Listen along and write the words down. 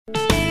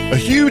A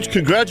huge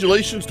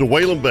congratulations to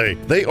Whalen Bay.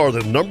 They are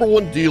the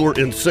 #1 dealer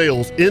in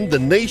sales in the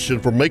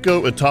nation for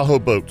Mako and Tahoe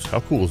boats.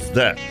 How cool is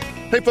that?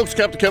 Hey folks,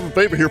 Captain Kevin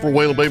Faber here for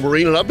Whalen Bay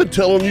Marine, and I've been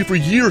telling you for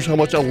years how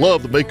much I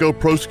love the Mako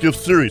Pro Skiff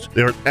series.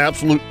 They're an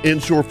absolute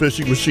inshore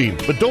fishing machine.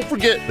 But don't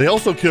forget, they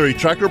also carry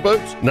tracker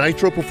boats,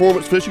 Nitro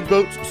Performance fishing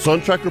boats,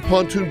 Sun Tracker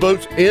pontoon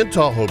boats, and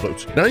Tahoe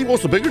boats. Now you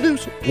want some bigger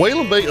news?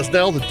 Whalen Bay is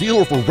now the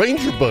dealer for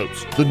Ranger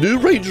boats. The new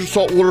Ranger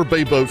saltwater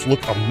bay boats look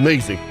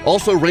amazing.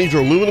 Also Ranger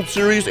aluminum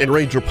series and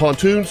Ranger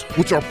pontoons,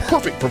 which are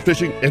perfect for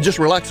fishing and just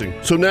relaxing.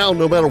 So now,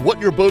 no matter what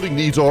your boating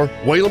needs are,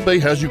 Whalen Bay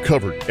has you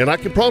covered. And I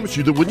can promise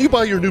you that when you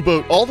buy your new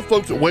boat, all the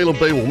folks at Whalen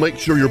Bay will make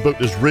sure your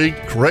boat is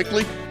rigged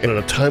correctly and in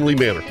a timely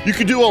manner. You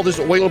can do all this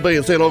at Whalen Bay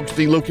in St.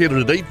 Augustine, located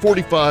at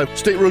 845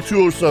 State Road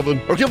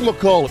 207, or give them a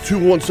call at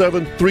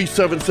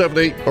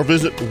 217-3778, or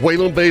visit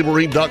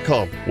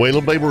WhalenBayMarine.com.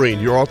 Whalen Bay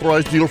Marine, your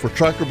authorized dealer for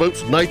tracker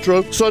boats,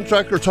 Nitro, Sun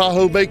Tracker,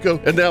 Tahoe, Mako,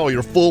 and now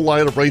your full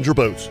line of Ranger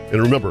boats. And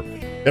remember,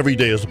 every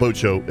day is a boat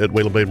show at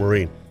Whalen Bay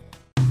Marine.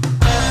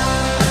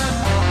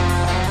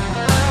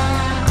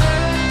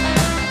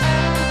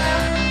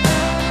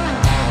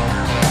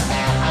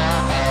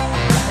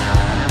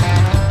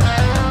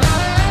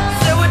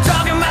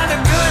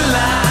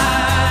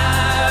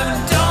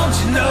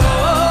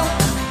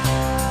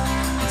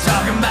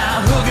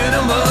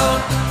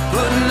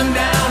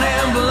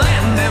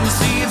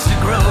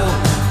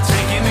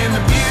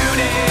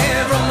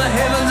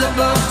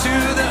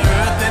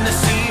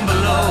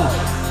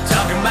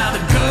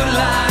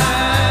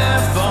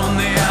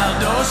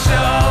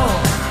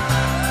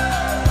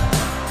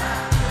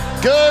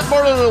 Good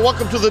morning and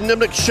welcome to the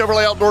Nimnik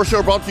Chevrolet Outdoor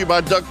Show, brought to you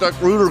by Duck Duck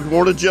Rooter. Good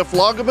morning, Jeff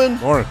Lageman.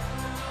 Morning.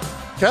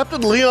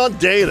 Captain Leon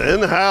Dana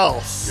in the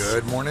house.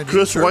 Good morning,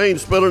 Chris Wayne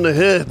spinning the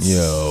hits.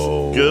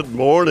 Yo. Good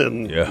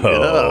morning.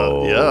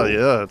 Yo.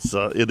 Yeah.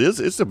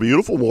 It's a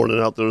beautiful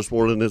morning out there this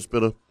morning. It's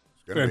been a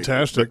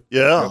fantastic.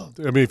 Yeah.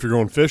 I mean, if you're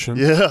going fishing.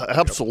 Yeah,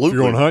 absolutely. If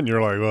you're going hunting,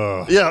 you're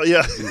like,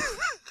 Yeah.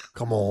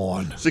 come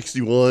on.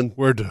 61.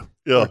 Where'd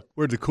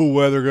the cool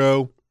weather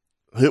go?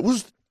 It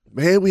was,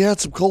 man, we had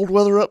some cold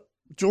weather up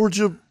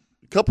Georgia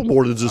a couple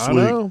mornings this week.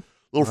 Know.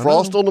 Little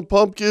frost on the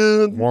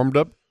pumpkin. Warmed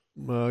up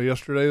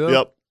yesterday, though.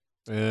 Yep.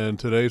 And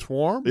today's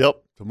warm.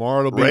 Yep.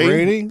 Tomorrow it'll be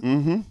rainy.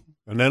 Mm-hmm.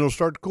 And then it'll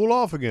start to cool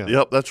off again.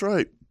 Yep, that's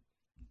right.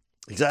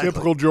 Exactly.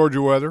 Typical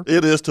Georgia weather.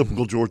 It is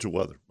typical Georgia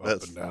weather.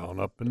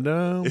 Up and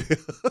down.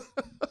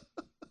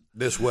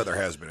 This weather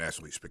has been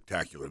absolutely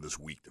spectacular this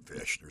week to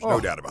fish. There's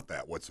no doubt about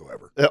that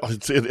whatsoever.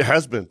 It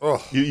has been.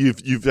 Oh.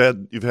 You've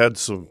had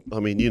some. I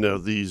mean,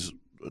 these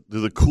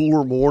the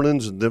cooler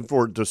mornings, and then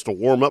for it just to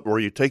warm up, where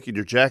you're taking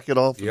your jacket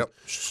off. Yep,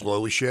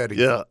 slowly shedding.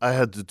 Yeah, I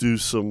had to do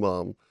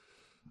some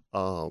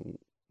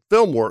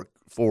film work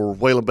for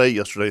Whalen Bay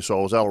yesterday, so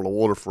I was out on the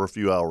water for a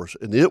few hours,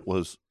 and it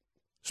was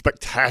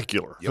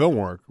spectacular. Yep. Film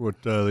work?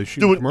 What they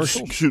shooting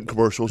commercials? Shooting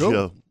commercials.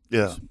 Cool.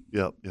 Yeah.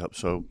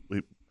 So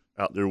we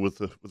out there with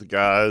the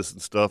guys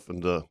and stuff,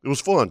 and it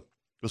was fun.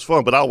 It was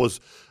fun, but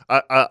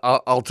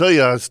I'll tell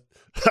you,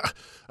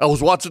 I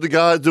was watching the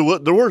guys do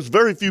it. There was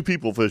very few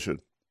people fishing.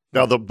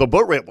 Now the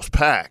boat ramp was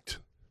packed.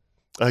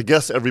 I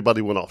guess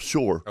everybody went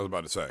offshore. I was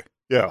about to say.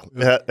 Yeah,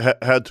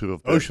 had to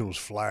have been. Ocean was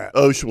flat.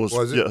 Ocean was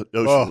it? Yeah,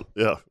 ocean.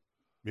 Yeah.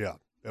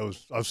 I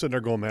was sitting there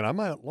going, man, I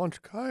might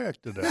launch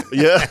kayak today.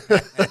 Yeah.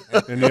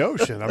 In the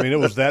ocean. I mean, it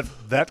was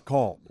that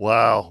calm.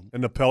 Wow.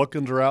 And the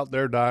pelicans are out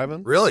there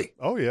diving. Really?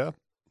 Oh, yeah.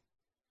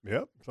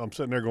 Yep. So I'm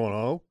sitting there going,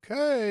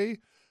 okay.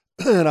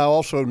 And I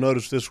also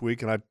noticed this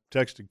week, and I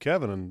texted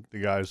Kevin and the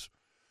guys,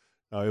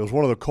 it was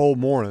one of the cold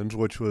mornings,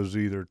 which was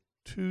either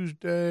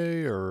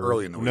Tuesday or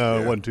early in the week. No,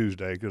 yeah. It wasn't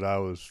Tuesday because I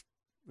was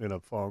in a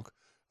funk.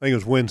 I think it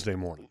was Wednesday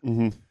morning.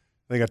 Mm-hmm.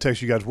 I think I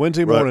texted you guys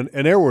Wednesday morning,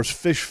 and there was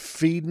fish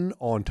feeding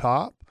on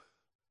top.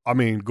 I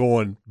mean,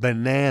 going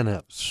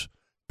bananas.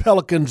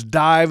 Pelicans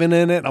diving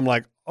in it. I'm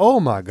like,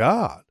 oh, my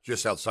God.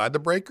 Just outside the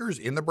breakers?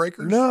 In the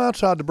breakers? No,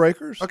 outside the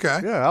breakers.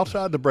 Okay. Yeah,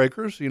 outside the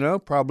breakers,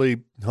 probably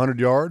 100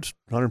 yards,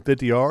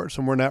 150 yards,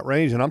 somewhere in that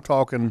range. And I'm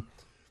talking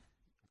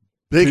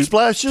big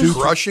splashes?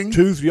 Crushing?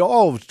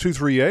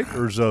 2-3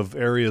 acres of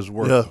areas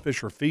where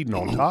fish are feeding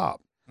on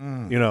top.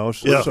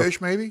 So fish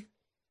maybe?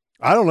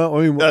 I don't know.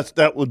 I mean,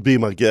 that would be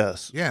my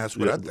guess. Yeah, that's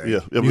what I'd think.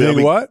 Yeah. You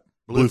think what?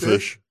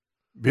 Bluefish?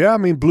 Yeah, I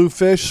mean,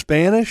 bluefish,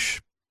 Spanish.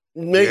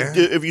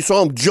 If you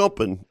saw them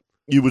jumping,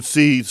 you would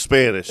see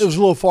Spanish. It was a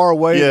little far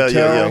away to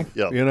tell,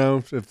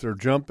 yeah. If they're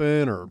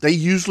jumping or. They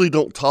usually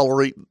don't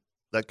tolerate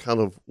that kind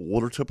of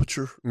water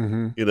temperature,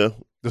 The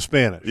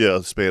Spanish. Yeah,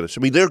 the Spanish.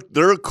 I mean,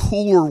 they're a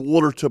cooler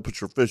water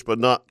temperature fish, but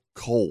not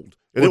cold.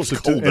 And What's it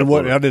was cold.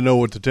 I didn't know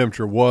what the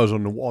temperature was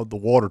on the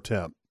water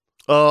temp.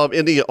 On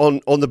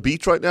the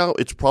beach right now,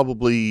 it's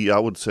probably, I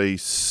would say,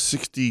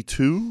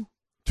 62.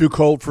 Too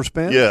cold for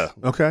Spanish? Yeah.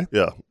 Okay.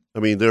 Yeah. I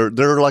mean,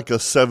 they're like a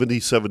 70,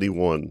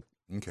 71.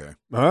 Okay.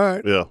 All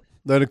right. Yeah.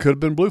 Then it could have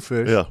been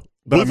bluefish. Yeah.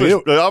 But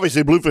Bluefish,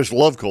 obviously, bluefish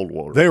love cold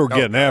water. They were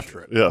getting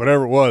after it. Yeah.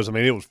 Whatever it was. I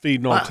mean, it was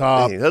feeding on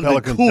top. Man, that'd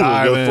Pelicans be cool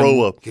diving. to go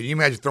throw up. Can you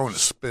imagine throwing a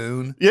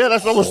spoon? Yeah,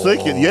 that's what I was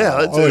thinking.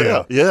 Yeah.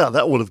 Yeah. Yeah,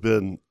 that would have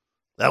been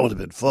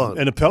fun.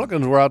 And the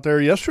pelicans were out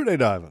there yesterday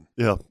diving.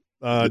 Yeah.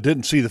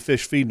 Didn't see the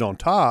fish feeding on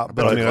top,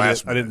 but I mean, I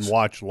didn't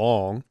watch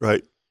long.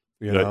 Right.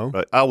 You know,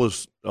 right. I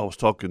was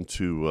talking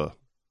to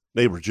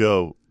neighbor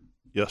Joe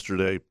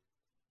yesterday,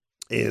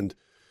 and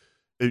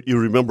you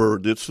remember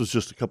this was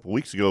just a couple of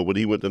weeks ago when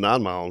he went to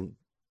 9 Mile and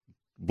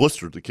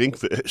blistered the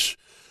kingfish,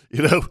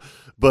 you know.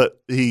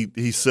 But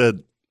he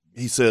said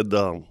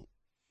on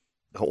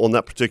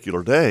that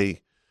particular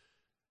day,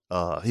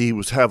 he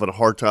was having a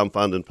hard time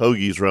finding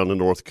pogies around the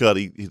North Cut.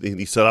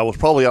 He said I was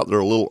probably out there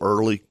a little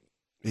early.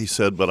 He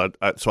said, but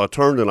so I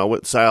turned and I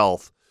went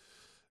south.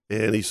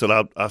 And he said,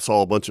 I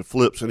saw a bunch of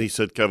flips. And he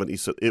said, Kevin,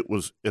 it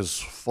was as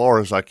far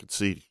as I could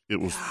see.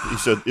 He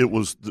said, it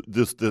was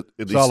this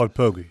solid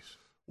pogies.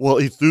 Well,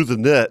 he threw the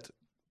net,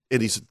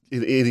 and he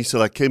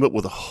said, I came up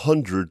with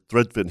 100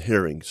 threadfin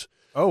herrings.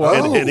 Oh,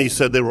 wow. And he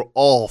said they were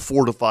all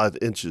 4 to 5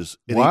 inches.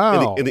 And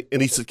wow.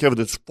 And he said, Kevin,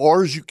 as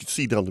far as you could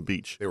see down the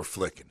beach. They were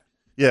flicking.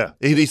 Yeah.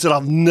 And he said,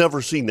 I've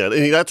never seen that.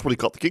 And that's what he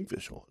caught the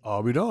kingfish on.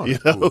 I'll be darned. You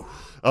know?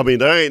 I mean,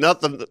 there ain't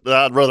nothing that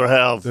I'd rather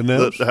have. Than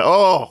those?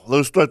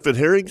 Those threadfin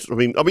herrings. I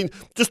mean,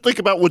 just think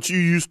about what you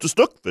used to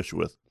stuck fish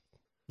with.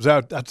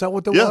 That's not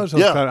what that was?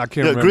 Yeah. I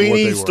can't remember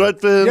greenies,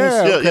 what they were.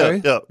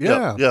 threadfins.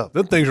 Yeah.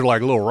 Them things are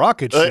like little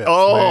rocket ships,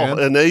 man.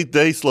 And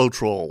they slow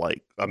troll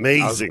like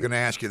amazing. I was going to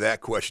ask you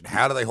that question.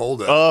 How do they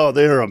hold up? Oh,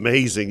 they're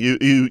amazing.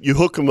 You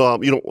hook them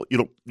up. You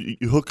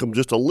hook them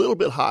just a little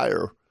bit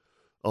higher,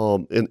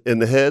 in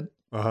the head.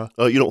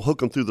 You don't hook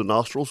them through the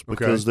nostrils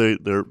because their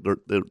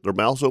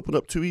mouths open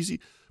up too easy.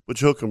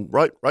 But you hook them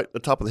right at the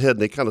top of the head, and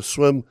they kind of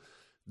swim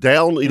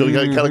down. You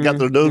kind of got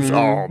their nose.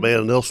 Oh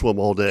man, they'll swim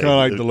all day. Kind of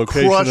like the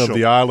location of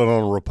the island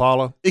on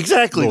Rapala.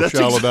 Exactly. That's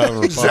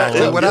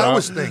exactly what I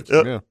was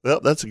thinking.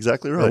 Yep, that's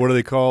exactly right. What do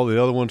they call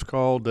the other one's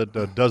called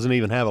that doesn't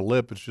even have a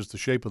lip? It's just the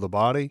shape of the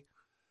body.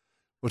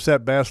 What's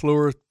that bass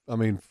lure? I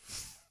mean,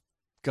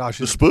 gosh,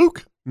 the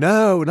spook?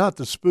 No, not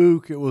the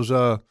spook. It was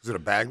Is it a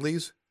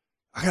Bagley's?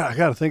 I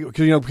got to think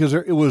because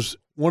it was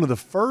one of the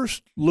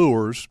first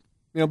lures.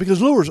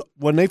 Because lures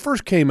when they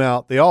first came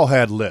out, they all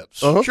had lips.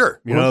 Sure.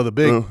 The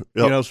big,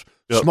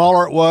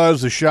 smaller it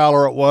was, the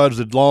shallower it was,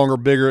 the longer,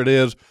 bigger it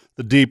is,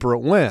 the deeper it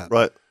went.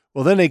 Right.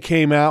 Well, then they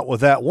came out with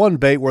that one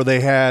bait where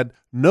they had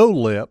no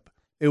lip.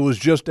 It was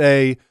just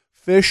a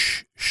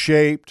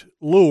fish-shaped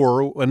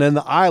lure, and then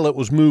the eyelet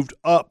was moved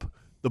up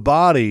the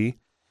body.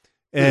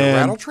 And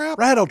rattle trap?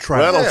 Rattle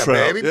trap. Rattle Yeah,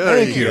 trap. baby. Yeah,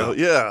 Thank you. Go.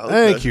 Yeah.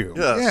 Okay. Thank you.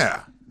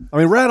 Yeah. I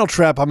mean, rattle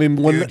trap. I mean,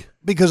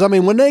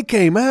 when they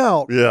came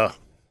out, Yeah.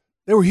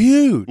 they were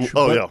huge.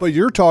 Oh, but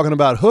you're talking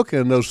about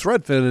hooking those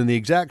threadfin in the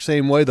exact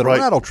same way that a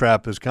rattle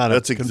trap is kind of.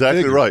 That's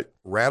exactly configured. right.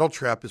 Rattle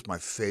trap is my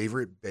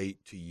favorite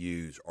bait to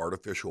use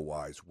artificial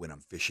wise when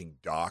I'm fishing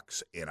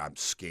docks and I'm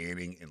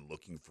scanning and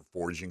looking for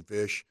foraging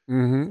fish.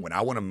 Mm-hmm. When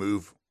I want to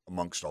move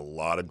amongst a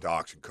lot of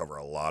docks and cover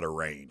a lot of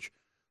range,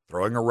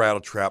 throwing a rattle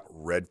trap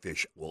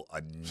redfish will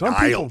annihilate. Some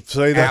people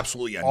say that's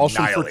absolutely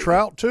awesome for annihilate.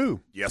 trout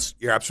too. Yes,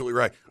 you're absolutely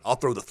right. I'll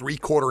throw the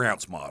 3/4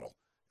 ounce model.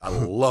 I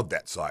love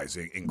that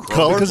sizing in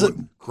Color?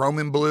 chrome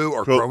and blue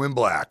or chrome and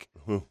black.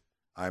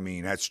 I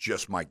mean, that's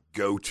just my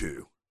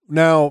go-to.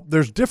 Now,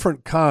 there's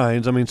different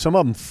kinds. I mean, some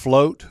of them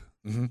float.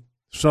 Mm-hmm.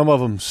 Some of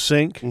them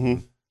sink.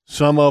 Mm-hmm.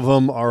 Some of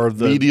them are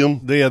the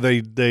medium.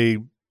 They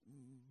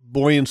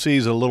buoyancy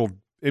is a little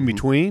in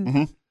between.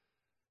 Mm-hmm.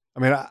 I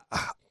mean,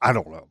 I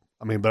don't know.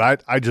 I mean,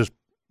 but I just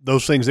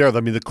those things there.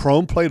 I mean, the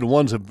chrome plated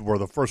ones were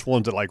the first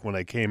ones that like when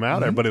they came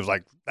out, everybody was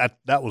like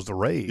that was the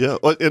rage. Yeah,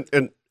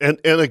 and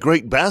a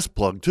great bass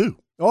plug too.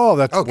 Oh,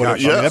 that's Oh, what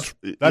gosh,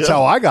 that's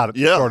how I got it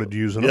started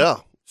using them. Yeah,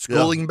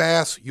 Schooling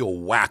bass, you'll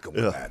whack them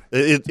with that.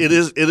 It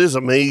is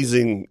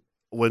amazing.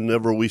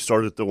 Whenever we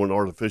started throwing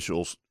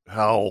artificials,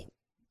 how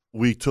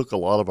we took a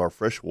lot of our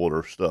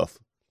freshwater stuff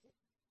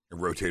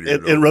And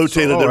rotated and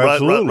rotated it right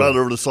absolutely.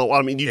 over the salt.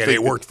 I mean,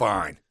 it worked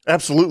fine.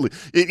 Absolutely.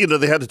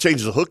 They had to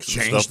change the hooks.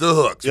 Change the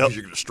hooks because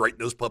you're going to straighten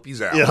those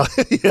puppies out. Yeah,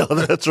 yeah,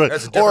 that's right.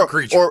 That's a different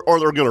creature. Or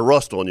they're going to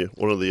rust on you,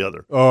 one or the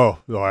other. Oh,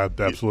 no,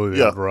 absolutely.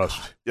 Yeah.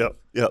 Rust. Yeah,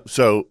 yeah.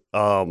 So,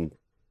 I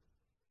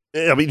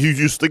mean, you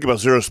just think about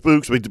Zero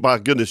Spooks. I mean, my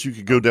goodness, you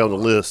could go down the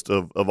list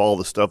of all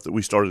the stuff that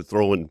we started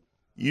throwing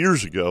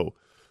years ago.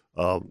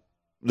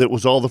 That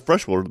was all the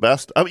freshwater, the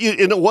bass. I mean,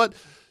 you know what?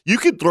 You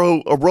could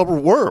throw a rubber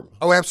worm.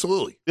 Oh,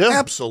 absolutely. Yeah.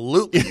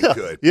 Absolutely you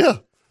could. Yeah.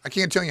 I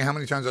can't tell you how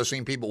many times I've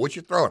seen people, what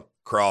you throwing?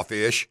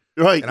 Crawfish.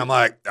 Right. And I'm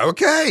like,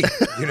 okay,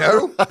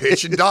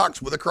 pitching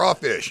docks with a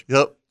crawfish.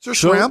 Yep. It's a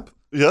shrimp.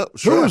 Yep. Who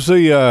Sure.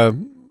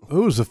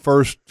 was the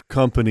first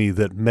company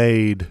that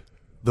made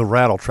the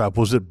rattle trap?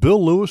 Was it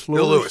Bill Lewis?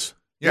 Bill Lewis.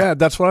 Yeah,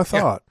 that's what I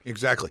thought. Yeah,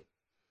 exactly.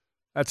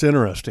 That's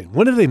interesting.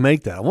 When did they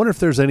make that? I wonder if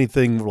there's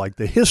anything like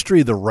the history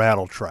of the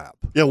rattle trap.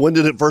 Yeah. When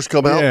did it first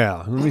come out?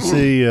 Yeah. Let me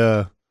see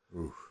if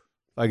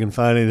I can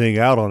find anything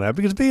out on that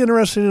because it'd be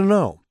interesting to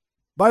know.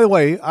 By the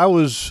way, I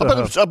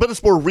bet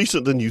it's more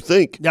recent than you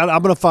think. Yeah,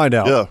 I'm going to find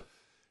out. Yeah.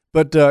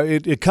 But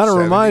it kind of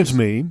 70s. reminds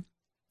me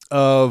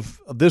of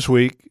this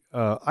week.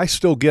 I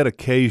still get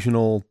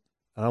occasional,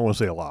 I don't want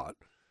to say a lot,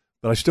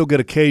 but I still get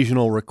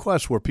occasional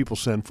requests where people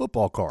send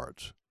football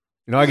cards.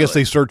 I guess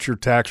they search your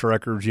tax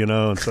records,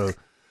 and so,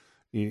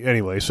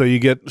 Anyway, so you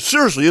get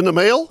Seriously, in the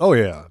mail? oh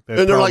yeah,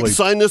 And they're like,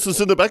 sign this and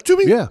send it back to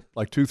me? yeah,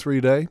 like 2-3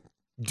 a day.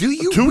 Do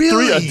you 2,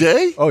 really? 3 a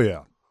day? Oh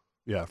yeah,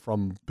 yeah.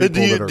 From And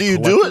people that are do you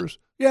do it? collectors.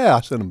 Yeah,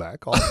 I send them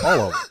back, all of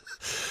them.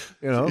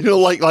 You know, You know,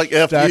 like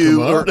F stack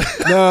you. them up.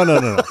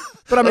 No.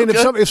 But I mean,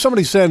 Okay. if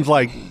somebody sends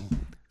like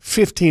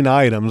 15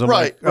 items, I'm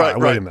Right, like, all right,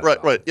 wait a minute.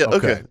 right. Yeah,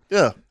 okay.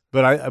 Yeah.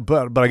 But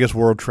I guess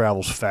word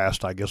travels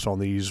fast. I guess on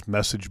these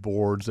message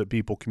boards that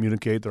people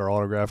communicate that are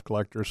autograph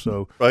collectors.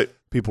 So Right.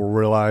 people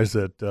realize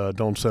that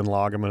don't send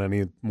Loggeman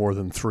any more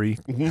than 3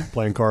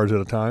 playing cards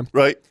at a time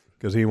Right.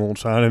 because he won't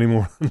sign any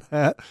more than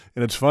that.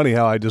 And it's funny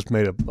how I just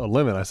made a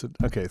limit. I said,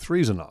 okay,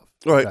 3's enough.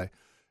 Right. Okay.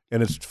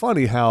 And it's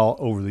funny how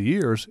over the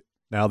years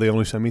now they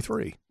only send me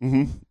 3.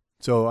 Mm-hmm.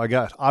 So I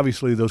got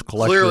obviously those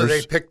collectors Clearly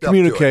they picked up to it.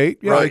 communicate.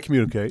 Yeah, they Right.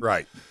 communicate.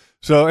 Right.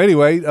 So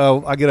anyway,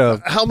 I get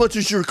a How much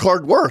is your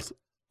card worth?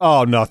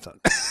 nothing.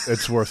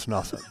 It's worth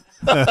nothing.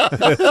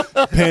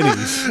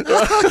 Pennies,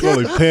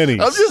 really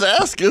pennies. I'm just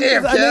asking.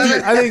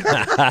 I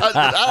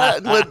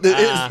think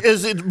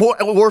Is it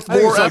worth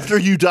think more it's like- after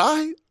you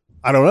die?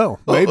 I don't know.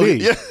 Maybe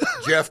Yeah.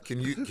 Jeff,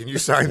 can you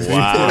sign this?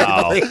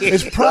 Wow.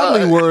 it's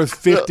probably worth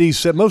 50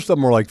 cents. Most of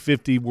them are like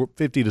 50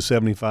 to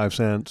 75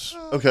 cents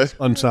Okay.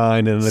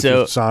 unsigned, and if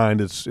So- it's signed,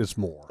 it's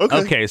more.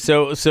 Okay,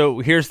 so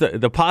here's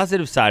the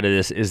positive side of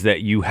this is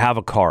that you have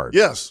a card.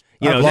 Yes.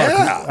 You know, I have a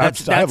lot of-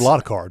 that's- I have a lot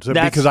of cards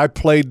that's- because I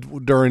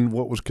played during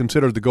what was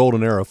considered the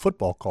golden era of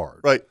football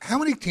cards. Right. How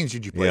many teams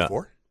did you play Yeah.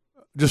 for?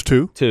 Just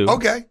 2. too.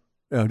 Okay.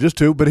 Yeah, just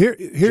 2. But here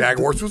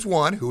Jaguars was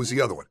one. Who was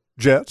the other one?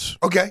 Jets.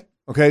 Okay.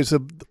 Okay, so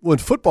when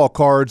football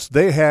cards,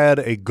 they had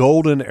a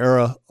golden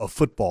era of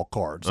football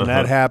cards, and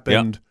that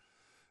happened.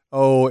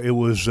 It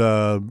was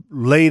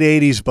late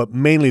 '80s, but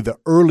mainly the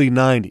early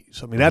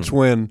 '90s. I mean, that's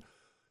when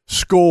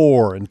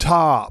Score and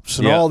Topps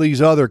and all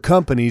these other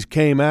companies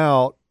came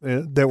out.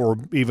 There were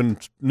even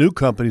new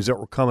companies that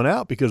were coming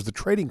out because the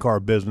trading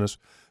card business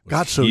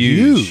got so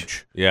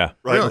huge. Yeah.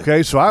 Right.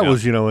 Okay, so I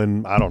was,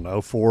 in, I don't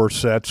know, 4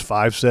 sets,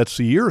 5 sets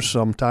a year,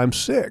 sometimes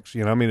 6.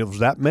 I mean, it was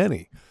that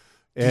many.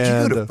 Did you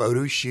And, go to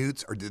photo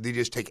shoots or did they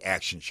just take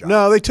action shots?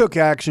 no, they took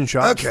action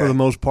shots Okay. for the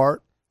most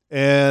part.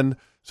 And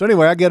so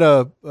anyway, I get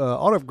a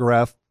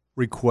autograph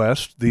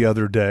request the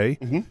other day,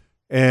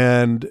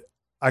 and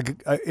I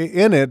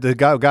in it the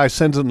guy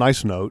sends a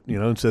nice note,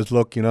 and says,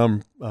 "Look,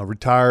 I'm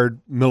retired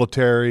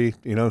military.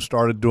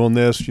 Started doing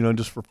this,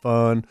 just for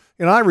fun."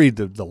 And I read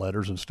the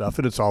letters and stuff,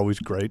 and it's always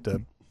great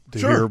to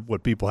hear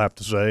what people have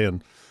to say.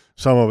 And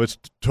some of it's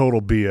total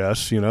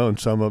BS, and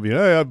some of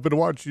hey, I've been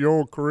watching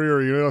your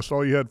career. I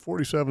saw you had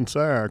 47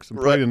 sacks and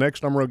played the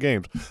next number of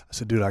games. I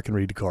said, dude, I can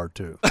read the card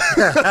too.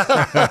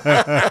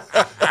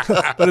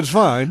 But it's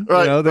fine.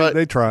 Right,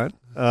 They tried.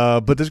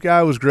 But this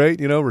guy was great,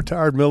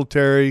 retired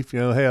military.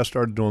 Hey, I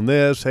started doing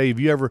this. Hey, have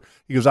you ever?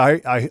 He goes,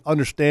 I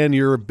understand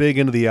you're big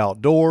into the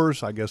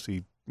outdoors. I guess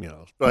he,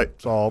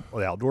 saw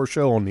the outdoor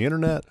show on the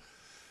internet,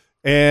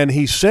 and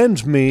he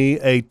sends me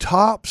a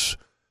Topps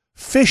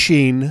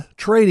fishing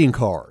trading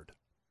card.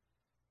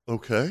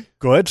 Okay.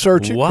 Go ahead,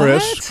 search it, What?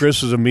 Chris.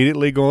 Chris is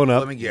immediately going up.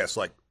 Let me guess,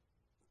 like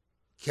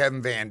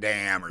Kevin Van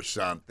Dam or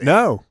something.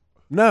 No,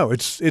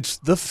 it's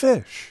the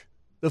fish.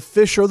 The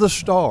fish are the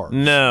stars.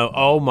 No.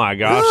 Oh my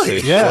gosh.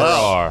 Really? They Yes. sure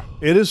are.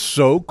 It is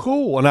so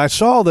cool. And I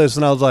saw this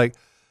and I was like,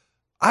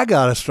 I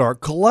got to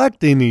start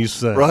collecting these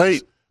things.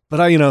 Right. But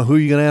who are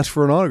you going to ask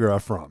for an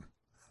autograph from?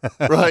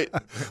 Right.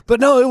 But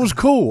no, it was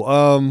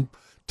cool.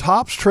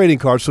 Topps Trading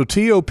Cards. So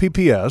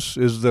TOPPS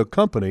is the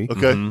company.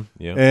 Okay. Mhm.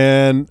 Yeah.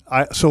 And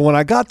so when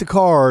I got the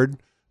card,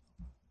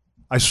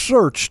 I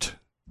searched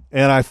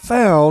and I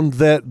found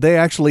that they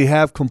actually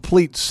have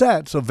complete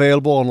sets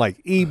available on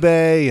like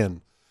eBay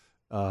and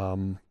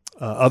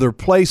other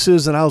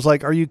places. And I was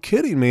like, are you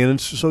kidding me? And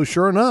so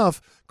sure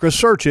enough, Chris,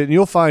 search it and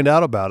you'll find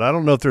out about it. I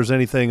don't know if there's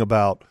anything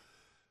about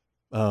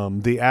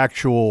the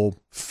actual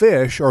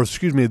fish or,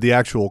 the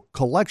actual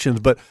collections,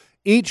 but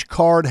each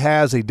card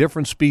has a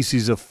different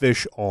species of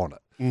fish on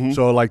it.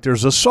 So like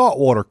there's a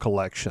saltwater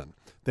collection.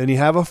 Then you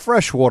have a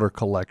freshwater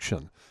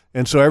collection.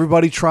 And so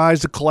everybody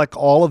tries to collect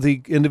all of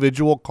the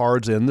individual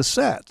cards in the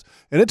sets.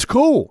 And it's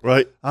cool.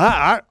 Right.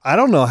 I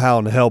don't know how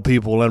in the hell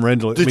people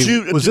originally.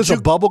 Was this a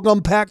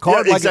bubblegum pack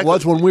card like it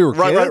was when we were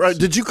kids? Right.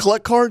 Did you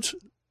collect cards?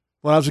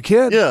 When I was a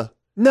kid? Yeah.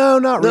 No,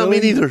 not really. No, me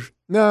neither.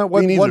 No, it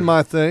neither. wasn't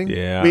my thing.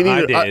 Yeah. Me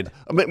neither. I did.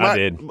 I mean, I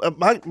did.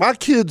 My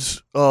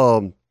kids,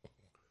 and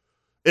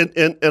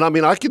I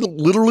mean, I can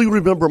literally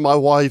remember my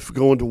wife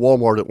going to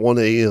Walmart at 1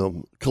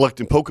 a.m.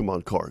 collecting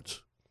Pokemon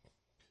cards.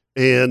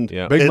 And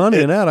Yeah. Big money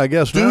in that, I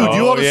guess. dude, now.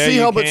 you ought to yeah, see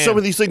you how much can. some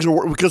of these things are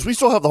worth because we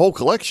still have the whole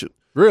collection.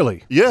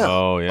 Really? Yeah.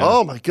 Oh, yeah.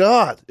 Oh my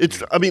God.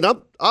 It's. I mean,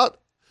 I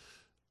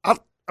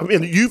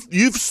mean,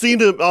 you've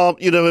seen it.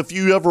 If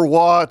you ever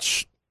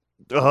watch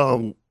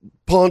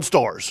Pawn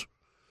Stars,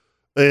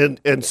 and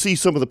see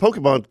some of the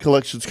Pokemon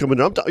collections coming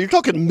up, you're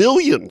talking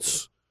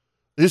millions.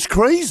 It's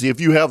crazy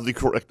if you have the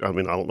correct. I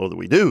mean, I don't know that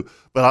we do,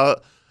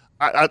 but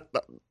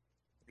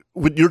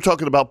when you're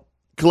talking about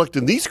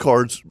collecting these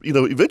cards,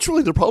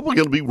 eventually they're probably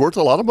going to be worth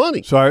a lot of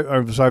money. So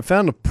I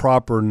found the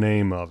proper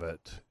name of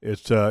it.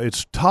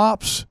 It's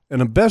Topps, and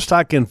the best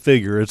I can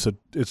figure, it's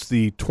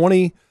the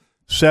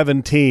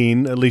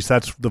 2017. At least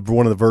that's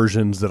one of the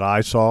versions that I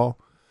saw.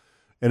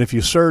 And if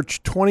you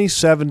search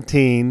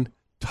 2017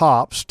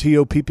 Topps,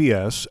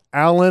 Topps,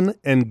 Allen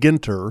and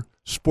Ginter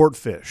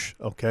Sportfish,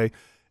 okay,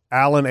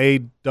 Allen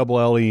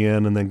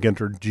Allen and then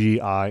Ginter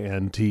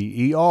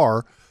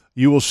Ginter,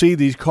 you will see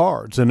these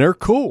cards, and they're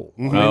cool.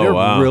 I mean, they're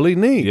really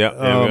neat.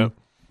 Yep.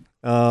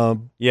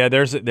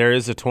 There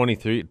is a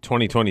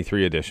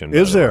 2023 edition.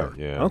 Is there?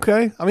 Yeah.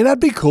 Okay. I mean, that'd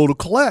be cool to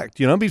collect.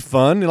 It'd be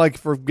fun, like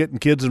for getting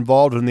kids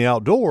involved in the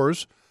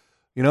outdoors.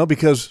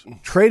 Because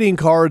trading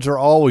cards are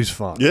always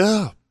fun.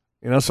 Yeah.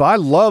 So I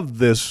love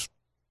this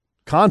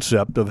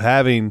concept of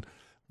having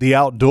the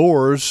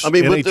outdoors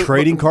in a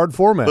trading card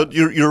format. But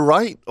you're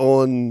right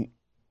on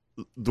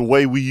the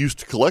way we used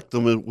to collect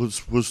them. It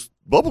was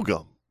bubble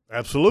gum.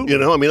 Absolutely.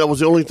 That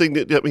was the only thing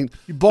that,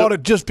 you bought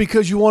it just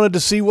because you wanted to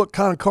see what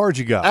kind of cards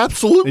you got.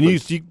 Absolutely.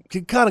 And you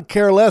could kind of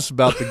care less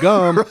about the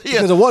gum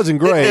because it wasn't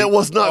great. It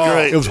was not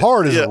great. It was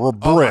hard as a brick.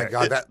 Oh, my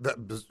God.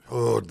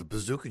 The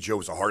Bazooka Joe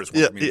was the hardest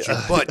one for me to chew.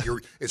 But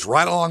it's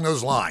right along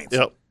those lines.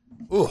 Yep.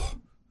 Ooh.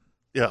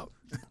 Yeah.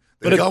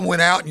 The gum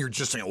went out, and you're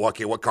just saying,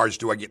 okay, what cards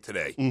do I get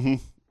today? Mm-hmm.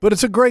 But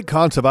it's a great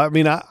concept. I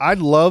mean, I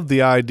love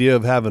the idea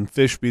of having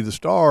fish be the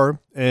star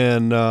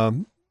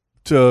and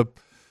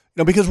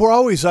because we're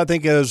always, I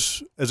think,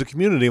 as a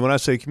community, when I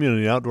say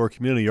community, outdoor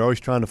community, you're always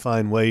trying to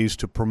find ways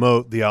to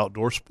promote the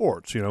outdoor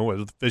sports,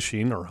 whether it's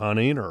fishing or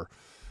hunting or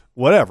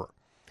whatever.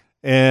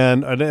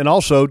 And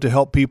also to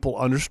help people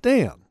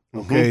understand,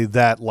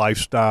 that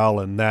lifestyle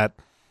and that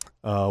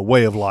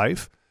way of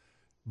life.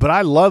 But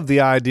I love the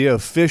idea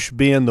of fish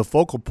being the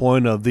focal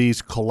point of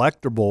these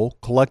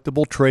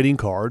collectible trading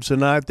cards,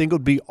 and I think it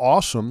would be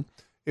awesome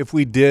if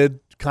we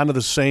did kind of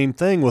the same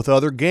thing with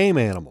other game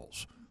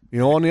animals.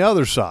 On the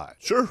other side.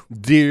 Sure.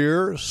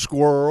 Deer,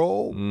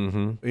 squirrel.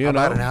 Mm-hmm. How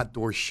about an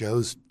outdoor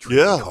shows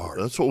trading card?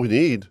 That's what we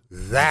need.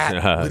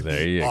 That would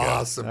be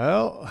awesome.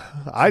 Well,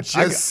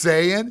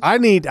 saying. I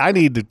need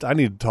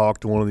to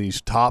talk to one of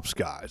these Topps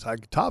guys.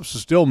 Topps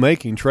is still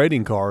making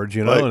trading cards,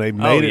 and they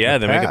made it. Yeah,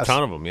 they make a past.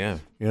 ton of them. Yeah.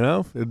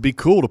 It'd be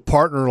cool to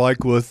partner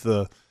with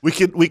the. We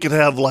could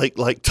have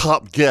like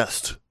top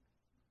guest.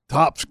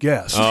 Topps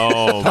guest.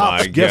 Oh,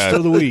 Topps my guest God.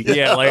 of the week.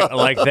 Yeah,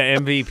 like the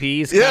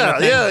MVPs. Yeah,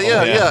 kind of thing.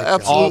 yeah,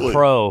 absolutely. All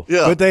pro.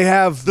 Yeah. But they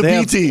have the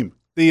B team.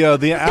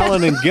 The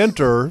Allen and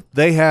Ginter.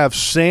 They have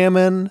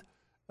salmon,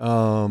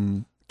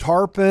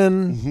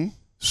 tarpon,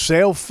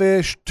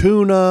 sailfish,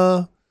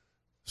 tuna,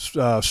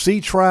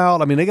 sea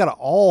trout. I mean, they got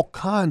all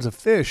kinds of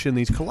fish in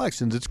these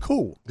collections. It's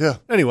cool. Yeah.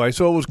 Anyway,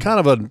 so it was kind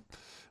of a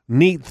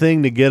neat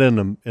thing to get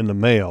in the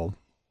mail.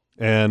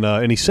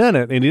 And he sent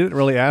it, and he didn't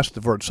really ask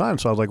for it signed.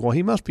 So I was like, well,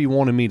 he must be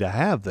wanting me to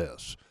have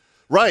this.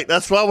 Right.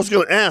 That's what I was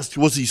going to ask.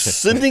 Was he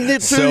sending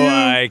it to So you?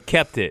 I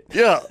kept it.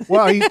 Yeah.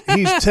 Well,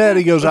 he's Ted.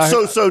 He goes,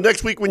 so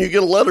next week when you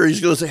get a letter, he's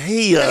going to say,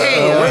 hey,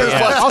 where's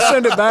my... I'll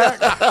send it back.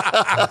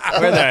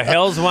 Where the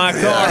hell's my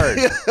card?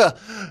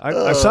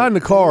 I signed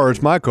the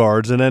cards, my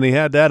cards, and then he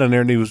had that in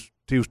there, and he was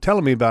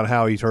telling me about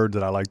how he's heard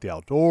that I like the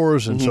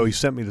outdoors, and so he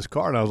sent me this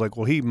card, and I was like,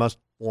 well, he must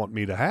want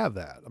me to have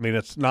that. I mean,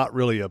 it's not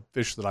really a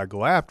fish that I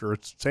go after.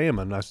 It's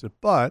salmon. I said,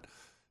 but,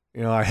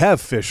 I have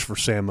fished for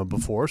salmon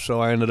before, so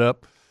I ended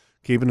up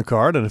keeping the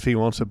card, and if he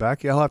wants it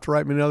back, he'll have to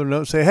write me another note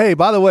and say, hey,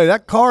 by the way,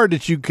 that card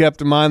that you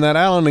kept in mind, that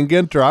Allen and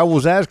Ginter, I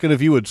was asking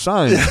if you would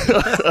sign it.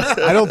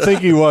 I don't think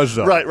he was,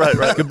 though. Right.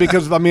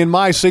 Because,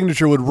 my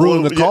signature would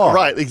ruin the card.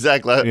 Right,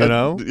 exactly.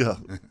 Yeah.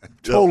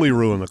 Totally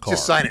ruin the card.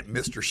 Just sign it,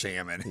 Mr.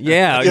 Salmon.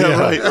 Yeah.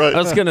 Right. I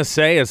was going to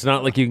say, it's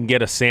not like you can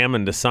get a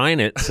salmon to sign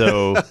it,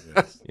 so,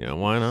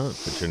 why not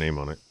put your name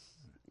on it?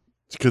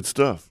 It's good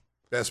stuff.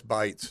 Best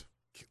bites.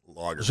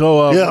 Lager.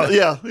 So,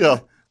 Yeah.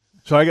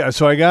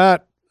 So I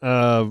got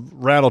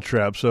Rattle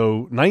Trap.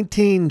 So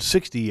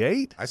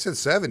 1968. I said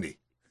 70.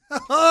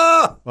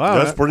 Wow,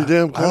 that's pretty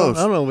damn close.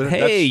 I don't know.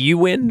 Hey, you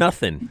win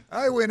nothing.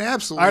 I win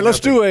absolutely. All right,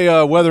 let's nothing. do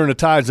a weather and the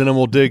tides, and then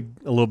we'll dig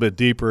a little bit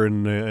deeper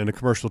in a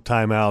commercial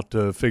timeout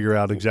to figure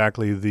out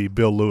exactly the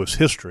Bill Lewis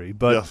history.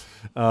 But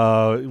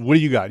what do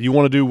you got? You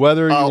want to do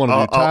weather? You want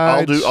to do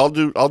tides?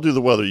 I'll do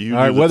the weather. You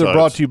all right, do the weather tides.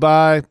 brought to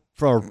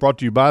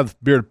you by the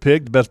Bearded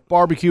Pig, the best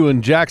barbecue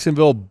in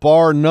Jacksonville,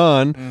 bar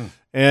none.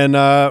 And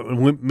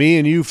me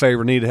and you,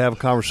 Favor, need to have a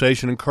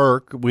conversation. And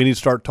Kirk, we need to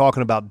start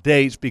talking about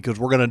dates because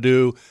we're going to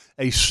do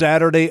a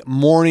Saturday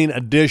morning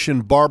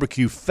edition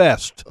barbecue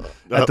fest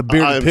at the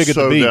Bearded Pig at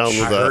the beach. Down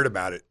with I that. heard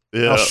about it.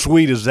 Yeah, How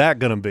sweet is that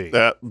going to be?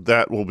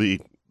 that will be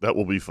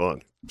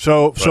fun.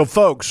 So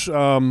folks,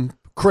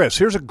 Chris,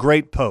 here's a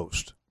great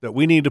post that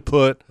we need to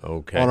put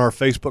on our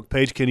Facebook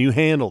page. Can you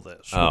handle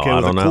this? Oh, okay, I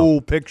with don't a know.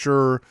 cool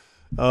picture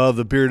of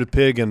the Bearded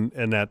Pig and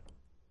that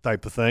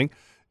type of thing.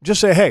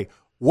 Just say, hey,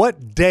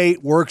 what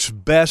date works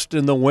best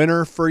in the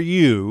winter for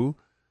you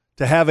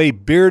to have a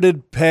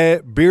Bearded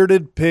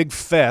Pig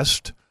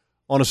Fest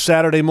on a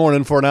Saturday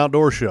morning for an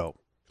outdoor show?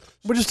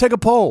 We'll just take a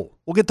poll.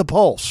 We'll get the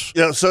pulse.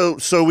 Yeah, so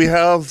we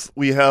have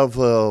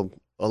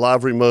a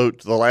live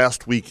remote the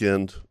last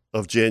weekend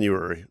of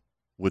January,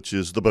 which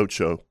is the boat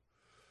show.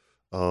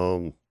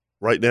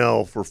 Right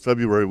now for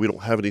February, we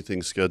don't have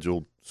anything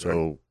scheduled.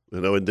 So,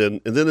 and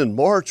then in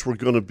March, we're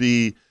going to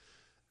be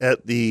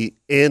at the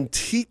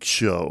Antique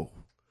Show,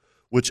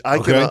 which I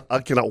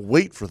cannot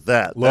wait for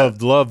that.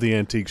 Love the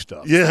antique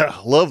stuff. Yeah,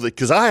 love it,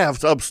 because I have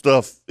some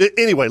stuff.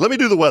 Anyway, let me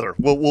do the weather.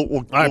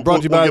 All right, brought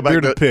to you by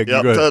Bearded Pig.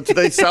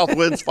 Today, south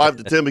winds 5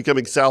 to 10,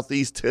 becoming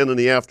southeast 10 in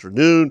the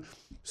afternoon.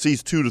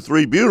 Seas 2 to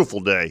 3. Beautiful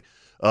day.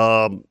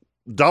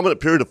 Dominant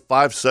period of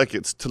 5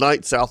 seconds.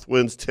 Tonight, south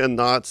winds 10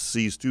 knots.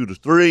 Seas 2 to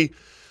 3.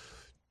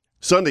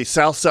 Sunday,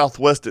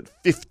 south-southwest at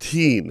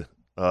 15.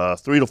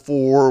 3 to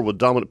 4 with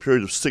dominant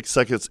period of 6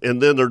 seconds.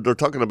 And then they're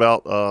talking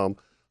about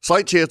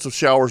slight chance of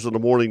showers in the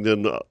morning,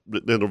 then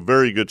a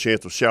very good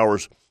chance of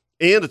showers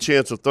and a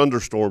chance of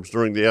thunderstorms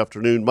during the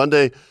afternoon.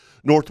 Monday,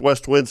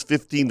 northwest winds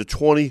 15 to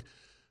 20.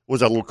 Was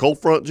that a little cold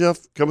front, Jeff,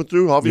 coming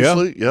through,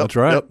 obviously? Yeah, that's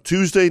right. Yep.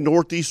 Tuesday,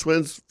 northeast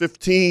winds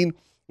 15.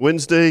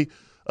 Wednesday,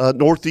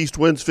 northeast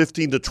winds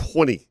 15 to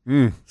 20.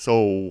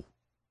 So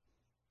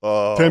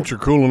temps are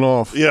cooling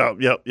off. Yeah.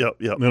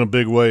 In a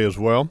big way as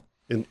well.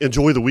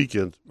 Enjoy the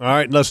weekend. All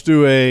right, let's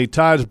do a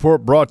Tides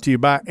Report brought to you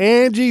by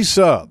Angie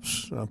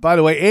Subs. By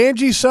the way,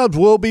 Angie Subs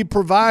will be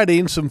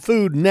providing some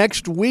food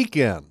next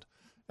weekend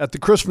at the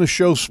Christmas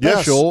show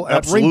special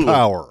at Ring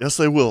Power. Yes,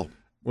 they will.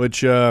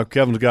 Which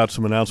Kevin's got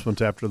some announcements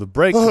after the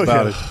break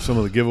about it, some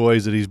of the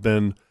giveaways that he's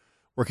been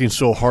working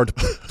so hard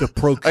to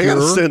procure. I got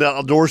to send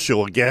Outdoor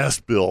Show a gas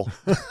bill.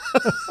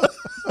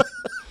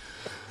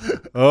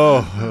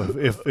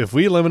 If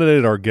we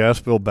eliminated our gas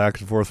bill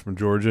back and forth from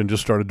Georgia and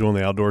just started doing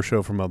the Outdoor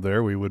Show from up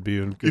there, we would be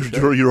in good shape.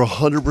 You're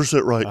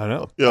 100% right. I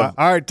know. Yeah.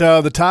 All right,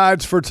 the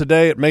tides for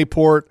today at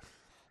Mayport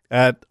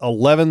at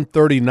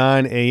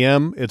 11:39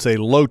 a.m. It's a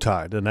low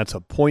tide, and that's a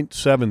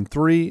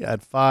 0.73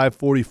 at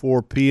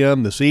 5:44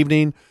 p.m. this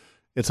evening.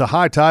 It's a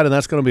high tide, and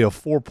that's going to be a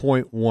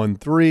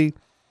 4.13.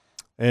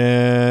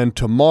 And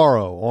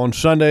tomorrow, on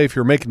Sunday, if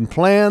you're making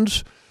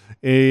plans,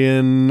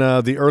 in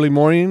the early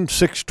morning,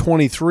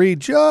 6:23,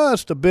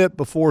 just a bit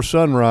before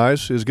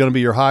sunrise, is going to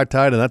be your high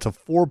tide, and that's a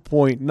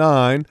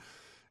 4.9.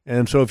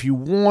 And so if you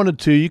wanted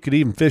to, you could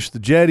even fish the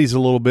jetties a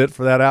little bit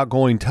for that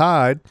outgoing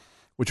tide,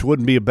 which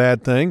wouldn't be a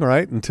bad thing,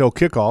 right, until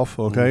kickoff,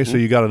 okay? So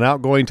you got an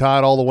outgoing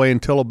tide all the way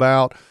until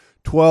about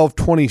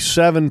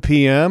 12:27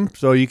 p.m.,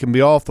 so you can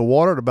be off the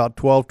water at about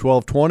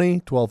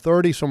 12:20,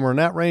 12:30, somewhere in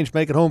that range.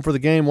 Make it home for the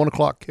game, 1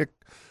 o'clock kick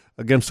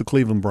against the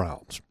Cleveland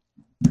Browns.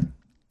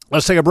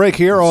 Let's take a break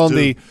here on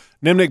the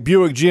Nimnick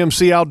Buick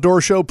GMC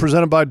Outdoor Show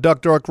presented by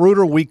Duck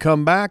Rooter. We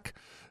come back.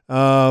 We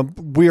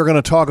are going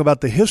to talk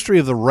about the history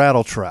of the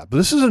rattle trap.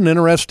 This is an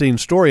interesting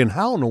story, and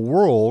how in the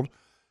world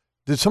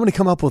did somebody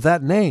come up with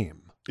that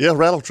name? Yeah,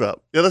 rattle trap.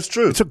 Yeah, that's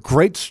true. It's a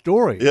great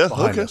story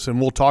behind us,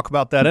 and we'll talk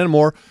about that and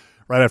more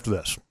right after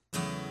this.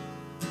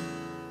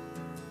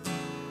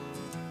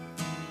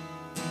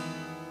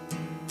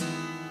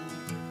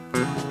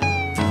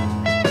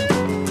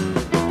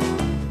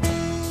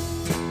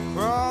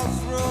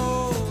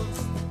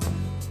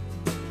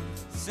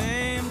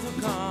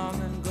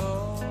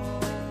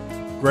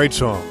 Great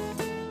song.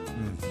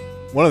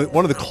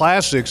 One of the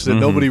classics that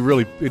nobody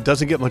really, it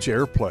doesn't get much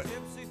airplay.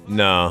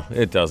 No,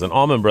 it doesn't.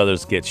 Allman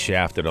Brothers get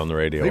shafted on the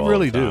radio. They all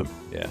really the time.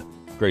 do. Yeah,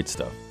 great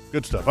stuff.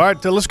 Good stuff. All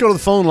right, let's go to the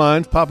phone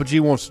lines. Papa G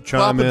wants to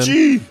chime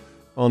in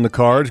on the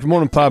cards. Good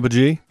morning, Papa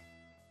G.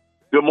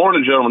 Good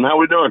morning, gentlemen. How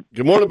we doing?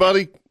 Good morning,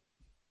 buddy.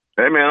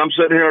 Hey, man, I'm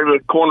sitting here at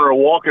the corner of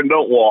Walk and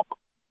Don't Walk.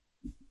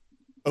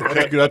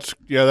 Okay, that's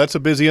a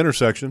busy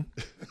intersection.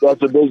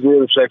 That's a busy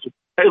intersection.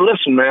 Hey,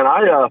 listen, man,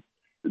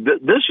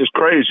 this is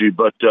crazy,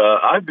 but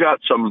I've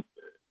got some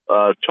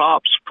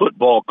Topps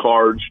football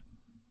cards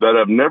that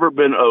have never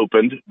been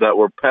opened that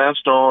were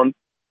passed on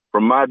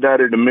from my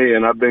daddy to me,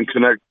 and I've been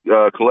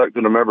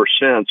collecting them ever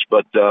since.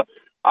 But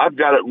I've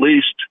got at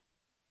least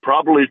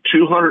probably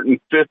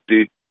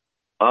 250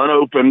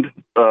 unopened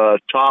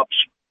Topps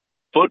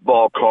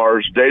football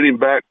cards dating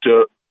back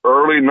to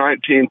early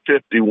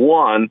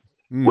 1951,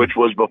 which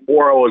was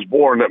before I was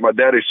born, that my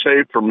daddy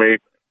saved for me.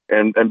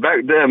 And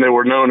back then they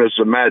were known as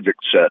the Magic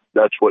Set.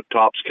 That's what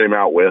Topps came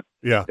out with.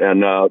 Yeah.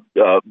 And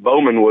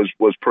Bowman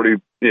was pretty.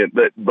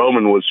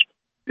 Bowman was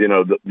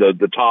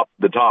the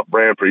top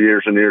brand for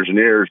years and years and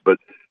years. But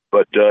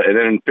and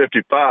then in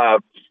 '55,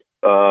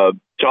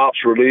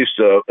 Topps released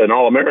an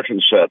All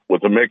American set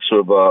with a mix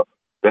of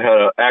they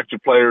had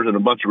active players and a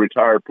bunch of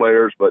retired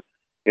players. But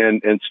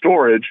in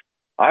storage,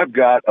 I've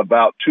got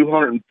about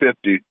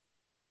 250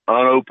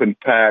 unopened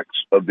packs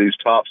of these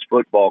Topps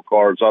football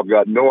cards. I've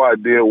got no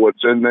idea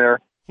what's in there.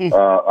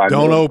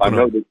 Don't open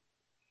them.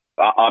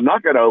 I'm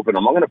not going to open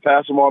them. I'm going to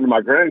pass them on to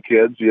my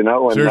grandkids,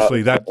 And,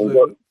 seriously,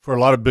 for a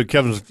lot of big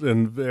Kevin's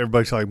and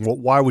everybody's like, well,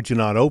 why would you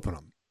not open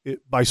them?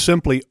 By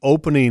simply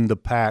opening the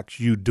packs,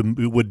 you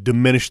would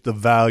diminish the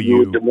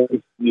value.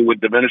 You would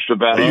diminish the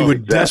value. You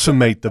would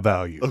decimate the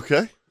value.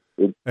 Okay.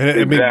 And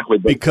exactly.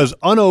 Because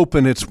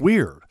unopened, it's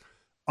weird.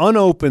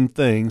 Unopened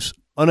things,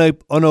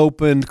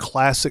 unopened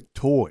classic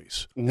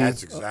toys.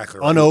 That's exactly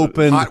right.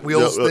 Unopened Hot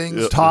Wheels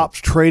things. Tops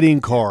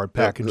trading card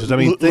packages. I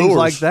mean, things lures.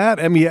 like that.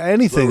 I mean,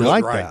 anything Lures,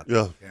 like right.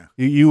 that.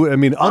 Yeah. I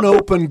mean,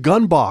 unopened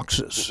gun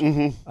boxes.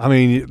 I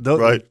mean,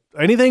 Right.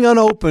 anything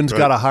unopened's Right.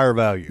 got a higher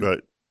value. Right.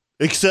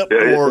 Except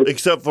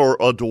for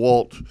a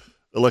DeWalt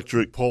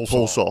electric pole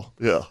saw.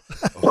 Yeah.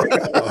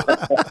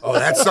 Oh,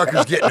 that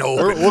sucker's getting old.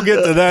 We'll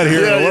get to that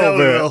here in a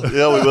little bit.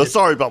 Yeah, we will.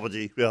 Sorry, Papa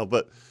G. Yeah,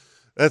 but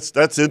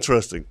that's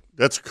interesting.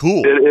 That's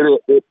cool.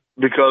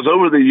 Because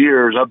over the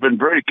years, I've been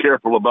very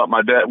careful about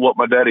what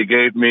my daddy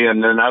gave me,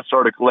 and then I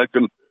started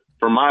collecting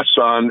for my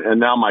son and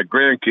now my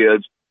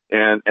grandkids,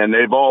 and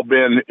they've all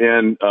been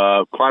in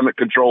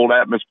climate-controlled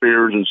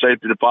atmospheres and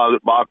safety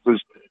deposit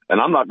boxes, and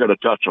I'm not going to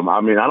touch them.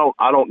 I mean, I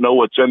don't know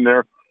what's in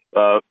there.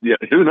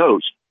 Who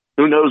knows?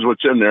 Who knows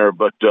what's in there?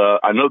 But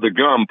I know the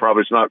gum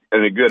probably is not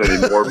any good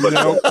anymore. But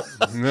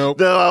Nope.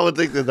 No, I would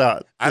think they're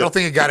not. I don't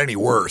think it got any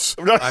worse.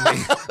 I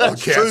mean,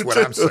 that's what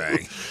I'm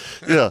saying.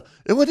 Yeah,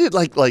 and what it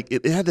like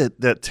it had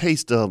that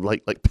taste of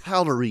like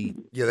powdery.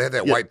 Yeah, they had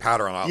that white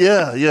powder on top.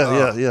 Yeah.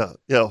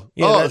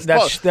 Yeah,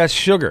 that's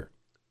sugar.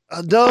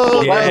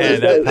 No, Yeah,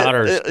 that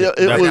powder. it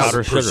was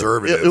powder sugar.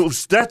 Preservative. It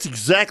was. That's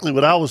exactly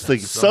what I was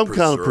thinking. Some kind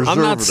of preservative.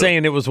 preservative. I'm not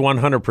saying it was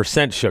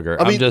 100% sugar.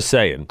 I mean, I'm just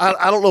saying.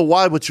 I don't know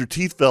why, but your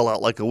teeth fell out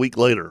like a week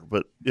later.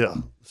 But yeah,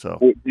 so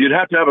you'd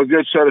have to have a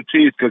good set of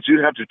teeth because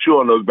you'd have to chew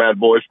on those bad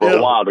boys for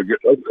a while to get.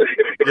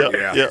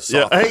 yeah.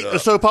 soften it Hey, up.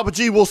 so Papa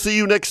G, we'll see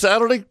you next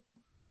Saturday.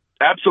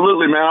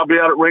 Absolutely, man. I'll be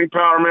out at Ring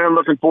Power, man.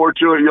 Looking forward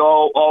to it.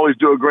 Y'all always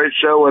do a great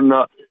show, and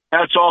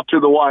hats off to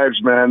the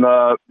wives, man.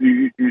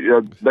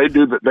 They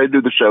do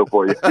the show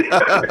for you.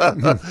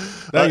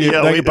 Thank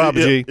you, Papa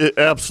G.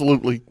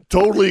 Absolutely,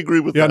 totally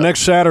agree with Yeah, that.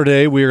 next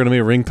Saturday we are going to be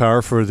at Ring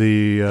Power for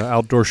the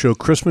Outdoor Show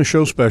Christmas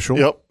Show Special.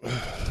 Yep,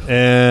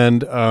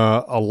 And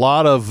a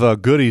lot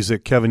of goodies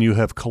that, Kevin, you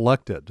have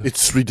collected.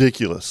 it's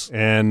ridiculous.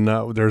 And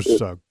there's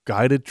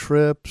guided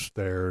trips,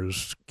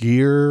 there's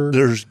gear,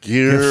 There's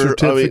gear, gift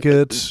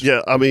certificates.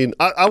 I mean,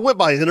 I went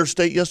by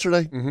Interstate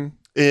yesterday,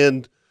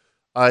 and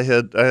I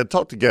had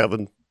talked to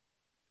Gavin,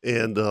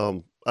 and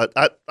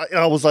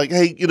I was like,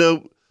 hey,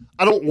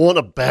 I don't want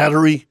a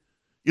battery,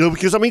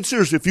 because I mean,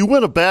 seriously, if you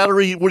win a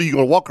battery, what are you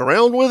going to walk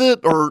around with it,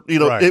 or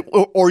Right.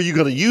 or are you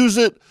going to use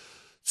it?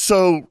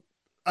 So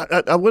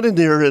I went in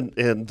there and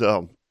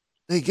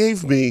they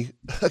gave me,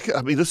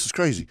 I mean, this is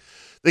crazy.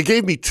 They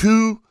gave me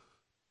 2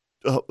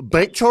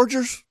 bank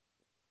chargers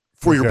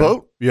for your Okay.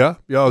 boat. Yeah,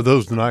 oh,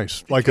 those are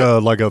nice. Like a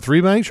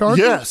 3-bank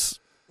charger? Yes.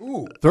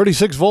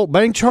 36-volt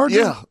bank charger?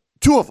 Yeah.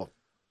 2 of them.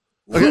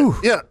 Okay. Whew.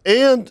 Yeah.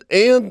 And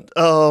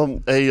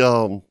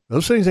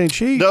Those things ain't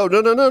cheap. no,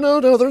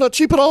 they're not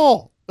cheap at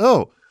all.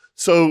 No.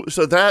 So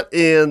that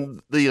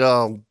and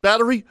the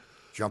battery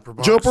Jumper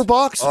box. jumper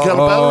box. Got a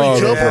Oh,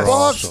 battery jumper yes.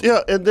 box. Awesome. Yeah.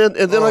 And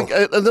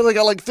then I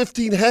got like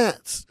 15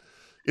 hats.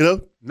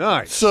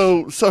 Nice.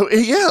 So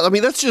yeah, I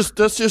mean that's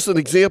just an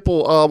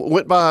example.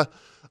 Went by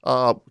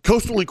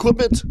Coastal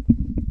Equipment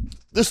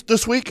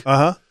this week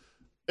Uh-huh.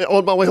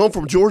 on my way home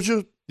from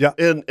Georgia. Yeah.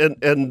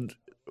 And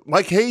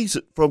Mike Hayes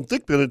from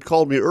Thickpen had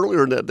called me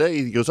earlier in that day.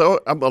 He goes, "Oh,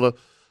 I'm gonna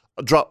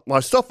drop my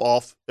stuff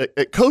off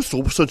at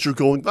Coastal since you're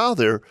going by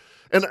there."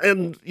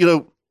 And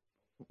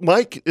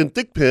Mike in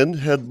Thickpen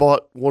had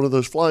bought one of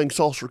those flying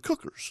saucer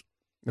cookers.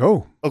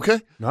 Oh, Okay,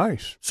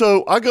 nice.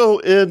 so I go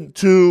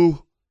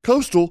into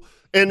Coastal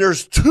and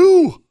there's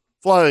 2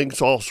 flying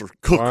saucer Why is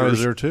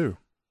cookers there 2?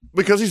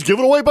 because he's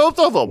giving away both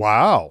of them.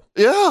 Wow.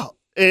 Yeah,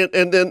 and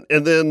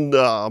then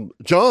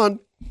John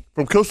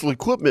from Coastal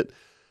Equipment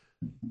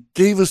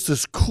gave us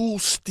this cool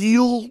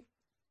steel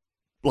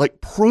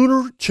like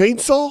pruner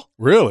chainsaw.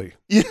 Really?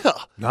 Yeah,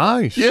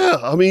 Nice. yeah.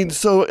 I mean,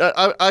 so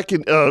I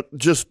can I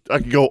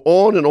can go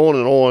on and on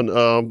and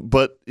on.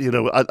 But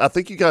I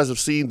think you guys have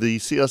seen the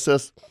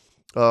CSS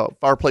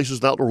Fireplaces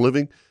and Outdoor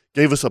Living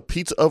gave us a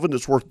pizza oven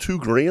that's worth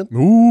 $2,000.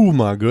 Ooh,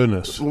 my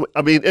goodness.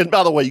 I mean, and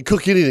by the way, you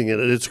cook anything in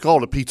it. It's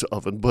called a pizza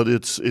oven, but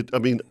I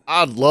mean,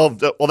 I love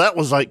that. Well, that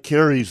was like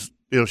Carrie's.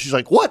 She's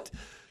like, what?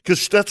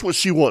 Because that's what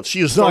she wants. She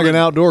is It's like an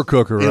outdoor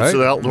cooker, right? It's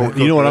an outdoor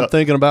You know what cooker, I'm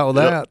thinking about with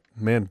yeah. that?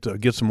 Man, to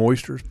get some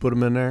oysters, put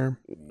them in there,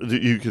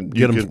 You can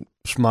get them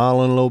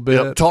smiling a little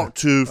bit. Yep, talk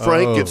to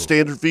Frank Oh. at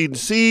Standard Feed and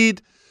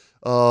Seed.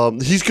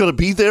 He's going to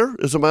be there,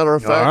 as a matter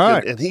of fact, All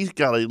right. and he's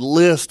got a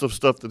list of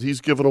stuff that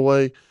he's giving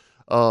away.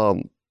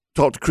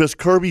 Talk to Chris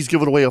Kirby. He's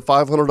giving away a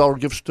 $500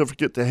 gift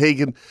certificate to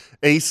Hagen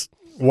Ace.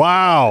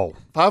 Wow.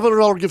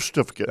 $500 gift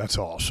certificate. That's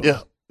awesome.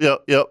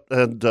 Yeah.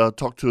 And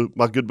talk to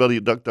my good buddy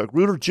at Duck Duck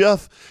Rooter,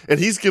 Jeff, and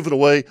he's giving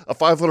away a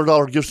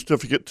 $500 gift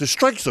certificate to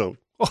Strike Zone.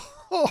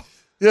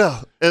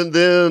 Yeah. And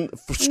then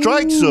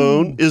Strike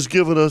Zone is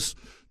giving us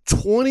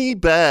 20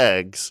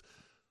 bags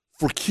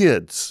for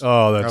kids.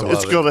 Oh, that's I awesome.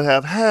 It's going to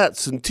have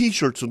hats and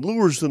T-shirts and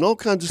lures and all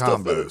kinds of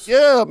Combos. stuff.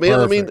 Yeah, man.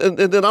 I mean, Perfect.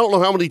 and then I don't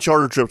know how many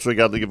charter trips we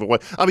got to give away.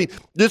 I mean,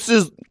 this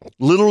is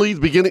literally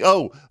the beginning.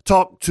 Oh,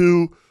 talk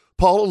to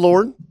Paula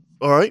Lauren.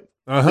 All right.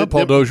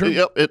 Paul Dozier.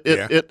 Yep.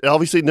 It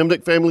obviously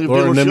Nimnick family of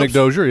Laura dealerships. Nimnick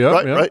Dozier.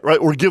 Yep.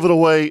 Right. We're giving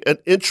away an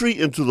entry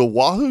into the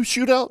Wahoo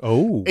Shootout.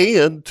 Oh.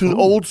 And to the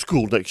Old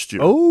School next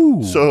year.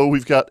 Oh. So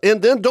we've got,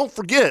 and then don't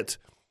forget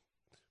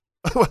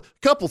a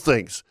couple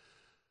things.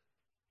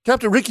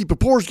 Captain Ricky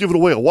Papour's giving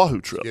away a Wahoo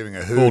trip. Giving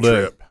a Full Who day.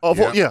 trip. A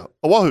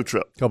Wahoo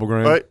trip. Couple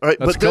grand. Right.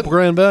 That's a couple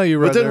grand value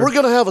right But then there. we're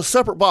going to have a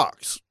separate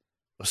box.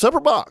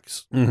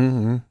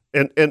 Mm-hmm.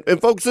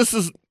 And folks, this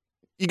is,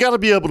 you got to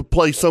be able to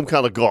play some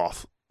kind of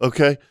golf,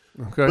 okay?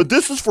 Okay. But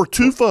this is for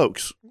two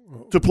folks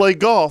to play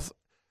golf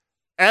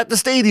at the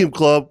Stadium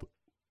Club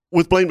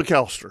with Blaine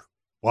McAllister.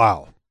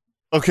 Wow.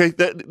 Okay,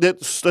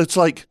 that's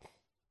like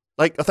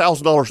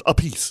 $1,000 a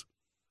piece.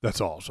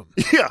 That's awesome.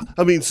 Yeah,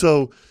 I mean,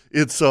 so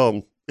it's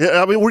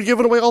yeah, I mean, we're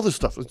giving away all this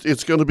stuff.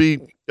 It's going to be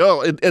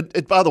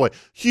and by the way,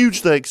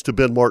 huge thanks to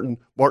Ben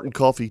Martin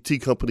Coffee Tea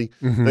Company.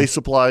 Mm-hmm. They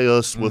supply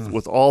us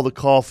with all the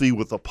coffee,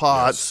 with the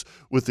pots,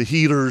 with the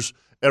heaters,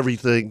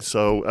 everything.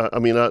 So I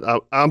mean,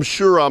 I'm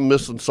sure I'm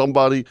missing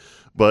somebody,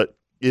 but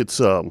it's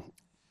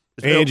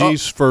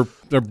Angie's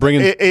they're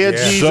bringing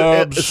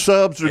Angie's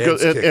subs are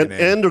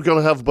and they're going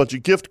to have a bunch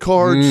of gift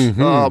cards.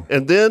 Mm-hmm.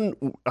 And then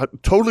I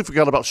totally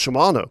forgot about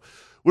Shimano.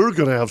 We're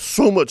going to have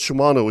so much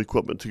Shimano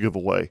equipment to give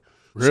away.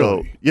 Really?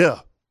 So,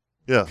 yeah.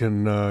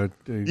 Can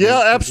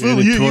Yeah,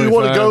 absolutely. You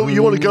want to go?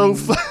 You want to go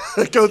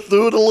go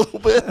through it a little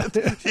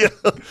bit? Yeah.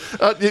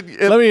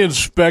 Let me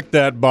inspect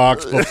that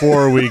box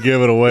before we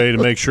give it away to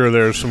make sure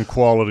there's some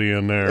quality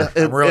in there.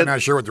 I'm really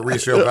not sure what the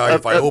resale value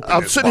if I open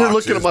I'm this sitting here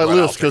box looking is, at my but I'll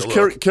list take a because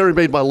look. Carrie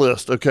made my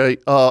list. Okay,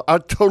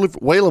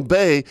 Whalen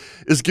Bay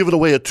is giving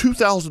away a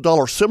 $2,000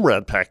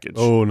 Simrad package.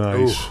 Oh,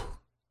 nice. Ooh.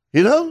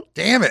 You know?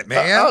 Damn it,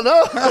 man. I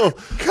know.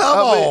 Come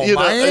on,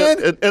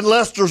 man. And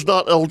Lester's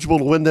not eligible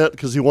to win that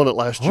because he won it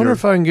last I wonder year.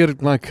 if I can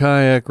get my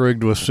kayak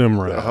rigged with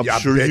Simrad. I'm I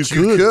sure bet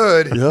you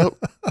could.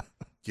 Yep.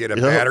 Get a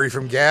battery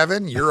from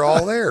Gavin. You're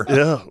all there.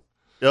 Yeah.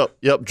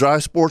 Yep. Dry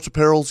Sports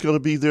Apparel is going to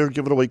be there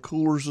giving away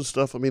coolers and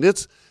stuff. I mean,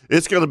 it's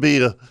going to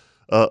be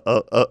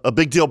a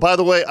big deal. By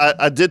the way,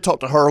 I did talk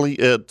to Harley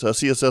at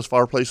CSS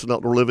Fireplace and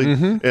Outdoor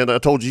Living, and I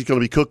told you he's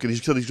going to be cooking. He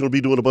said he's going to be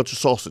doing a bunch of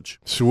sausage.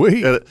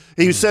 Sweet. And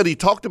he said he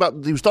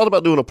was thought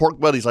about doing a pork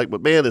butt. He's like,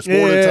 but man, it's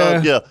morning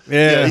time.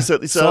 Yeah. He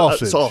said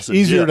sausage.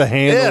 Easier to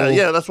handle.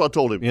 Yeah. That's what I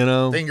told him. You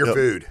know, Finger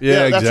food.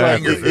 Yeah, that's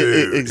exactly. right.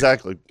 Food.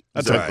 Exactly.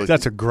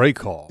 That's a great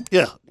call.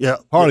 Yeah.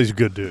 Harley's a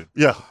good dude.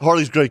 Yeah,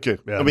 Harley's a great kid.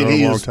 Yeah, I mean, known him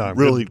he a long is time.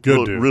 really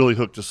Good dude. really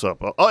hooked us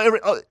up.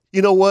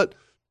 You know what?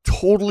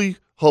 Totally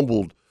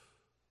humbled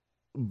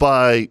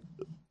by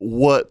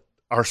what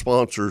our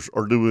sponsors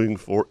are doing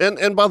for.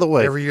 And by the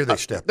way, Every year they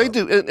step They up.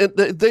 do, and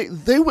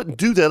they wouldn't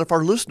do that if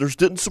our listeners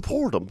didn't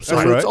support them. So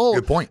That's it's right. all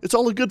Good point. It's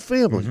all a good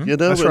family, you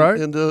know. That's and, right.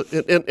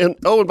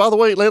 And by the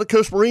way, Atlantic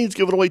Coast Marine's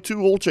giving away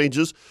 2 oil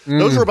changes.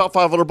 Those are about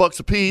 $500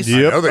 a piece.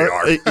 Yep. I know they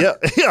are.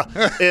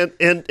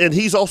 Yeah. And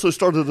he's also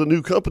started a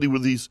new company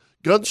with these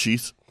gun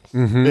sheaths,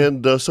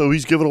 and so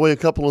he's giving away a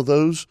couple of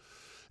those.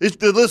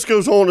 The list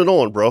goes on and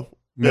on, bro.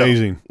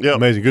 Amazing. Yeah.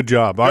 Amazing. Good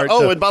job. All right.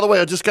 And by the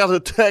way, I just got a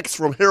text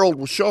from Harold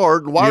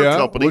Wishard, Wire Yeah?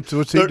 Company.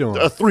 What's he doing?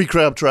 3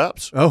 crab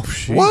traps. Oh,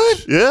 shit.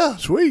 What? Yeah.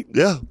 Sweet.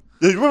 Yeah.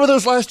 You remember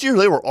those last year?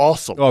 They were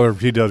awesome. Oh,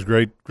 he does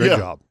great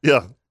job.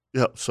 Yeah.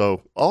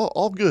 So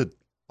all good.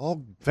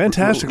 All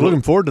Fantastic. really-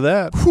 Looking forward to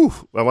that. Whew,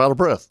 I'm out of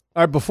breath.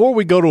 All right, before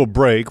we go to a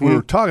break, we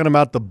were talking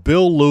about the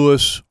Bill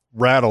Lewis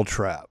rattle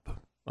trap.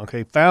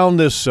 Okay, found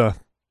this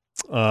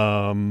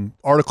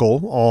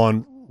article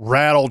on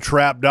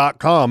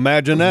rattletrap.com.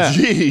 Imagine that.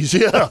 Jeez,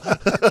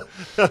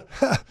 yeah.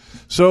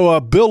 So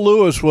Bill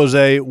Lewis was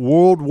a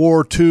World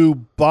War II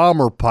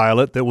bomber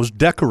pilot that was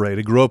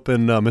decorated, grew up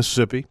in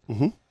Mississippi.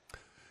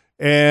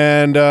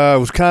 And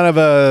was kind of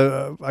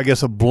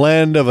a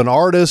blend of an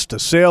artist, a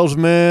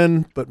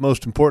salesman, but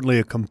most importantly,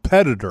 a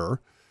competitor.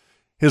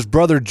 His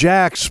brother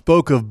Jack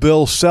spoke of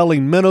Bill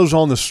selling minnows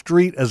on the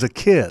street as a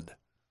kid.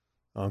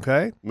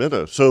 Okay?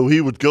 Minnows. So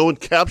he would go and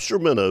capture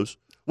minnows,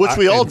 which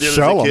we all And did as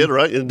sell a 'em. kid,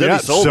 right? And then Yeah,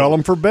 he sold sell them.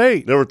 them for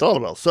bait. Never thought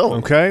about selling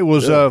them. Okay,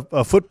 was a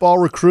football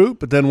recruit,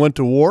 but then went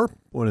to war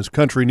when his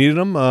country needed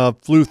him.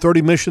 Flew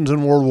 30 missions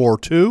in World War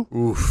II.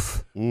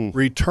 Oof.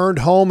 Returned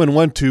home and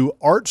went to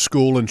art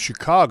school in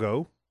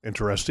Chicago.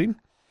 Interesting.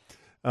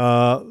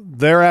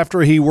 Thereafter,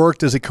 he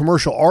worked as a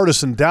commercial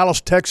artist in Dallas,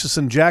 Texas,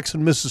 and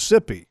Jackson,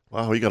 Mississippi.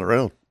 Wow, he got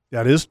around.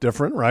 That is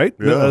different, right?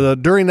 Yeah.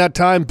 During that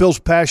time, Bill's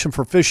passion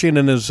for fishing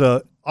and his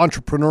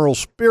entrepreneurial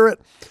spirit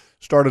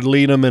started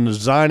leading him in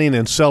designing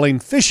and selling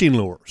fishing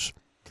lures.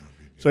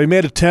 So he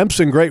made attempts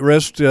and great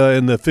risks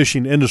in the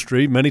fishing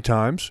industry many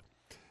times.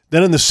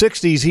 Then in the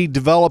 60s, he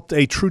developed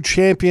a true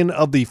champion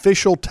of the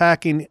official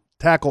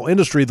tackle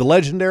industry, the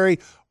legendary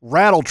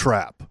rattle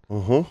trap.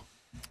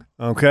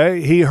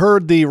 Okay, he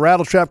heard the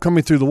rattle trap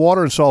coming through the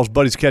water and saw his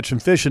buddies catching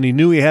fish, and he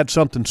knew he had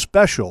something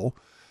special,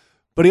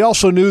 but he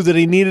also knew that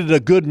he needed a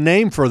good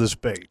name for this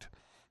bait.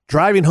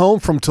 Driving home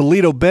from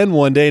Toledo Bend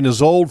one day in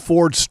his old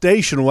Ford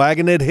station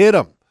wagon, it hit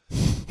him.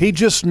 He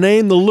just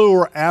named the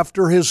lure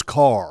after his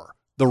car,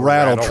 the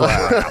rattle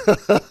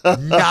trap.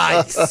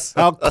 Nice.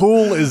 How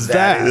cool is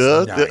that? That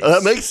is Yeah, nice.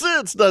 that makes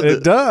sense, doesn't it?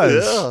 It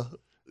does. Yeah.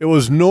 It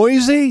was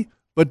noisy,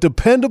 but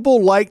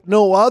dependable like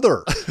no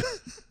other.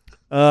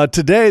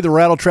 Today, the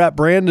Rattle Trap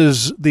brand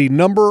is the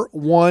number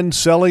one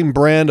selling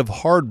brand of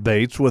hard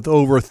baits with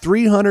over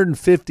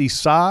 350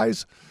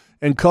 size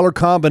and color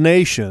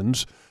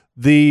combinations.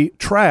 The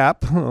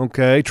Trap,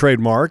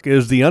 trademark,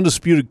 is the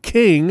undisputed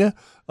king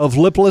of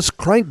lipless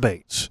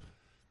crankbaits.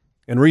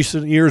 In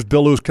recent years,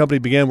 Bill Lewis Company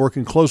began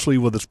working closely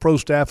with its pro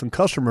staff and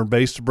customer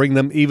base to bring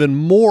them even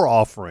more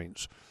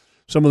offerings.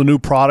 Some of the new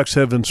products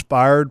have been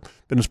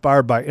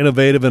inspired by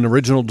innovative and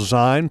original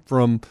design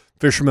from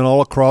fishermen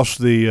all across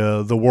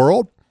the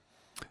world.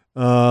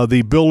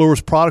 The Bill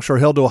Lewis products are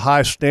held to a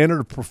high standard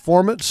of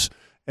performance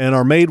and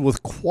are made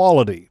with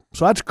quality.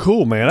 So that's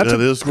cool, man. That's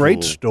a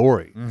great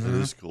story. Mm-hmm. That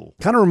is cool.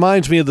 Kind of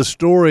reminds me of the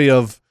story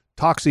of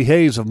Toxie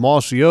Hayes of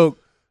Mossy Oak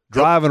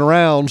driving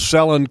around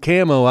selling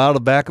camo out of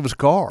the back of his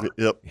car.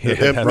 Yep. Yeah,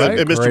 and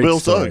Mr. Bill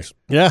Suggs.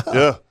 Yeah.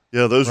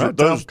 Yeah. Those are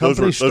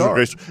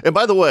great. And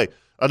by the way,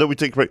 I know we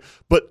take a break,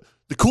 but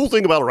the cool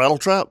thing about a rattle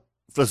trap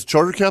as a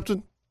charter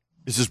captain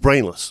is it's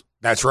brainless.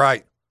 That's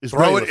right. It's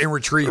Throw brainless. it and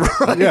retrieve it.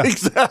 Right, Yeah.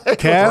 exactly.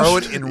 Cast. Throw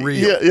it and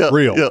reel.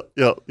 Real.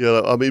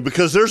 Yeah. I mean,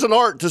 because there's an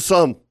art to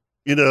some,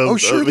 Oh,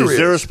 sure there is.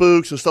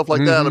 Xerospooks and stuff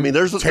like that. I mean,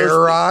 there's a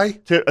Terrorize.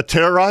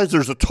 Terrorize.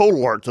 There's a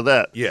total art to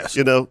that. Yes.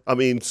 I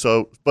mean,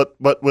 so but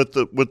with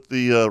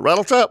the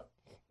rattle trap,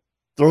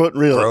 throw it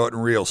and reel. Throw it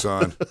and reel,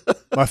 son.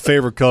 My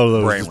favorite color,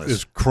 though, Brainless.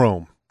 is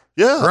chrome.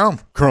 Yeah.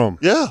 Chrome.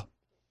 Yeah.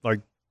 Like,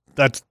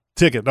 that's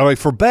ticket. I mean,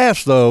 for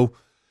bass, though,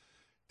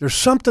 there's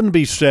something to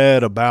be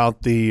said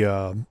about the,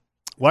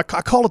 I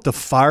call it the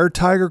fire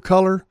tiger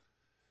color.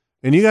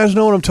 And you guys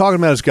know what I'm talking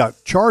about. It's got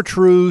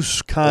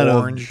chartreuse, kind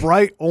Orange. of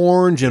bright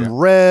orange and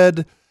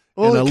red,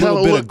 and a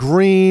little bit of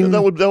green.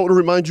 That would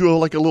remind you of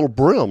like a little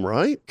brim,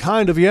 right?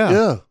 Kind of, yeah.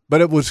 Yeah. But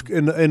it was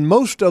in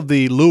most of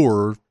the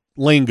lure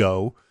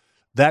lingo,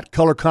 that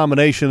color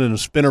combination in a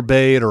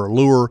spinnerbait or a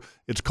lure,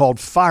 it's called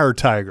fire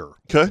tiger.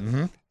 Okay.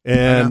 Mm-hmm.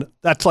 And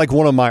that's like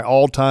one of my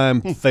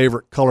all-time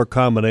favorite color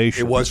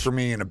combinations. It was for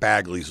me in a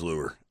Bagley's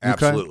lure.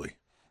 Absolutely.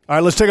 All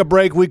right, let's take a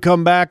break. We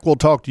come back. We'll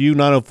talk to you,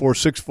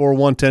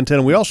 904-641-1010.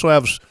 And we also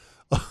have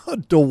a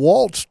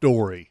DeWalt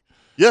story.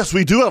 Yes,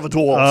 we do have a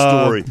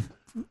DeWalt story.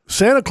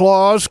 Santa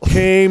Claus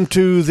came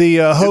to the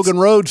Hogan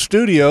Road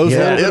Studios a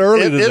little bit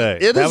early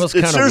today. That was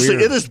kinda seriously,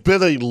 weird. it has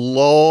been a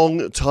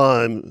long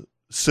time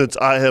since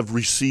I have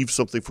received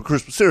something for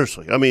Christmas.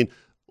 Seriously. I mean,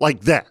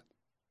 like that.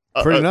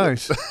 Pretty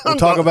nice. We'll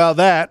talk about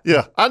that.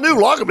 Yeah. I knew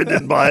Loggeman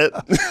didn't buy it.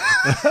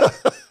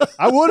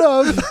 I would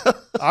have.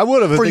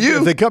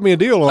 If they cut me a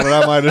deal on it,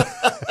 I might have.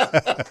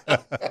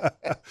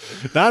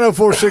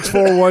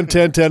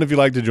 904-641-1010 if you'd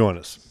like to join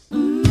us.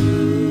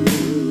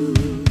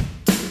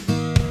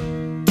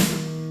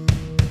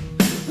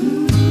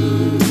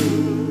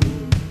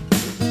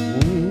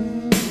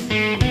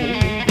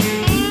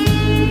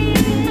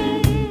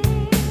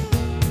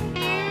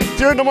 If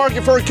you're in the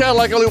market for a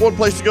Cadillac, only one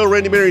place to go.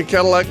 Randy Marion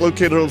Cadillac,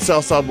 located on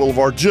Southside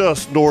Boulevard,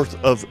 just north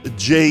of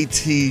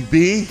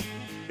JTB.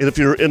 And if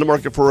you're in the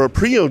market for a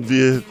pre-owned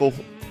vehicle,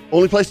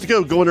 only place to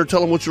go. Go in there,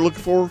 tell them what you're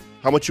looking for,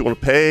 how much you want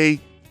to pay,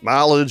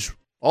 mileage,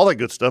 all that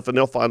good stuff, and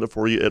they'll find it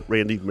for you at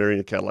Randy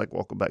Marion Cadillac.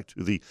 Welcome back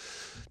to the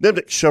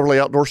Nimnik Chevrolet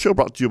Outdoor Show,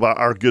 brought to you by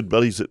our good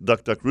buddies at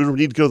Duck Duck Rooter. We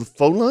need to go to the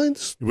phone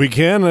lines. We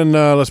can, and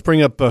let's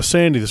bring up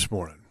Sandy this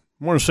morning.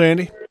 Morning,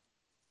 Sandy.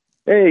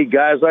 Hey,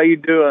 guys, how you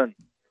doing?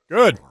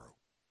 Good.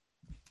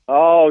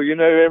 Oh,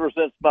 ever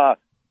since my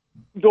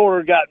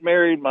daughter got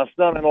married, my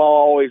son-in-law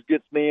always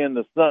gets me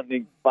into something.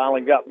 He finally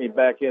got me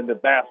back into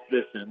bass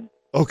fishing.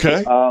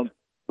 Okay.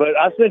 But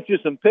I sent you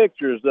some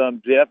pictures,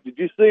 Jeff. Did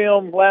you see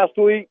them last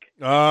week?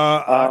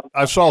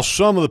 I saw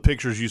some of the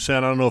pictures you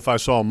sent. I don't know if I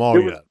saw them all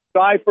yet.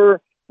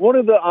 Cypher. One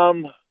of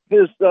the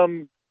his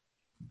aunt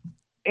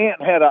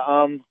had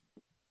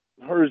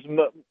her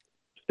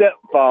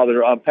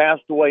stepfather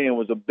passed away and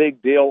was a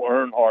big Dale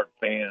Earnhardt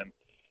fan,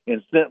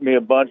 and sent me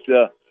a bunch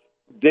of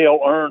Dale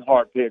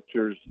Earnhardt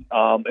pictures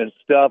and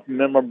stuff,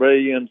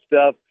 memorabilia and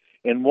stuff.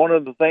 And one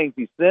of the things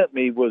he sent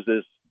me was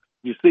this.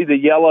 You see the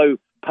yellow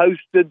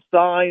posted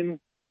sign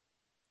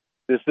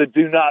that said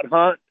 "Do not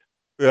hunt"?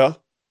 Yeah.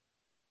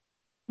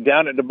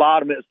 Down at the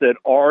bottom it said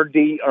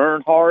R.D.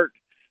 Earnhardt.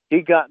 He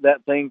got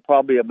that thing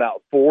probably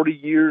about 40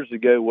 years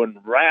ago when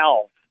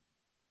Ralph,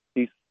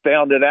 he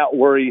found it out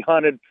where he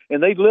hunted,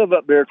 and they live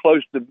up there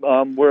close to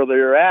where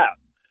they're at.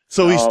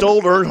 So he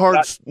stole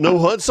Earnhardt's no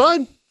hunt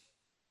sign?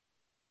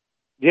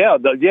 Yeah,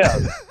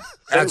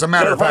 As a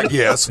matter of fact,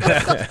 yes.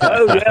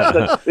 Oh,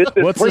 yeah.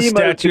 What's the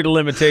statute of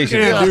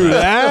limitations? Can't do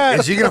that.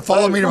 Is he going to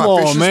follow me to my Come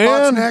on, fishing man.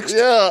 spots next?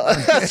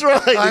 Yeah, that's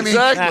right.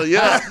 Exactly.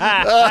 Yeah.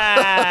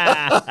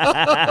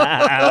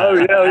 Oh,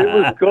 yeah, it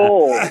was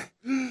cool.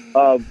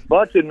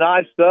 Bunch of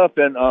nice stuff,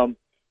 and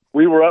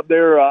we were up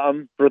there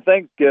for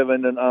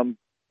Thanksgiving, and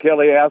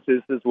Kelly asked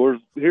us, says, "Well,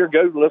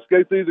 let's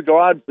go through the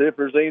garage, see if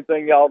there's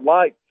anything y'all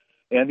like."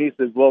 And he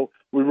says, "Well,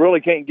 we really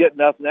can't get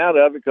nothing out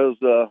of it because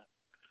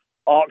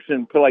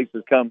auction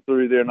places come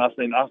through there." And I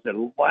said,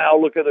 "Wow,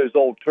 look at those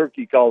old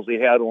turkey calls he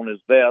had on his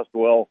vest."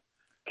 Well,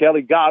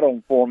 Kelly got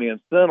them for me and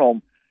sent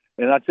them.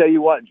 And I tell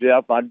you what,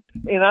 Jeff, hadn't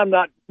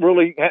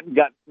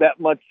got that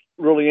much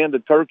really into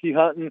turkey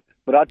hunting,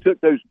 but I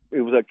took those.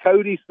 It was a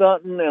Cody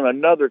Sutton and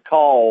another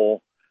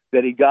call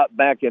that he got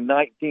back in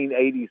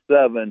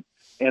 1987.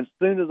 And as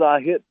soon as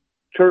I hit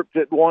chirped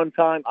at one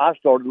time, I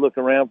started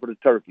looking around for the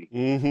turkey.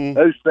 Mm-hmm.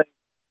 Those things,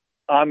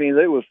 I mean,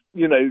 it was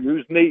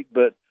neat,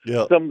 but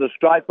some of the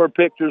striper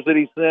pictures that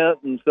he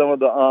sent and some of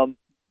the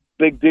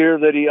big deer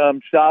that he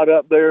shot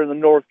up there in the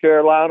North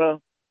Carolina,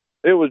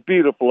 it was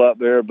beautiful up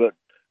there, but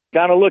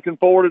kind of looking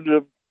forward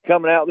to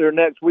coming out there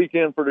next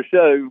weekend for the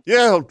show.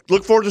 Yeah,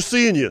 look forward to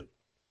seeing you.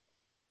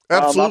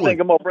 Absolutely. I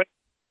think I'm going to bring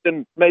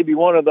in maybe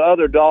one of the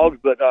other dogs,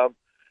 but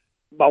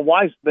my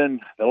wife's been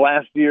the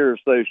last year or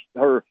so,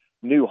 her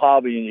new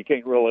hobby, and you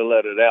can't really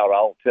let it out,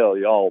 I'll tell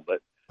you all,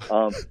 but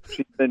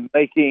she's been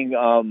making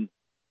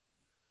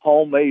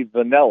homemade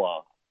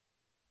vanilla.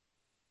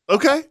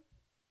 Okay.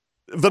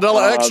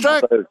 Vanilla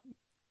extract?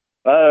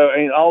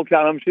 And all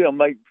kind of them. She'll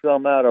make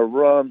some out of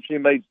rum. She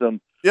made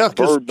some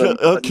bourbon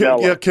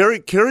vanilla.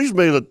 Carrie's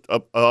made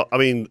I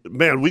mean,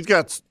 man, we've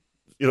got,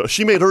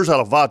 she made hers out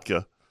of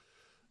vodka.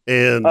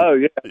 And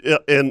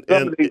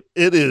and it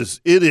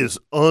is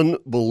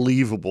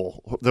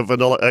unbelievable, the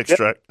vanilla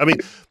extract. I mean,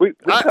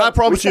 I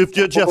promise you,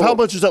 Jeff, how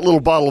much is that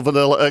little bottle of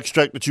vanilla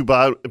extract that you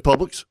buy in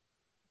Publix?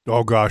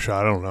 Oh gosh,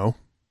 I don't know.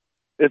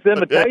 It's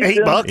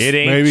imitation. $8. It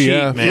ain't Maybe, cheap,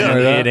 yeah. man.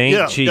 It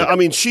ain't cheap. Yeah, I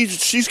mean,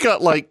 she's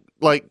got like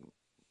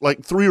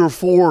 3 or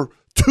 4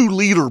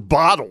 2-liter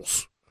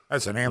bottles.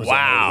 That's an Amazon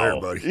over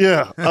there, buddy.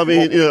 Yeah, I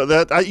mean,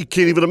 you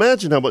can't even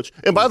imagine how much.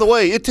 And by the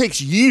way, it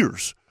takes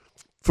years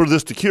for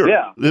this to cure.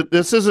 Yeah.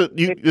 This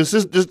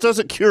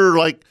doesn't cure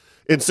like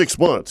in 6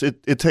 months.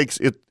 It takes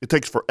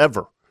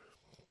forever.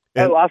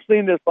 And I've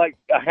seen this like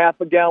a half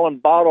a gallon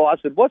bottle. I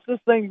said, "What's this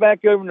thing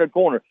back over in the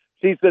corner?"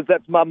 She says,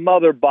 "That's my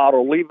mother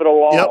bottle. Leave it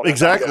alone." Yep,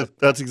 exactly.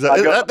 That's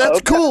exactly.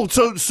 That's cool.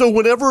 So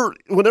whenever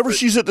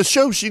she's at the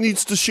show, she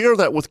needs to share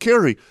that with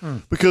Carrie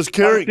because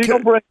Carrie. She's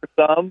gonna bring her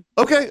some.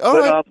 Okay, all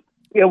right.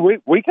 Yeah,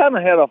 we kind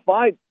of had a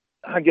fight.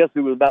 I guess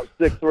it was about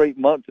 6 or 8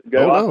 months ago.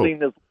 Oh, no. I've seen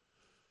this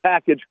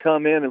package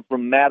come in and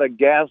from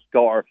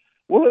Madagascar.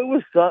 Well, it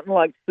was something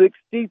like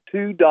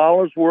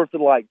 $62 worth of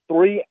like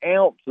 3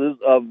 ounces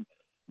of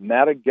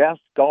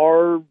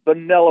Madagascar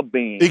vanilla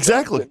beans.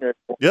 Exactly.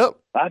 Yep.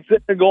 I'm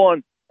sitting there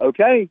going,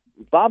 okay,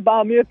 if I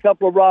buy me a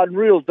couple of rod and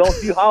reels,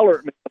 don't you holler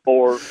at me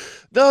anymore.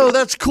 No,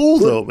 that's cool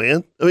though,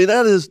 man. I mean,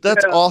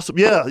 that's awesome.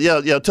 Yeah.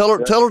 Tell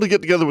her to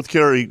get together with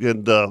Carrie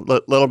and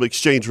let them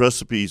exchange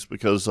recipes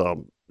because, I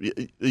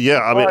mean,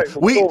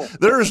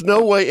 there is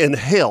no way in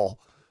hell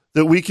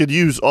that we could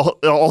use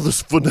all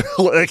this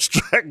vanilla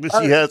extract that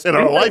she has in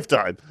our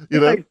lifetime.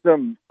 Make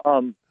some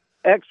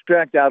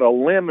extract out of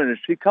lemon, and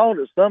she called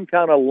it some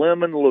kind of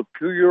lemon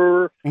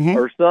liqueur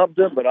or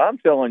something. But I'm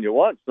telling you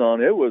what,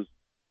 son, it was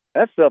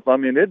that stuff. I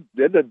mean, it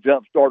did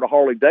jumpstart a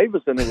Harley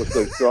Davidson. It was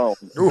so strong.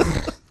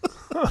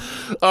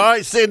 All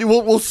right, Sandy,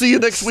 we'll see you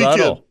next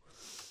weekend. All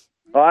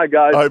right,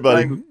 guys. All right,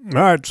 buddy. Thanks.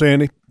 All right,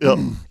 Sandy. Yep.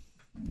 All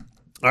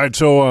right,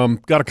 so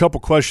got a couple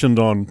questions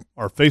on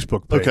our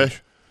Facebook page. Okay.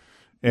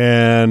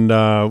 And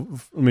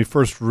let me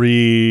first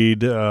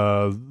read. It's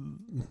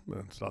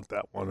not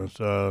that one. It's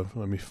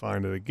let me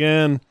find it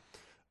again.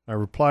 I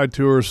replied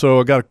to her. So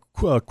I got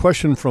a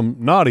question from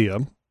Nadia,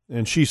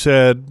 and she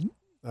said,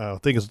 I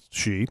think it's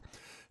she.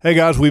 Hey,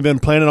 guys, we've been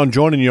planning on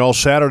joining you all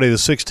Saturday the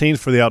 16th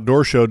for the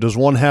outdoor show. Does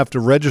one have to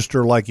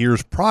register like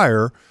years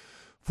prior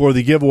for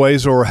the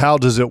giveaways, or how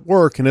does it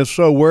work? And if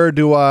so, where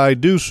do I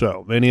do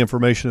so? Any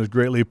information is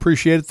greatly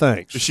appreciated.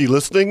 Thanks. Is she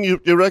listening, you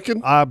reckon?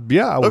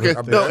 Yeah. I would. Okay.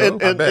 No, and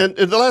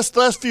the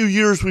last few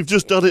years, we've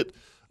just done it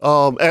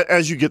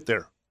as you get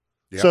there.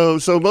 Yeah.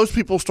 So most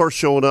people start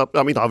showing up.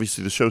 I mean,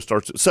 obviously, the show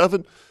starts at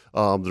 7.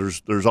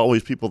 There's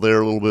always people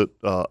there a little bit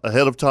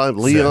ahead of time.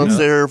 Leon's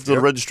there for the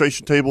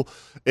registration table.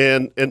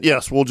 And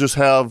yes, we'll just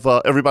have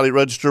everybody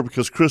register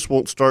because Chris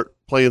won't start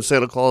playing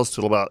Santa Claus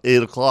till about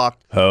 8 o'clock.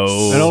 And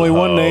only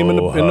one name in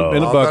the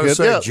bucket.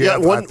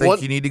 Jeff, I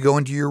think you need to go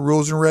into your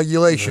rules and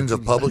regulations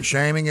of public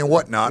shaming and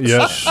whatnot.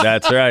 Yes.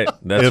 That's right.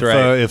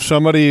 If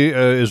somebody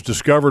is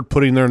discovered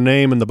putting their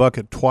name in the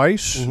bucket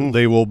twice,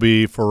 they will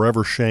be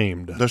forever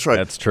shamed. That's right.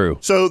 That's true.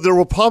 So there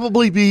will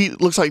probably be,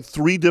 looks like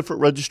 3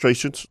 different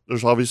registrations.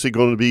 There's obviously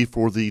going to be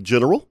for the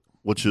general,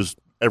 which is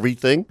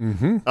everything.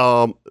 We're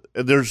going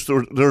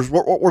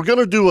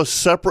to do a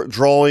separate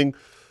drawing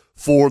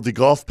for the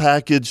golf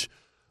package.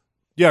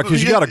 Yeah,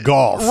 because you got to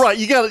golf, right?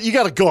 You got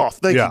to golf.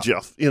 Thank you,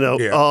 Jeff. And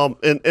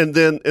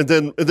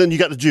then you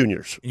got the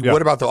juniors.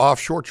 What about the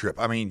offshore trip?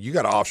 I mean, you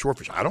got to offshore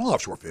fish. I don't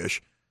offshore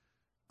fish.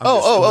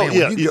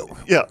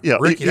 Yeah.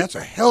 Ricky, that's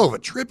a hell of a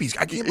trip.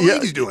 I can't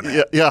believe he's doing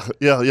that. Yeah.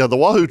 The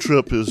Wahoo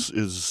trip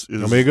is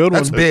gonna be a good one.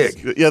 That's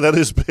big. Yeah, that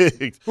is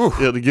big.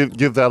 Yeah, to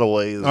give that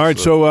away. All right,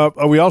 so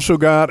we also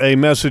got a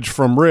message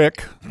from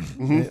Rick.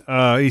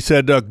 He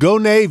said, "Go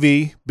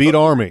Navy, beat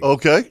Army."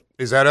 Okay.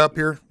 Is that up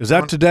here? Is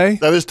that today?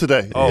 That is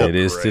today. Oh, it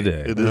is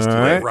today. It is all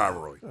today. right.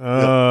 Rivalry.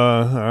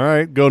 All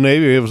right, go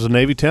Navy. It was a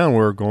Navy town.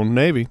 We're going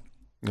Navy.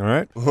 All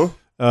right.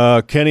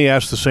 Kenny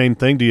asked the same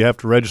thing. Do you have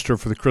to register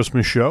for the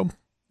Christmas show?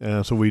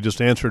 So we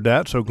just answered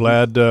that. So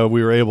glad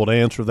we were able to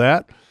answer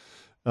that.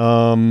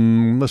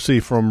 Let's see,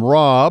 from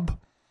Rob.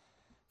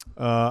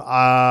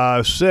 From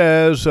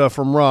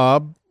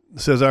Rob,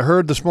 says, I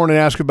heard this morning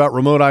ask about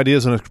remote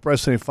ideas and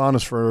express any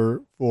fondness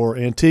for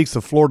antiques.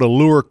 The Florida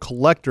Lure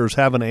Collectors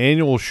have an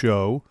annual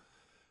show.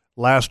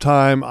 Last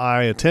time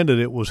I attended,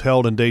 it was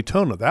held in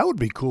Daytona. That would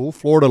be cool.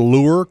 Florida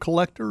Lure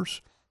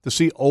Collectors, to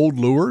see old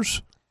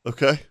lures.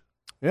 Okay.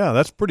 Yeah,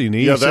 that's pretty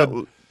neat. Yeah, He said-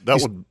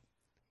 that would.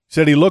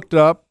 Said he looked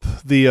up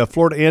the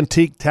Florida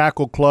Antique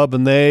Tackle Club,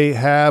 and they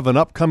have an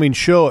upcoming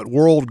show at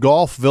World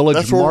Golf Village.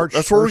 That's where- March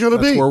that's where we're 1st. gonna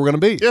be. That's where we're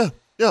going to be. Yeah.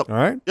 Yeah. All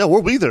right. Yeah,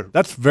 we'll be there.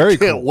 That's very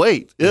Can't cool.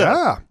 wait.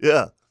 Yeah.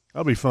 Yeah.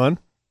 That'll be fun.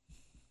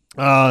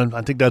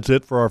 I think that's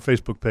it for our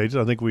Facebook page.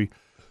 I think we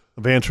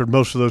have answered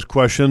most of those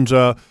questions.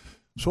 So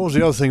what was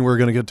the other thing we were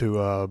going to get to?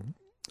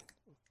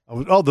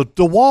 The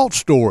DeWalt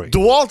story.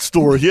 DeWalt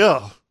story,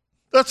 yeah.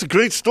 That's a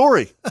great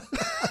story.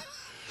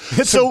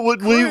 So when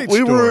great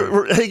we story.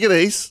 were Hagen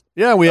Ace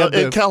Yeah, we had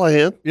and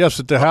Callahan, yes,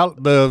 at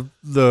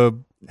the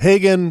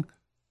Hagen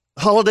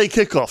holiday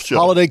kickoff show.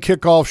 holiday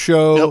kickoff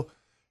show, Yep.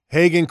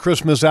 Hagen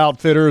Christmas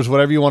Outfitters,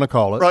 whatever you want to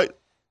call it. Right.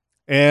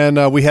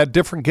 And we had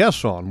different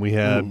guests on. We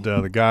had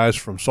the guys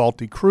from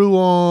Salty Crew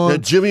on.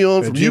 Had Jimmy on We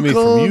had from Jimmy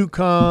UConn. from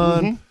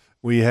UConn. Mhm.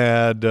 We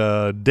had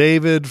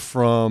David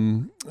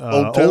from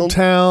Old Town. Old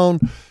Town.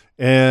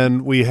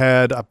 And we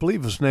had, I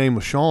believe his name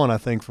was Sean, I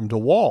think, from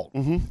DeWalt.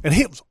 And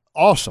he was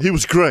awesome. He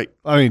was great.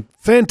 I mean,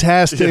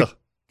 fantastic Yeah.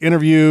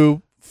 interview,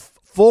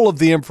 full of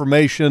the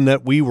information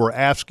that we were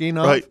asking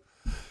of. Right.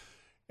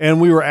 And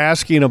we were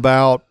asking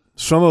about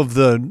some of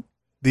the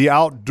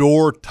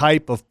outdoor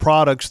type of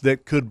products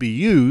that could be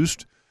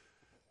used.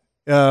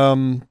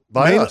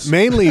 By us.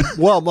 Mainly,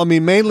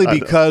 mainly I know.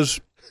 because,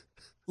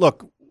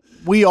 look,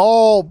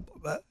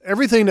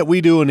 everything that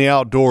we do in the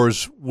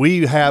outdoors,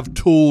 we have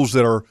tools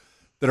that are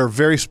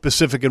very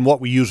specific in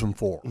what we use them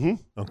for.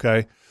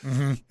 Okay.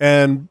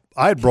 And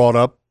I had brought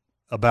up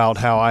about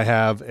how I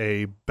have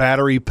a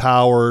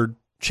battery-powered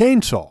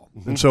chainsaw.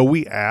 And so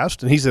we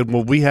asked, and he said,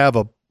 well, we have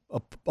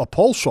a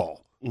pole saw.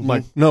 I'm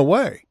like, no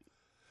way.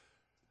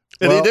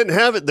 And Well, they didn't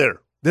have it there.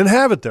 Didn't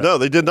have it there. No,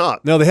 they did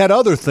not. No, they had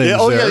other things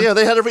Yeah, there. yeah.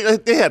 They had everything.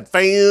 They had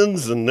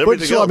fans and But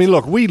everything so, else. I mean,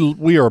 look,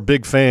 we are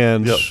big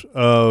fans Yep.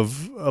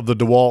 of the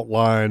DeWalt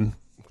line.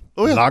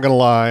 Oh, yeah. Not going to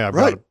lie. I've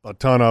Right. got a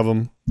ton of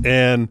them.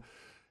 And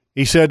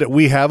he said that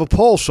we have a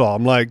pole saw.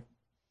 I'm like,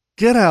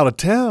 get out of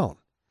town.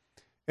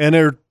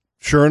 And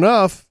sure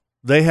enough,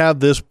 they have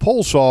this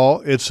pole saw.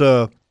 It's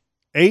a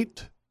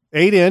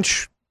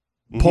 8-inch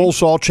pole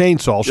saw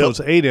chainsaw. So Yep. it's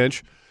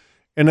 8-inch.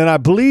 And then I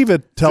believe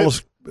it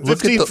tells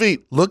 15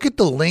 feet. Look at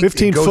the length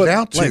 15 it goes foot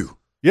out to. length.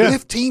 Yeah.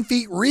 15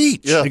 feet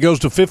reach. Yeah. it goes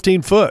to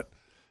 15 foot.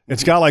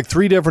 It's got like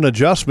 3 different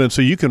adjustments,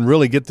 so you can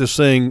really get this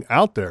thing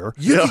out there.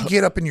 You Yeah. could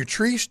get up in your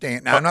tree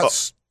stand. Now,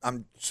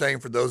 I'm saying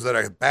for those that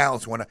are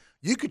balanced,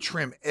 you could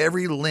trim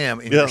every limb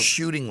in Yeah. your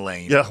shooting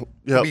lane. Yeah,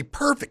 yeah. It'd be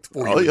perfect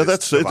for you. Oh, with yeah,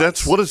 this that's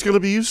device. what it's going to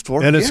be used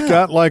for. And it's Yeah.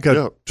 got like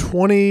a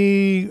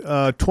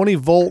Yeah. 20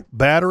 volt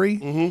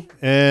battery,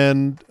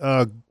 and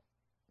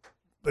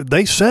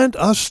they sent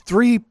us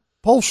 3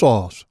 pole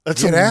saws.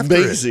 That's Get after it.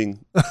 amazing.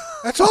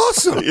 That's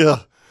awesome. Yeah.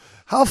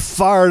 How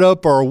fired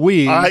up are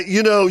we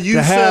You to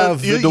said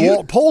have the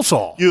DeWalt pole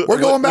saw? We're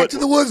going back to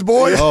the woods,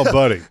 boys. Oh,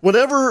 buddy.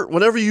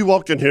 Whenever you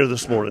walked in here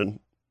this morning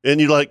and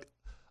you're like,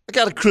 I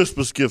got a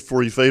Christmas gift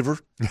for you, Favor.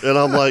 And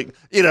I'm like,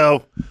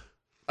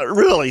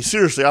 really,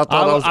 seriously, I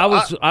thought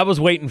I was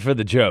waiting for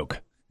the joke.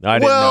 I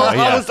didn't well,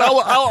 know.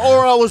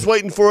 Yeah. I was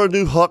waiting for a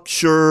new Huck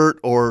shirt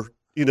or,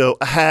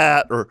 a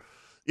hat or,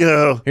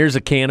 Here's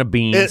a can of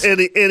beans. and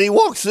he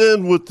walks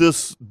in with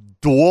this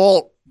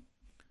DeWalt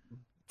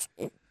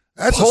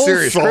That's a pole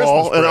serious saw,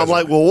 Christmas and I'm present.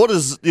 like,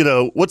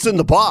 well, what's in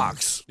the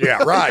box?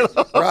 Yeah, right,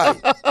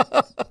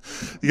 right.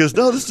 He goes,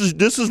 no, this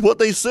is what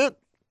they sent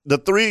the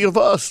 3 of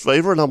us,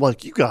 Favor. And I'm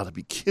like, you got to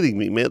be kidding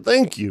me, man.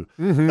 Thank you.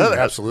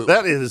 Absolutely.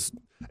 That is,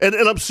 and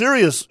I'm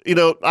serious.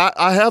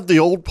 I have the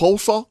old pole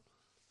saw,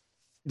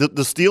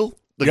 the steel,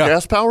 the Yeah.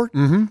 gas powered.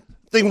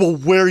 Thing will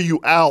wear you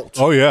out.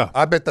 Oh, yeah.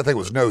 I bet that thing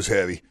was nose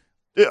heavy.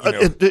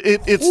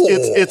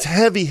 It's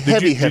heavy,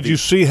 heavy. Did you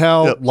see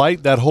how Yep.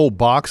 light that whole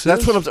box is?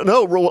 That's what I'm saying.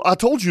 No, I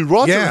told you,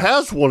 Roger Yeah.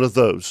 has one of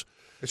those.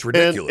 It's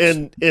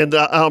ridiculous. And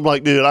I'm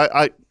like, dude,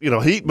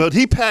 but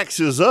he packs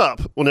his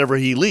up whenever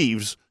he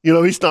leaves.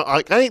 He's not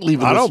like, I ain't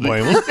leaving. I this don't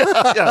blame him.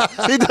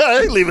 I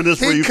ain't leaving this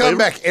for you. He'd come Favor.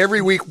 back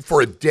every week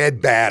for a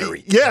dead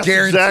battery. Yes,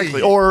 Guarantee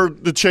exactly. you. Or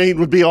the chain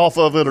would be off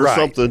of it or Right.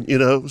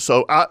 something.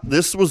 So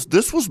this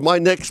was my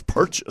next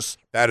purchase.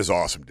 That is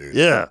awesome, dude.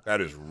 Yeah.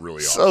 That is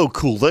really awesome. So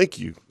cool. Thank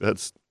you.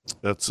 That's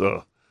Isn't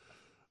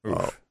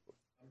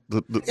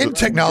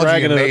technology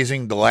dragging it up.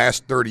 amazing the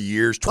last 30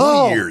 years,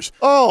 20 years?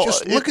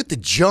 Just look at the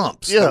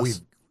jumps yes. that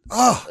we've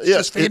it's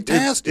just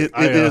fantastic.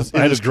 It is. I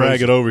had It to is drag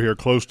crazy. it over here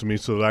close to me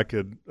so that I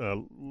could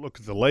look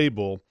at the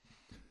label.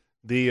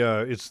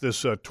 It's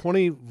this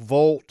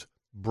 20-volt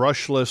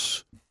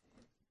brushless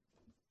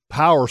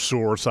power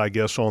source, I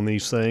guess, on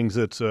these things.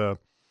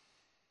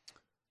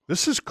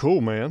 This is cool,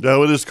 man.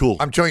 No, it is cool.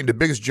 I'm telling you, the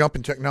biggest jump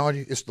in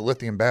technology is the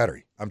lithium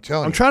battery. I'm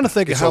telling you. I'm trying to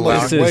think of It's how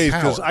much allowing it weighs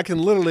power. because I can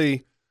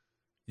literally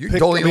You pick,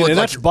 don't I even mean, look and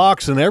like that's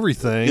box and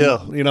everything.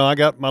 Yeah. You know, I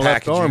got my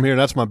left Packaging. arm here, and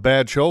that's my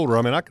bad shoulder.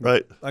 I mean, I can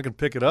Right. I can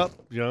pick it up.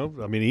 You know,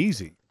 I mean,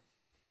 easy.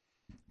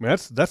 I mean,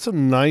 that's a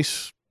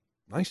nice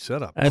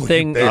setup. That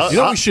thing. bet. You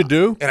know what we should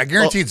do? and I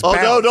guarantee it's Oh, no,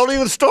 balanced. don't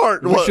even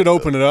start. We should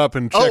open it up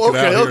and check Oh, it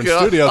out here in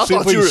studio. I See if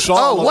thought we you can were-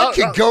 solve Oh, what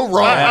could go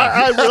wrong?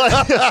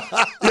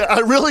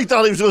 I really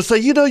thought he was going to say,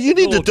 you know, you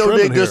need to little donate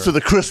trimming this here. to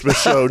the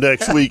Christmas show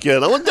next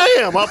weekend. I'm like,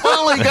 damn, I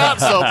finally got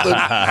something.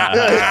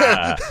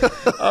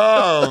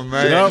 Oh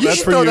man, No, you that's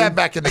should for throw you. that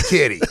back in the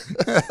kitty.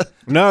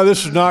 No,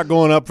 this is not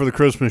going up for the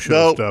Christmas show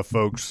Nope. stuff,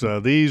 folks.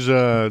 These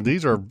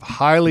are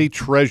highly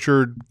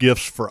treasured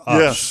gifts for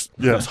us.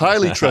 Yes,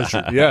 highly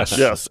treasured. Yes.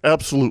 Yes,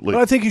 absolutely.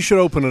 But I think you should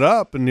open it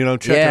up and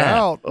check it Yeah.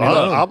 out. You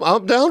know.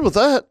 I'm down with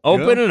that.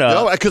 Open it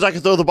up. Because I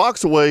can throw the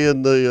box away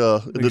in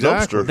the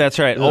Exactly. dumpster. That's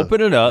right.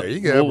 Open it up. There you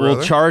go, we'll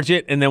brother. charge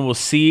it, and then we'll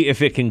see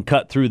if it can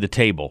cut through the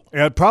table.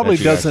 It probably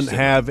That's what you doesn't guys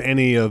have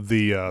any of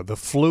the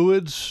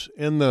fluids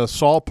in the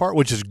saw part,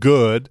 which is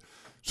good,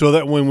 so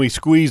that when we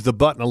squeeze the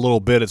button a little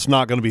bit, it's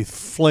not going to be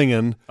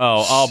flinging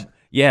Oh,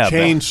 yeah. but-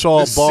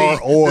 chainsaw bar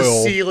The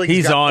oil. ceiling's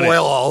He's got on it.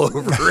 oil all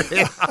over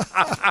it.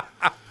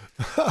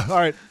 All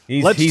right,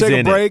 He's let's take a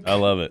in break. It. I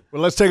love it.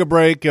 Well, let's take a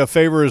break.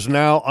 Favor is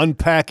now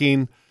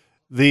unpacking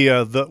the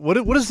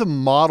what is the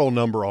model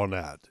number on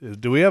that?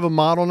 Do we have a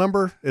model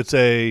number? It's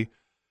a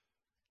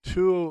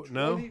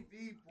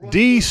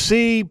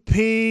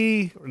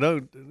DCP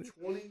no.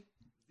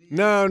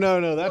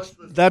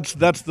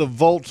 That's the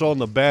volts on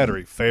the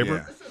battery. Faber.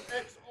 Yeah.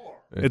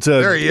 It's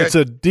There he a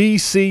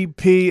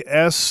DCP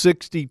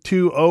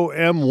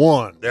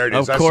S62OM1. There it is.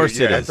 Of That's course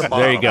your- it yeah, is. that's the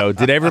There you bottom. go.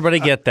 Did everybody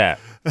get that?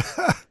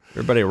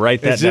 Everybody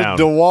write that It's just down.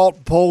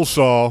 DeWalt pole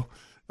saw.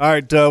 All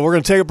right, we're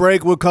going to take a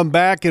break. We'll come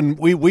back, and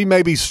we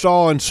may be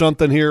sawing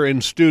something here in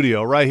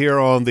studio, right here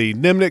on the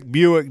Nimnik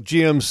Buick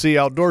GMC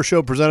Outdoor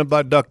Show presented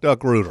by Duck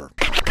Duck Rooter.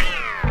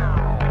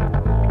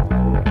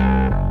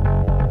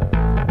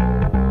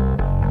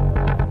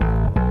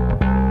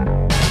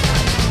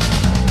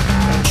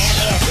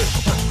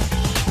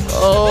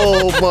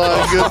 Oh,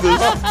 my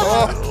goodness.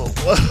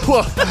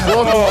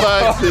 Welcome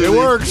back to It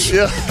works.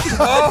 Yeah.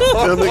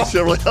 Nick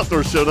Chevrolet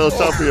Outdoor Show. Now it's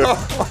time for your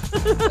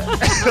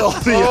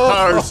LV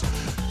Hires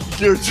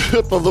Gear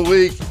Tip of the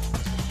Week.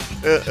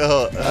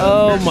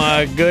 Oh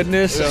my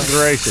goodness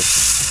gracious!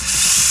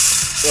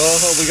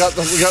 We got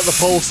the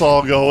pole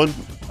saw going.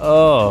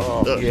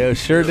 Oh, yeah,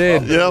 sure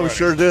did. Yeah, we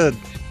sure did.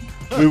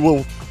 We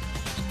will.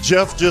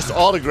 Jeff just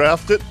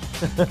autographed it.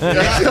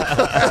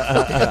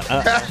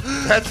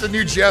 That's the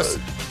new Jeff's,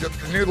 the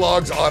new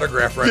log's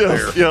autograph right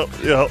there.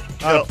 Yeah.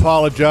 I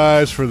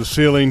apologize for the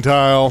ceiling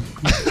tile.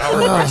 I'll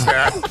replace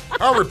that.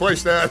 I'll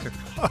replace that.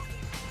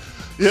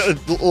 Yeah,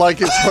 like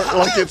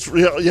it's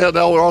yeah.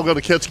 Now we're all going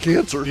to catch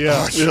cancer.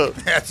 Yeah.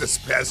 That's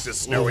asbestos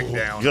snowing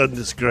down.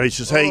 Goodness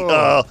gracious. Hey,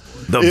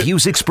 The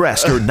views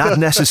expressed are not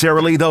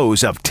necessarily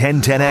those of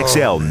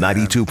 1010XL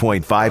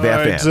 92.5 All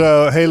right, FM.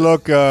 so, hey,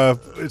 look,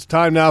 it's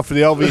time now for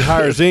the LV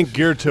Hires Inc.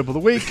 Gear Tip of the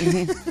Week.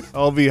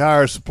 LV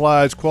Hires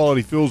supplies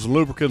quality fuels and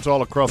lubricants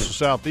all across the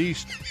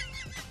Southeast.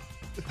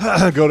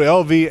 Go to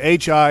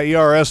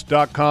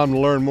lvhires.com to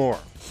learn more.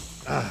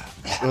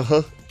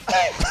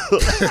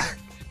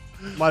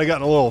 Might have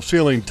gotten a little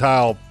ceiling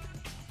tile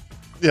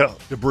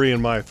debris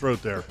in my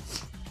throat there.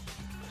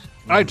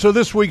 All right, so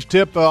this week's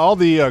tip, all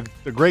the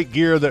great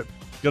gear that's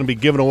going to be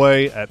given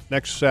away at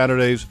next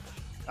Saturday's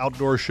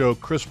Outdoor Show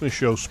Christmas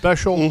Show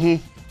Special. And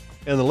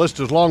the list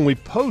is long. We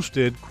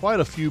posted quite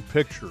a few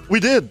pictures we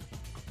did.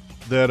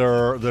 that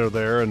are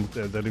there, and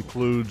that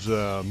includes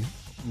the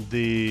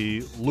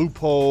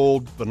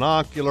Leupold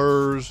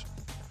binoculars,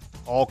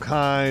 all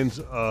kinds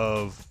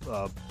of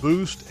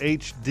Boost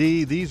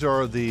HD. These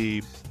are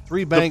the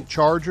 3-bank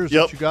chargers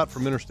that you got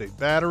from Interstate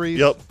Batteries.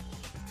 Yep.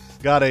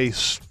 Got a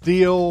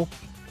steel.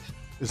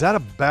 Is that a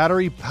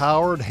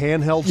battery-powered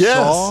handheld Yes.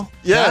 saw?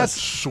 Yes.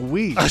 That's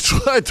sweet. That's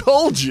what I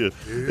told you.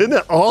 Isn't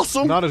that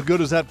awesome? Not as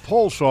good as that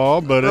pole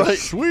saw, but Right.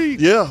 it's sweet.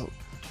 Yeah.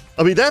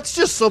 I mean, that's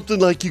just something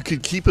like you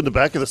could keep in the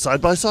back of the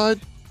side-by-side.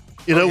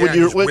 You know, Yeah, when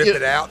you're just when whip you,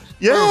 it out.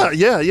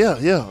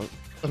 Yeah.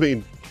 I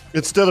mean,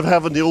 instead of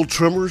having the old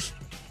trimmers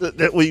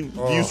that we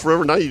use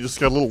forever, now you just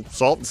got a little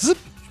salt and zip,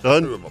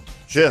 done.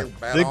 Yeah.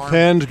 Big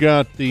Pen's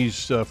got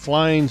these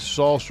flying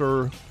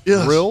saucer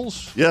Yes.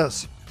 grills.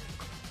 Yes.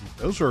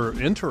 Those are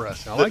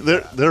interesting. I like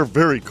they're that. they're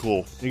very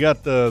cool. You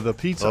got the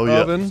pizza Oh, yeah.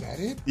 oven Is that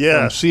it?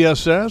 Yeah. from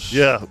CSS.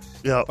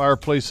 Yeah.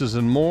 Fireplaces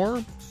and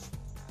more.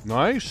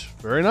 Nice.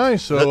 Very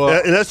nice. So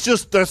And that's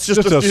just just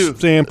a a few.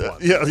 sample.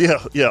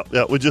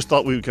 Yeah. We just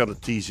thought we would kind of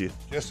tease you.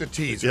 Just a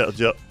teaser.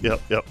 Yeah.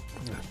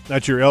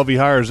 That's your LV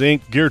Hires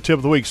Inc. Gear Tip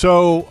of the Week.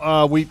 So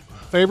we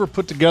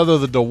put together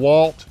the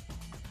DeWalt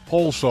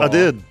pole saw. I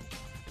did.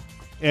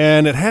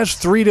 And it has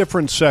 3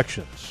 different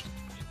sections.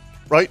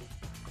 Right.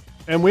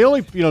 And we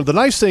only, the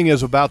nice thing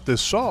is about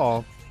this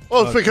saw.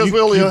 Well, it's because we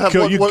only have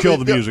one. You kill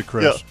the music,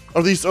 Chris. Yeah.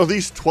 Are these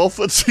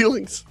 12-foot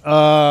ceilings?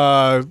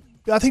 I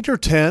think they're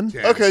 10.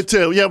 Yes. Okay,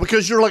 10. Yeah,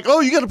 because you're like, oh,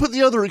 you got to put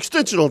the other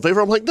extension on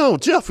Favor. I'm like, no,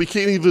 Jeff, we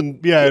can't even.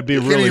 Yeah, it'd be You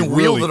can't really, even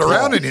wheel really it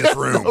around tall. in his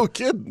room. No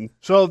kidding.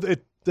 So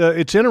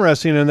it's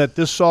interesting in that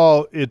this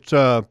saw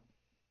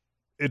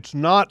it's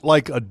not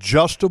like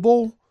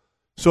adjustable,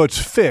 so it's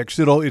fixed.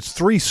 It's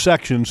 3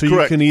 sections, so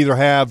Correct. you can either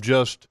have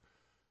just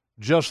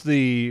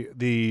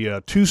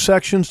the 2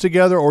 sections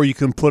together, or you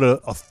can put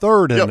a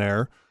third in Yep.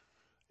 there,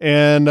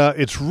 and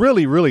it's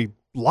really, really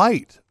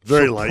light,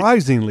 Very light.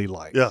 surprisingly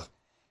light. Yeah.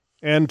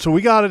 And so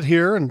we got it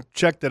here and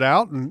checked it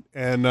out, and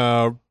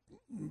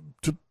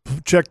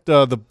checked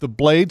the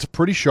blades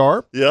pretty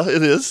sharp. Yeah,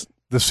 it is.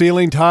 The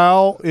ceiling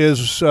tile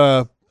is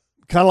kind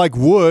of like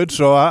wood,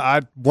 so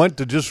I went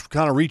to just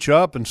kind of reach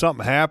up, and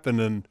something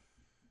happened, and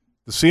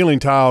the ceiling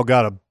tile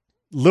got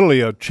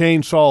literally a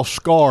chainsaw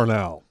scar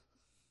now.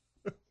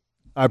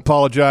 I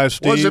apologize,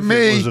 Steve. Wasn't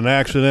me. It was an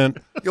accident.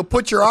 You'll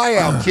put your eye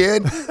out,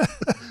 kid.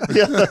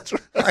 Yeah, that's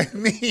right. I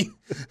mean,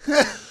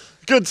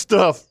 Good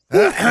stuff.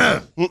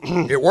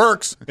 it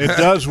works. It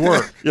does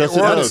work. Yes, It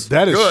it works. does.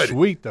 That is Good.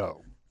 sweet,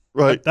 though.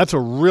 Right. That's a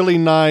really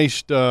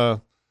nice.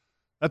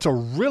 That's a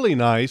really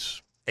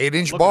nice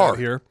 8-inch look bar at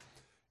here.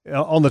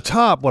 On the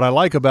top, what I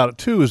like about it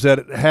too is that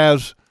it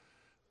has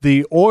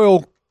the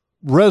oil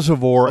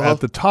reservoir Uh-huh. at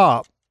the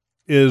top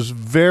is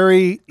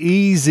very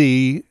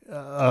easy.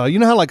 You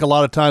know how like a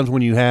lot of times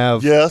when you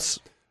have Yes.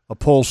 a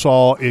pull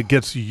saw, it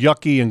gets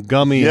yucky and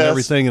gummy and Yes.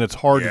 everything, and it's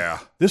hard. Yeah.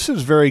 This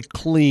is very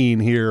clean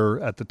here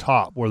at the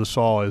top where the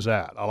saw is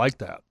at. I like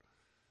that.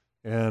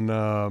 And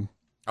I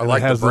and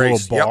like it has the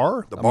brace. little bar,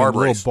 Yep, the bar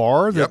brace. little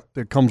bar Yep.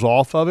 that comes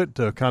off of it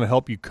to kind of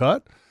help you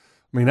cut.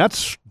 I mean,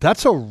 that's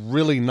a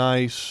really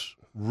nice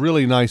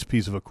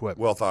piece of equipment.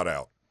 Well thought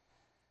out.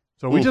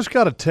 So we Ooh. just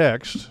got a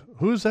text.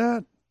 Who's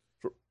that?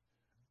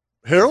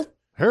 Harold?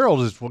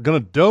 Harold is going to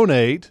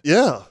donate.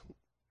 Yeah.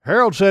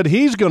 Harold said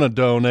he's going to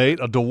donate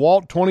a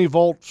DeWalt 20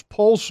 volts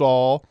pole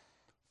saw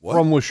What?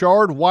 from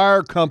Wishard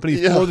Wire Company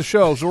Yeah. for the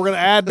show. So we're going to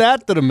add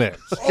that to the mix.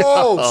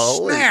 Oh,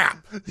 Golly.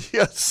 snap.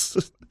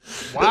 Yes.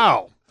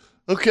 Wow.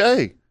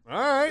 Okay. All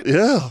right.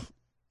 Yeah.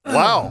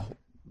 Wow.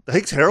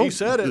 Thanks, Harold. He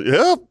said it.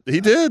 Yeah, he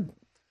did.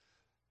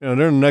 You know,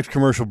 during the next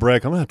commercial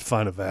break, I'm going to have to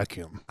find a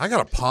vacuum. I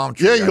got a palm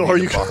tree. Yeah, I you need are.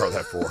 to You- borrow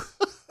that for.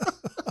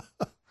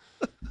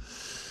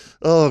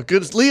 Oh,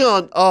 goodness.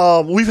 Leon,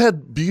 we've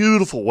had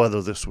beautiful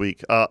weather this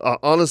week.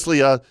 Honestly,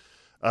 Carrie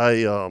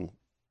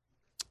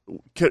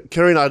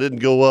and I didn't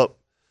go up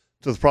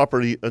to the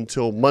property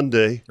until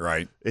Monday,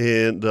 Right.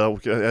 and we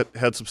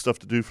had some stuff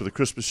to do for the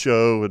Christmas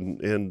show,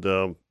 and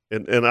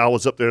I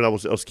was up there and I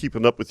was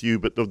keeping up with you,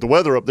 but the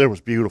weather up there was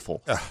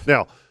beautiful.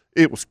 Now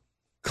it was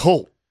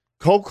cold,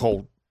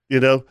 you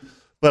know,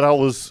 but I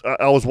was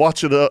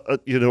watching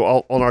you know,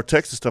 on our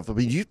text and stuff. I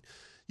mean,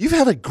 you've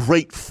had a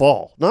great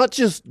fall, not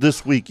just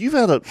this week. You've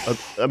had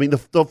I mean, the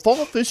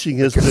fall fishing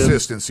has been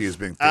Consistency has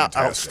been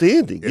fantastic.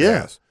 outstanding. It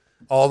Yeah. has.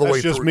 All the That's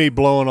way just through. me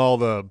blowing all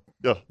the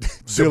Yeah.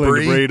 ceiling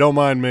debris. Don't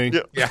mind me.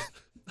 Yeah. Yeah.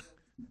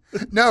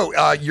 No,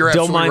 you're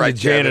Don't absolutely mind right, the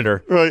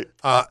janitor. Right.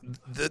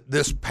 Kevin.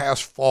 This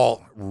past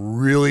fall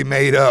really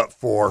made up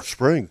for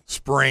Spring.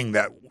 spring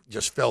that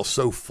just fell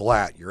so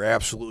flat. You're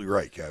absolutely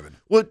right, Kevin.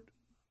 What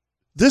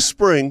this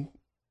spring?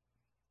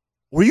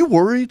 Were you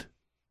worried?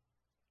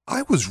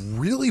 I was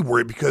really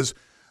worried because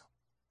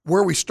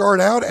where we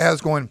start out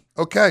as going,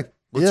 okay,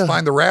 let's Yeah.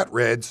 find the rat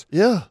reds,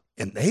 Yeah.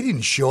 and they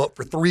didn't show up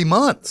for 3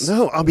 months.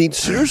 No, I mean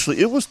seriously,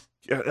 it was.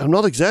 I'm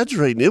not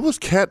exaggerating. It was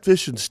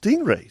catfish and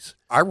stingrays.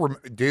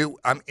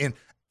 I'm in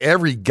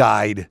every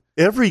guide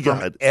Every from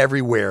guide.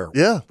 everywhere.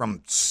 Yeah.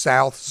 From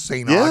South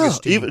St. Yeah,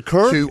 Augustine even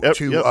Kirk,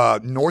 to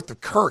yep. north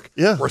of Kirk.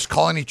 Yeah. We're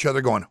calling each other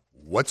going,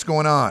 what's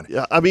going on?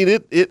 Yeah, I mean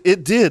it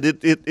did.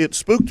 It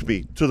spooked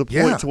me to the point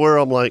Yeah. to where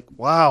I'm like,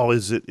 wow,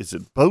 is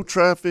it boat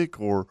traffic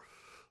or?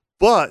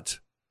 But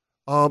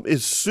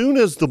as soon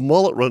as the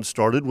mullet run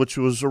started, which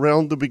was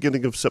around the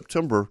beginning of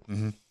September,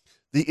 Mhm.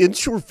 the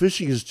inshore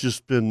fishing has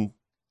just been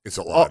It's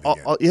alive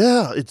again.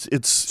 yeah, it's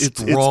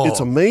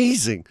Strong.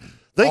 amazing.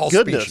 Thank All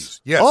goodness.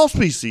 species, yes. All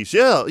species.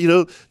 Yeah, you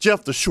know,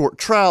 Jeff, the short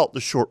trout, the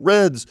short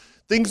reds,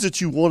 things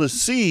that you want to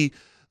see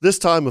this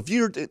time of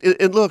year.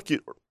 And look,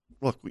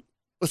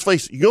 let's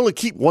face it, you only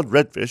keep one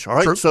redfish, all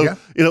right? True, So, yeah.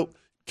 you know,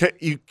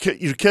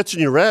 you're catching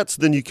your rats,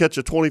 then you catch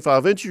a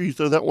 25-incher, you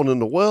throw that one in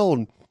the well,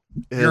 and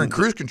You're in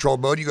cruise control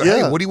mode. You go,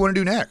 Yeah. hey, what do you want to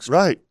do next?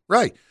 right.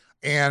 Right.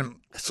 And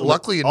So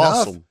luckily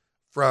enough, awesome.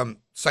 from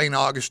St.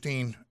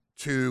 Augustine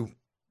to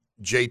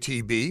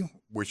JTB,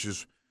 which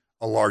is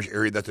a large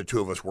area that the two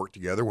of us work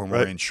together when we're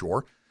Right.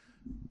 inshore,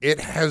 it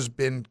has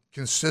been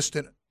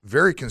consistent,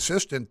 very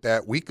consistent,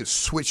 that we could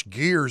switch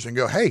gears and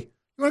go, hey,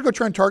 you want to go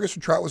try and target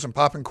some trout with some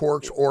popping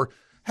corks, or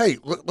hey,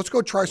 let's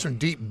go try some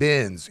deep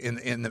bends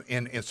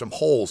in some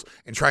holes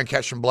and try and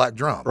catch some black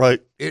drum.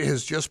 Right. It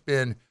has just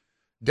been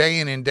day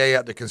in and day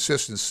out, the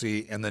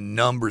consistency and the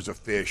numbers of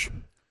fish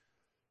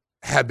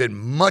have been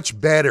much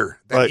better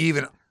than Right.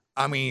 even,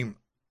 I mean,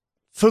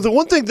 So the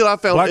one thing that I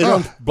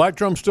found Black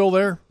drum still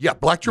there? yeah,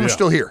 black drum is Yeah.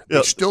 still here. Yeah.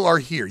 They still are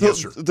here. Yes,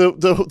 sir.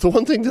 The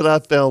one thing that I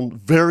found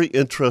very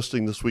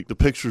interesting this week, the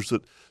pictures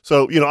that,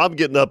 so, you know, I'm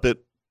getting up at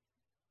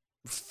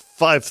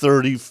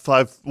 5:30,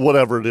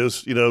 whatever it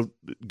is, you know,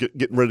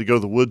 getting ready to go to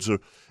the woods.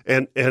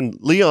 And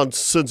Leon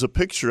sends a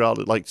picture out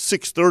at like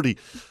 6:30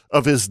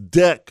 of his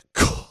deck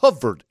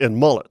covered in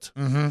mullet.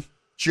 Mm-hmm.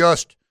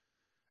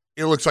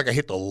 It looks like I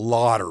hit the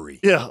lottery.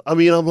 Yeah, I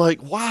mean, I'm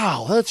like,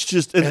 wow, that's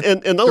just and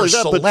not only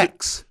that,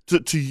 selects.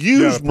 but to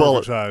use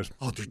mullet, size.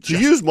 to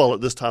use mullet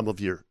this time of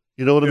year.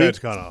 You know what I mean? It's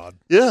kind of odd.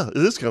 Yeah, it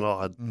is kind of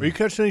odd. Are you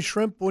catching any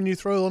shrimp when you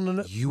throw on the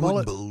net? You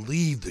mullet? wouldn't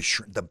believe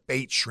the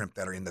bait shrimp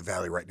that are in the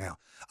valley right now.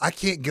 I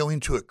can't go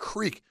into a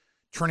creek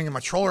turning in my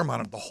troller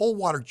on it. The whole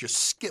water just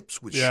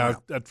skips with Yeah,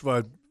 shrimp. that's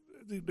why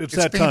it's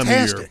that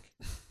fantastic. time of year.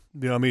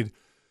 You know, I mean,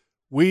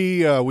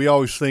 we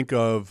always think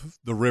of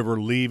the river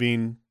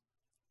leaving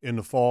in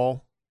the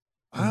fall.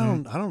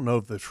 Mm-hmm. I don't know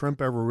if the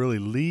shrimp ever really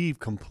leave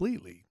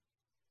completely.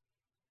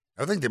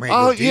 I think they may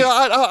Oh go deep. yeah,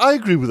 I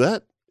agree with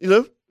that. You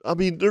know, I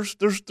mean, there's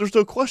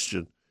no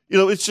question. You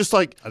know, it's just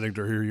like I think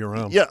they're here year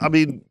round. yeah. I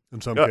mean,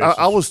 in some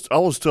cases. I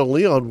was telling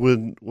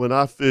Leon when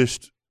I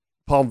fished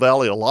Palm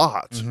Valley a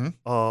lot.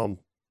 Mhm.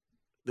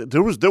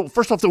 There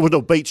first off there were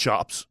no bait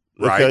shops.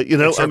 Right. Okay, you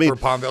know, Except I mean, for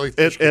Palm Valley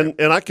Fish and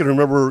I can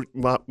remember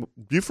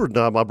Buford and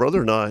I, my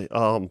brother and I.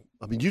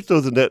 I mean, you throw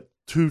the net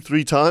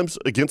 2-3 times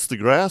against the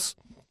grass.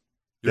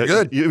 You're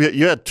good.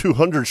 You had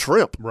 200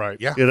 shrimp. Right.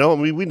 Yeah. You know, I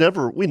mean, we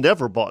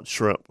never bought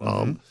shrimp,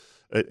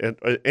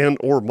 and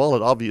or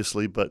mullet,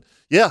 obviously, but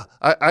yeah,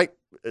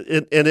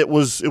 and it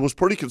was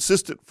pretty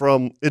consistent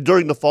from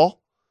during the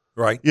fall.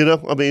 Right. You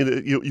know, I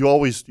mean, you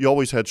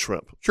always had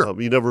shrimp. Sure.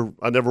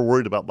 I never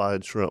worried about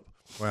buying shrimp.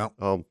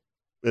 Well,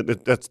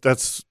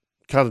 That's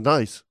kind of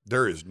nice.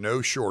 there is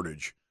no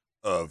shortage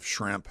of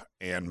shrimp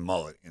and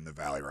mullet in the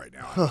valley right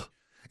now. Huh.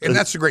 And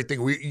that's the great thing.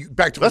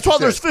 Back to what That's you why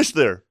said. there's fish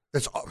there.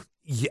 That's all.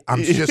 Yeah,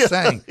 I'm just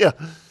saying. Yeah.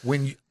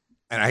 When you,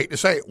 and I hate to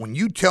say it, when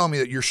you tell me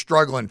that you're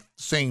struggling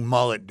seeing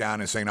mullet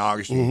down in St.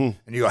 Augustine,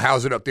 and you go,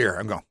 "How's it up there?"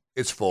 I'm going,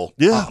 "It's full."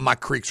 Yeah. My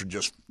creeks are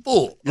just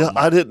full. Yeah, of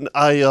I mullet. didn't.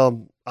 I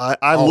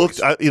Always.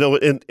 looked.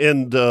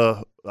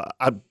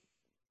 I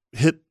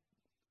hit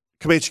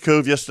Comanche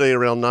Cove yesterday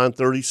around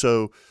 9:30.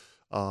 So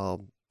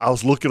I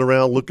was looking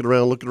around,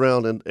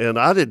 and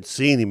I didn't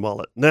see any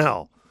mullet.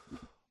 Now,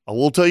 I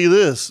will tell you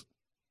this: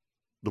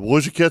 the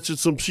boys are catching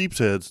some sheep's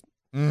heads.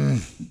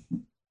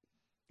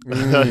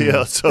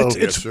 Yeah, so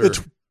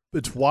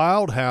It's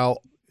wild how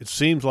it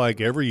seems like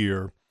every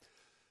year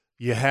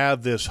you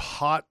have this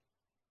hot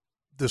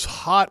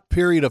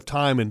period of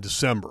time in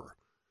December,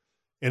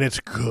 and it's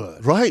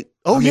good. right.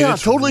 Oh I mean, yeah, I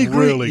it's totally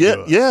agree. really Yeah,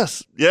 good.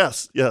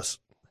 yes.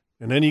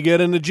 And then you get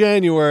into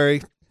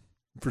January,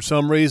 for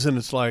some reason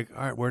it's like,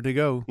 all right, where'd they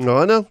go? No,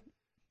 I know.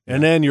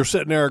 And then you're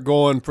sitting there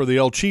going for the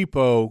El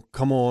Cheapo.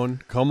 Come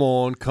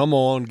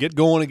on, get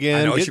going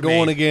again, I know what get you going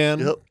mean. again.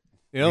 Yep. You know,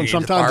 You and need to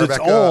sometimes fire it's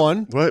back up.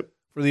 on Right.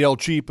 for the El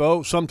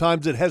Cheapo.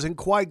 Sometimes it hasn't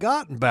quite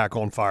gotten back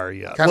on fire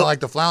yet. Kind of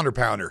like the flounder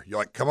pounder. You're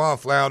like, "Come on,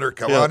 flounder,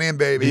 come Yeah. on in,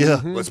 baby. Yeah.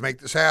 Let's make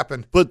this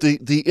happen." But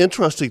the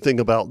interesting thing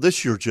about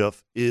this year,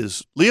 Jeff,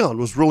 is Leon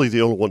was really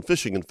the only one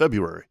fishing in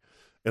February.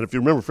 And if you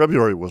remember,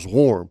 February was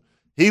warm.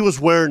 He was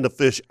wearing the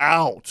fish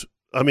out.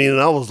 I mean,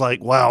 and I was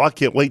like, wow, I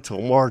can't wait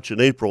till March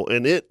and April.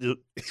 And it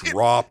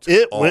Dropped.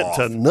 went off.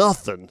 to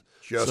nothing.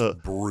 Just So,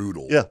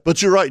 brutal. yeah,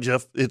 but you're right,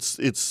 Jeff.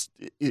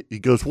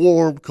 It goes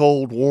warm,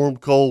 cold,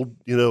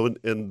 you know,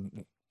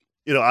 and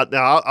you know,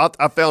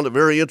 I found it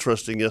very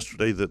interesting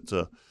yesterday that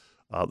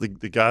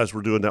the guys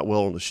were doing that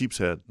well on the sheep's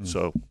head.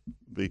 So,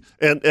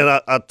 and I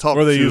talked What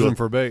are they to using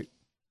for bait?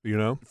 You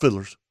know,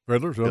 fiddlers.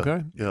 fiddlers.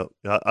 Okay. Yeah.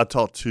 I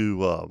talked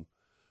to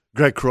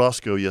Greg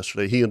Carrasco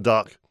yesterday. He and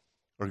Doc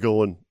are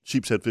going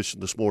sheep's head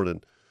fishing this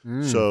morning.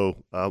 So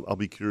I'll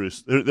be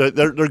curious. They're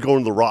going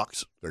to the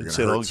rocks. They're in gonna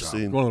St. hurt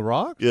Augustine. Going to the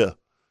rock? Yeah.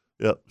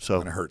 So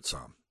Going to hurt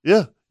some.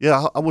 yeah.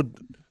 I would.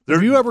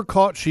 Have you ever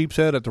caught sheep's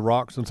head at the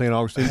rocks in St.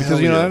 Augustine? Because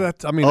Hell you know, yeah.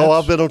 that's, I mean,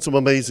 I've been on some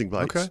amazing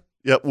bites. Okay.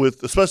 Yeah,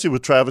 especially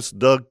with Travis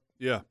and Doug.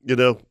 yeah. You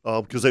know,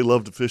 because they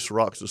love to fish the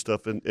rocks and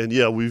stuff. And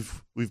yeah,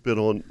 we've been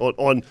on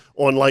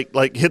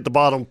like hit the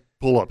bottom,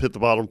 pull up, hit the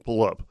bottom,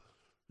 pull up.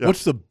 Yeah.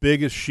 What's the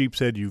biggest sheep's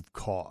head you've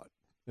caught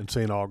in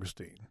St.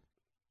 Augustine?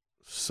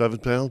 7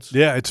 pounds.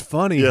 Yeah, it's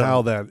funny Yeah.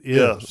 how that is.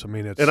 Yeah. I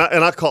mean, it's And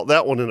I caught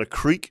that one in a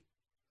creek.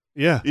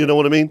 yeah. You know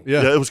what I mean?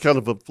 Yeah. It was kind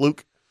of a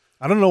fluke.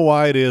 I don't know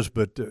why it is,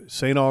 but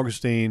St.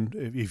 Augustine,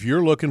 if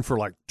you're looking for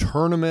like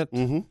tournament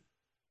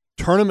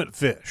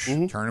fish,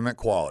 Tournament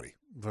quality.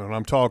 when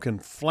I'm talking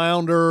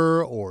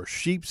flounder or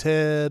sheep's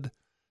head,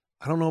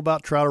 I don't know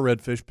about trout or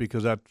redfish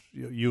because that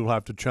you'll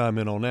have to chime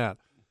in on that.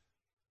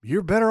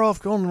 You're better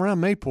off going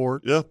around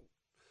Mayport. Yeah.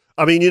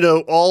 I mean, you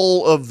know,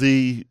 all of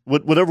the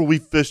whenever we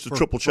fished the For-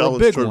 Triple for a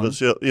Challenge big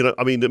tournaments, yeah, you know,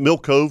 I mean, Mill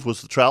Cove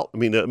was the trout. I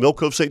mean, Mill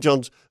Cove, St.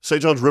 John's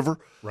River.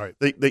 Right.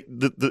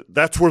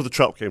 That's where the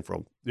trout came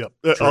from. Yep.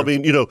 I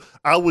mean, you know,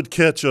 I would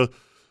catch a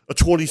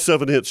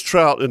 27-inch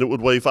trout and it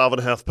would weigh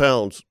 5.5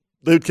 pounds.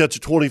 They would catch a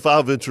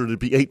 25-incher and it'd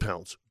be 8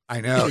 pounds.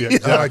 I know. Yeah,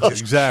 That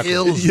just exactly.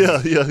 kills me.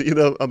 Yeah, you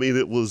know, I mean,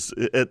 it was,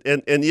 and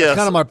yes, That's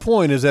kind of my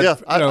point. Is that yeah,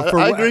 you know,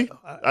 I agree.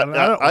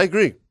 I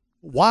agree.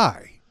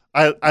 Why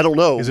I don't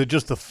know. is it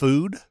just the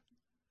food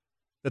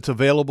that's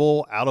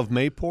available out of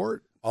Mayport?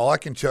 All I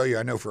can tell you,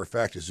 I know for a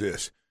fact, is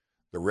this: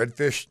 the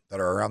redfish that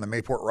are around the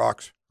Mayport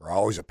rocks are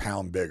always a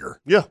pound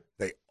bigger. Yeah.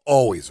 They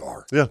always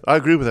are. Yeah, I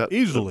agree with that.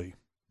 Easily.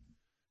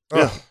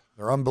 Yeah. Ugh,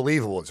 they're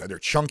unbelievable. They're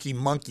chunky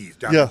monkeys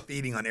down Yeah. there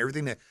feeding on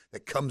everything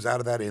that comes out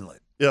of that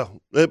inlet. Yeah,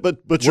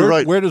 but you're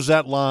right. Where is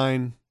that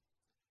line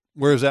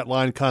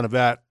kind of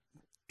at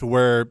to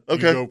where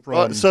Okay, you go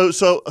from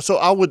so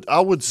I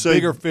would say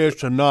bigger fish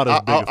to not as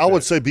big a I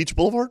would fish? say Beach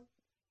Boulevard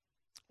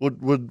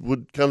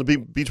would kind of be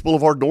Beach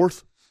Boulevard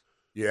North.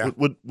 Yeah,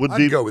 would I'd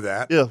be go with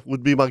that. Yeah,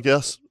 would be my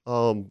guess.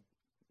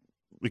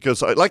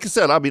 Because like I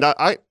said, I mean,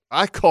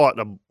 I caught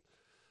them.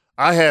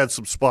 I had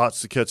some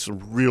spots to catch some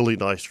really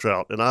nice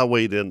trout, and I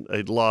weighed in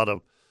a lot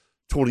of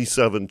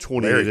 27,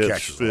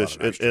 28-inch fish,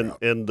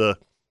 and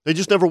they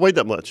just never weighed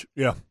that much.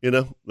 Yeah, you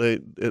know,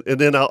 and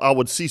then I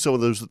would see some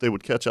of those that they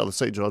would catch out of the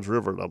St. Johns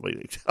River, and I'm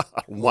like,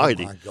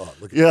 almighty. Oh my God,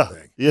 look at that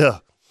thing. Yeah.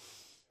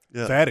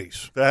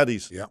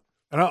 Fatties. Yeah.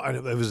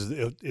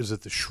 Is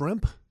it the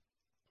shrimp?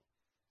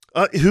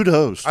 Who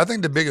knows? I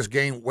think the biggest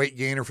weight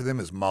gainer for them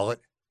is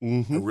mullet.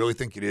 Mm-hmm. I really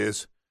think it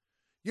is.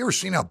 You ever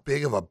seen how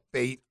big of a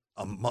bait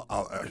a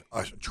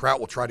trout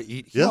will try to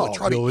eat? Yeah. He'll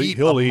try to eat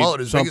he'll a eat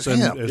mullet as big as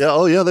something him. Yeah,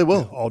 oh yeah, they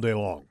will. all day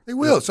long. They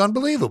will. It's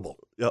unbelievable.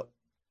 Yep.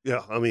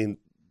 Yeah, I mean,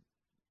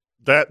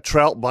 that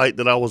trout bite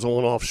that I was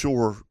on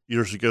offshore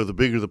years ago, the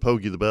bigger the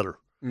pokey, the better.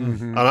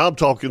 Mm-hmm. And I'm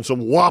talking some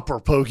whopper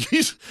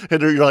pokies,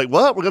 and you're like,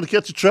 "What? We're going to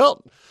catch a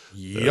trout?"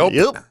 Yep.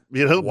 Yep.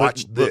 You know,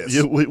 Watch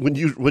this.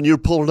 when you're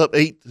pulling up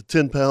 8 to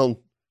 10 pound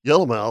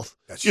yellowmouth,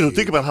 That's think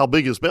huge. about how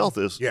big his mouth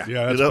is. Yeah.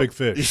 Yeah, that's You know? big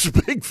fish. It's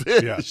a big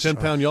fish. Yeah,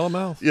 10-pound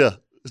yellowmouth. Yeah,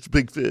 it's a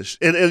big fish.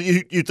 And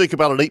you think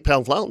about an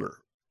 8-pound flounder.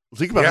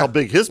 Think about Yeah. how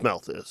big his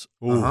mouth is.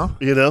 Ooh. Uh-huh.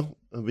 You know,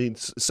 I mean,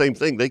 same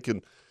thing. They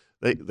can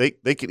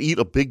eat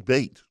a big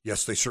bait.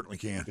 Yes, they certainly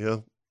can. Yeah.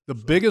 The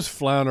biggest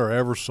flounder I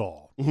ever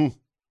saw Mhm.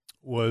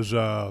 was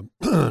I'll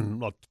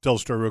tell the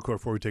story real quick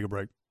before we take a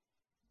break.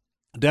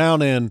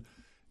 Down in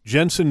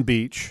Jensen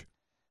Beach,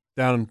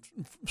 down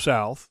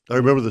south, I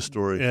remember this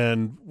story.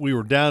 and we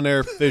were down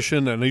there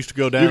fishing, and I used to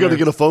go down You're going to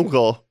there. get a phone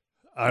call.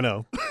 I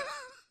know.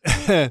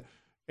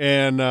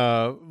 And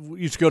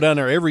we used to go down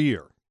there every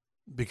year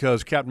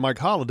because Captain Mike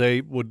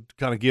Holliday would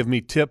kind of give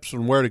me tips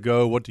on where to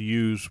go, what to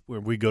use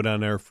when we go down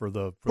there for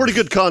Pretty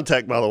good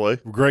contact, by the way.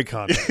 Great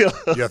contact.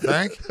 You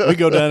think? We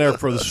go down there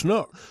for the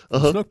snook,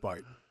 Uh-huh. snook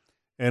bite,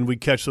 and we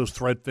catch those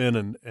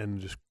threadfin and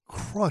just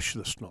crush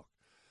the snook.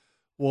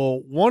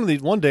 Well,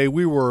 one day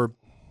we were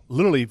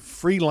literally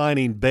free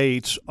lining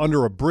baits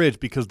under a bridge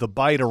because the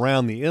bite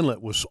around the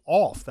inlet was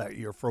off that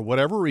year for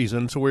whatever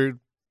reason. So we,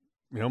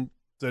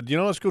 said,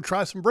 let's go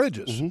try some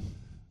bridges,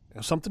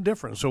 something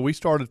different. So we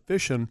started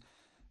fishing,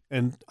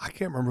 and I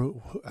can't remember.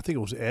 I think it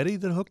was Eddie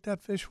that hooked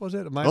that fish. Was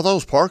it? I thought it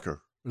was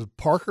Parker. It was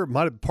Parker.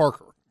 Might have been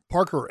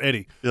Parker or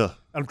Eddie. Yeah.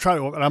 I'm trying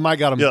to, and I might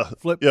got him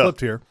flipped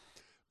here,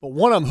 but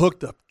one of them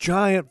hooked a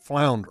giant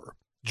flounder,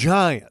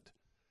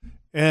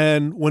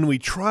 and when we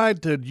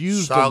tried to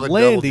use Solid the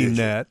landing double-digit.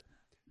 net,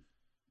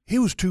 he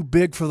was too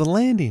big for the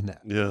landing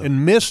net, Yeah.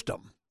 missed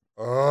him,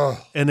 Oh,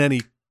 and then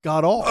he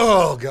got off.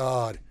 oh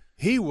God.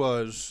 He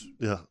was,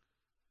 Yeah.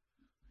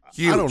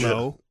 Huge. I don't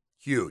know,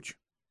 Huge.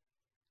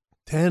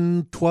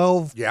 10,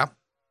 12. Yeah.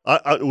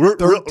 We're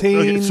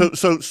 13.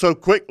 So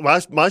quick.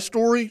 My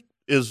story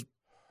is,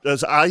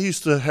 as I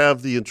used to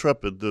have the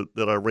Intrepid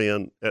that I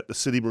ran at the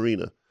city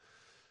marina,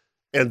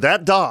 and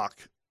that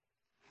dock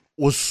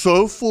was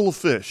so full of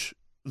fish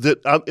that,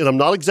 and I'm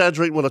not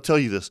exaggerating when I tell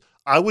you this,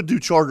 I would do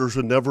charters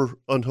and never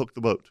unhook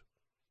the boat.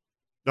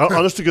 Now,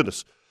 honest to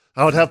goodness,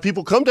 I would have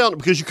people come down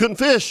because you couldn't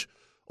fish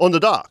on the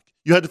dock.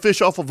 You had to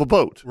fish off of a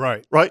boat.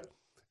 Right.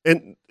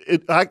 And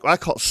I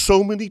caught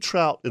so many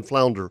trout and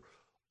flounder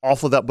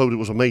off of that boat. It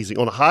was amazing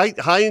on a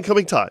high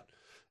incoming tide.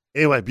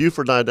 Anyway,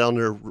 Buford and I down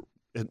there,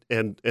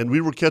 and we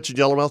were catching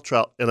yellowmouth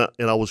trout, and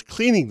I was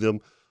cleaning them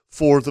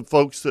for the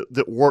folks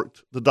that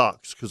worked the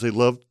docks because they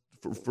loved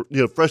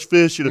fresh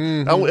fish.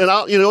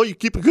 You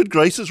keep in good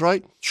graces,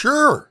 right?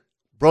 Sure.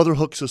 Brother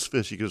hooks this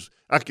fish. He goes,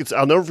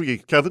 I'll never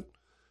forget, Kevin,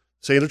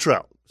 saying a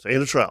trout.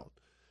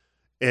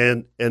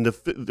 And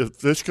the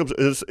fish comes.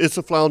 It's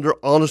a flounder.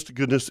 Honest to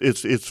goodness,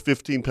 it's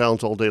 15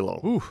 pounds all day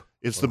long. Oof.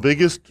 It's the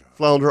biggest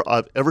flounder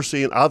I've ever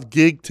seen. I've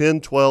gigged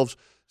 10, 12s.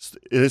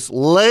 It's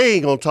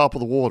laying on top of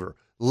the water,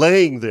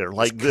 laying there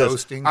like this.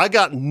 Coasting. I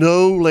got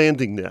no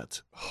landing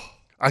net.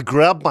 I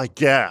grabbed my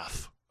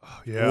gaff.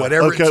 Yeah.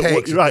 Whatever it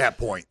takes at that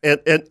point.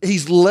 And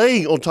he's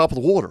laying on top of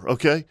the water,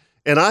 okay?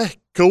 And I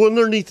go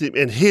underneath him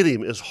and hit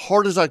him as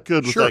hard as I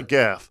could with that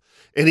gaff.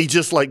 And he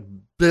just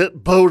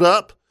bowed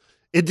up.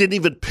 It didn't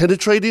even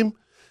penetrate him.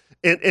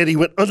 And he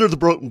went under the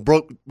boat and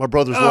broke my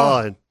brother's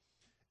line.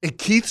 And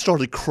Keith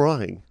started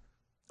crying.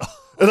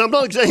 And I'm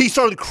not he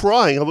started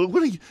crying. I'm like,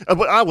 what are you?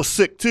 I was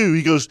sick too.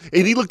 He goes,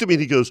 and he looked at me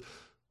and he goes,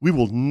 we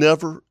will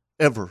never,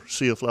 ever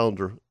see a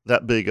flounder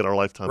that big in our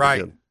lifetime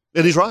again.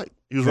 And he's right.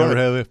 He was Never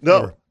right. have it. No,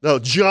 Never. no,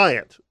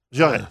 giant.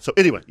 So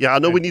anyway, I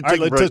know we need to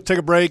take a break. Let's take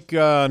a break.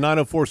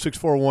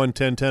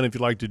 904-641-1010 if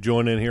you'd like to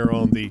join in here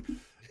on the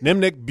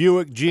Nimnick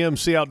Buick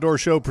GMC Outdoor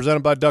Show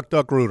presented by Duck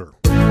Duck Rooter.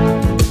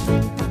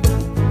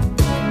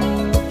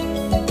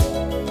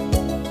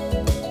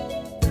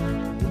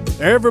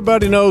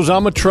 Everybody knows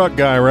I'm a truck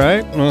guy,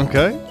 right?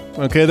 Okay.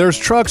 Okay, there's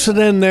trucks and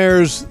then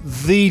there's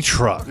the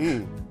truck.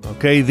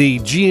 Okay, the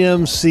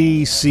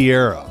GMC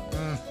Sierra.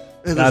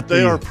 And Got they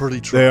the- are pretty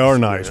trucks. They are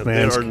nice,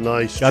 man. They are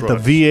nice Got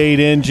trucks. the V8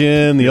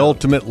 engine, the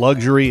ultimate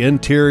luxury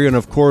interior, and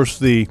of course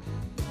the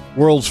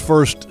world's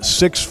first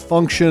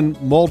 6-function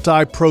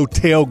multi-pro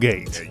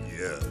tailgate.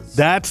 Yes.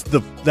 That's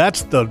the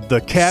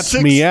cat's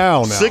Six-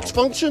 meow now.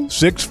 6-function?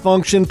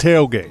 6-function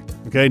tailgate.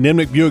 Okay,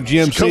 Nimnik Buick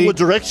GMC. Come with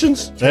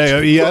directions?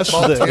 Yes,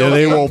 Football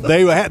they will.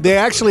 tailgate. They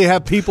actually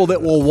have people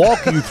that will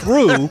walk you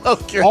through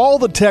Okay. all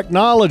the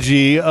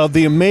technology of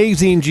the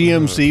amazing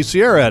GMC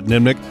Sierra at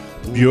Nimnik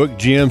Buick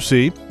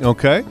GMC.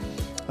 Okay,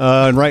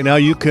 and right now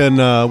you can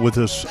with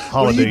this What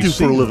holiday do you do for a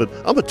season- living?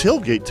 I'm a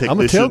tailgate technician. I'm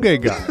a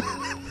tailgate guy.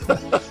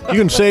 You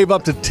can save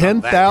up to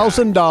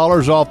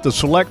 $10,000 off the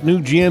select new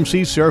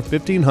GMC Sierra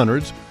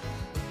 1500s,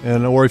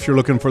 or if you're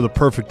looking for the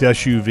perfect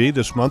SUV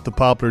this month, the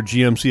popular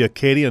GMC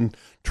Acadia and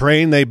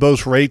Train, they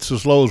boast rates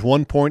as low as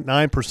 1.9%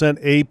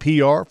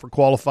 APR for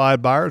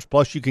qualified buyers.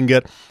 Plus, you can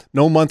get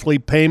no monthly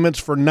payments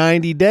for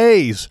 90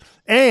 days.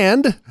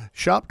 And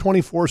shop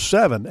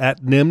 24/7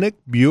 at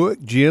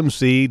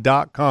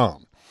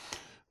NimnikBuickGMC.com.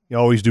 You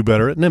always do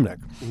better at Nimnik.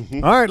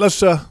 All right,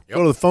 let's go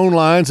to the phone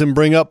lines and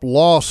bring up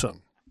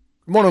Lawson.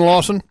 Good morning,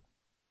 Lawson.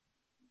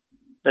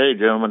 Hey,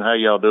 gentlemen, how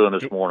y'all doing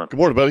this morning? Good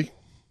morning, buddy.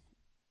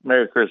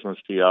 Merry Christmas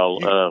to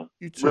y'all.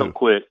 You too. Real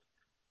quick,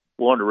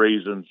 one of the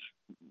reasons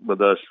with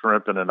us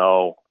shrimping and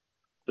all,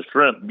 the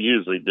shrimp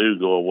usually do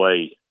go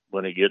away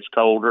when it gets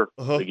colder.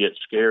 Uh-huh. They get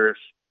scarce,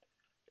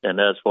 and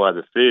that's why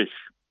the fish,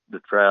 the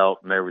trout,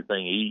 and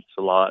everything eats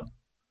lots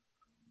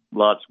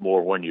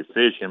more when you're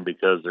fishing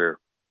because they're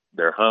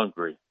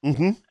hungry.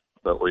 Mm-hmm.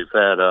 But we've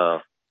had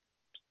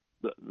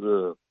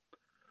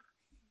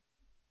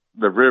the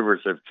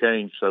rivers have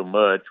changed so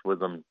much with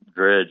them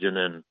dredging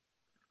and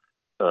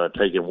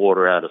taking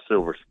water out of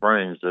Silver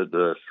Springs that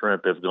the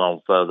shrimp have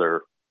gone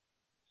further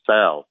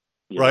south.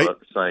 Right. Up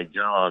to St.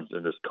 John's,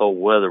 and this cold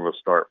weather will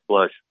start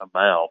flushing them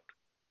out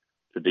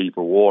to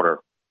deeper water.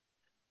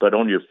 But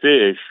on your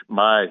fish,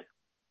 my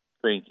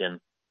thinking,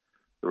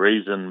 the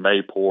reason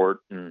Mayport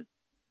and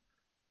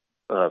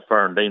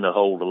Fernandina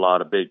hold a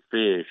lot of big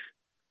fish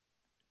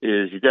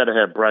is you got to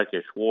have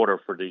brackish water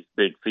for these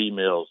big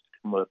females to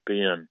come up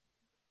in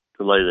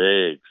to lay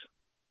the eggs,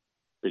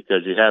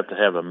 because you have to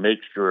have a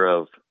mixture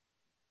of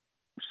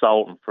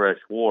salt and fresh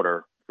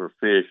water for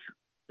fish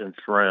and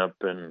shrimp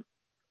and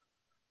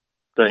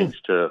things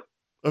to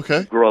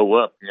Okay. grow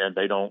up. And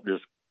they don't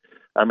just,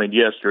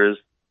 yes, there is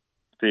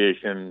fish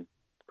and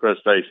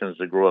crustaceans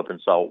that grow up in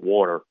salt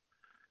water,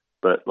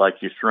 but like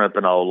your shrimp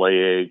and all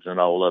lay eggs and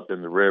all up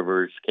in the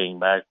rivers. King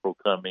mackerel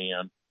come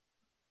in.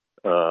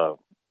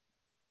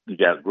 You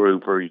got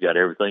grouper, you got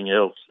everything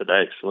else that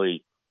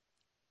actually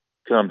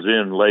comes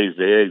in, lays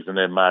the eggs, and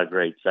then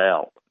migrates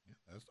out.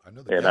 I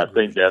know the And I dad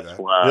think groups do that's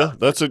that. why Yeah,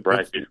 that's a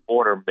brackish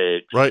water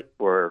mix, right.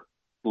 where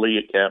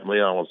Captain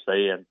Leon was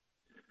saying,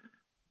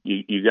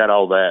 you got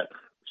all that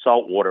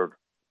salt water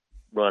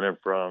running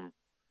from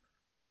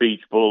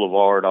Beach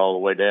Boulevard all the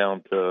way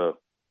down to,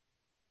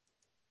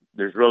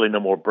 there's really no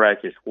more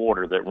brackish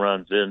water that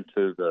runs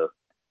into the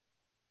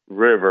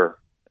river,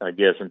 I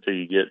guess, until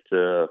you get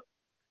to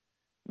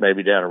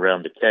maybe down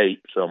around the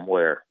Cape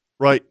somewhere.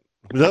 Right.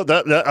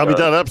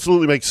 That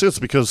absolutely makes sense,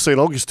 because St.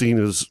 Augustine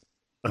is,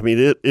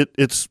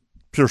 it's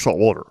pure salt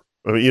water.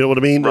 You know what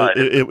I mean? Right.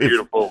 It's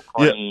beautiful,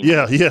 clean.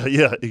 Yeah,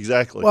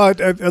 exactly. Well,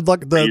 I'd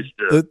like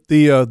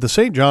the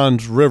St.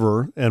 John's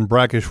River and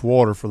brackish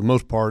water for the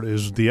most part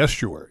is the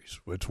estuaries,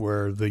 it's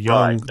where the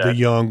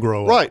young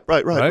grow up. Right.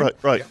 Yeah.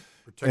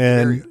 Protect the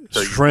And area. So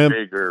your shrimp,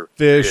 bigger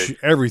fish,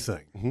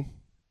 everything.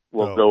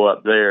 will So- go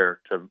up there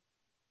to,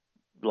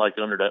 like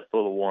under that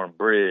Fuller Warren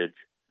Bridge,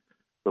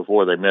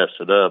 before they messed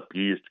it up.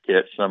 You used to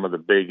catch some of the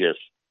biggest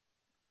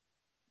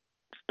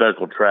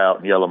speckled trout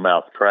and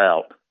yellowmouth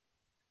trout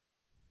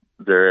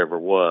there ever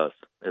was.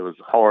 It was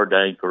hard to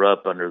anchor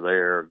up under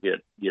there or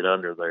get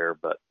under there,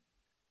 but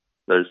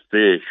those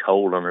fish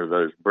hold under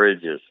those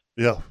bridges.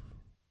 Yeah.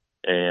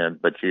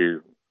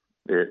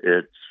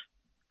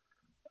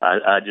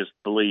 I just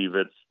believe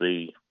it's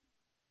the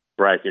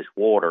brackish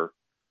water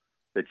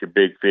that your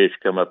big fish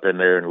come up in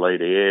there and lay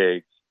the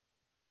eggs,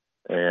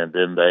 and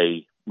then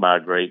they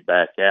migrate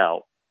back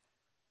out.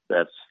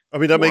 That's That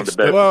one makes of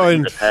the best well, things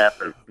and- that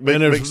happens.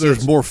 And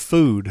there's more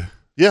food.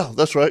 Yeah,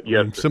 that's right.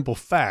 Yeah. Simple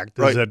fact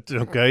is Right.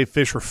 that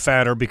fish are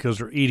fatter because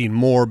they're eating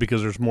more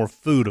because there's more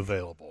food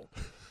available.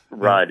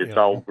 Right, you it's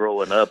know. all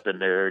growing up in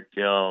there. It's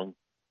young,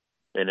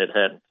 and it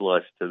hadn't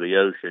flushed to the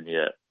ocean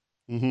yet.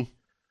 Mm-hmm.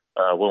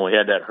 When we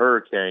had that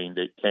hurricane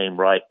that came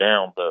right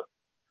down to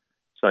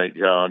St.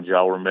 John's,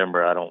 y'all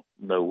remember, I don't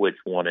know which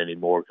one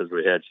anymore because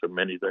we had so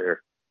many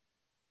there.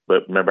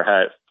 But remember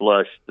how it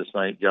flushed the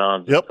St.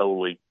 John's and Yep.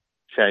 totally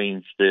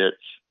changed its.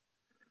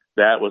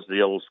 That was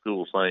the old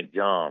school St.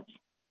 John's,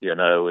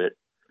 it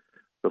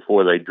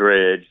before they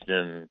dredged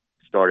and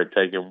started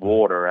taking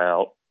water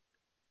out.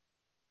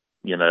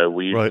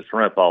 We used Right. to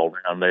shrimp all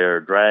down there,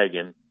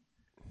 dragging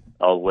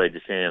all the way to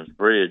Shands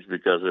Bridge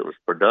because it was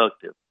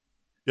productive.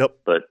 Yep.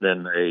 But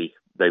then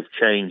they've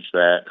changed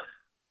that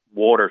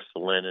water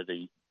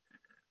salinity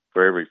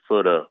for every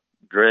foot of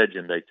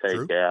dredging they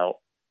take out.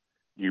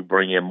 You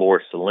bring in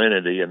more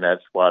salinity, and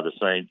that's why the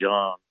St.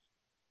 John,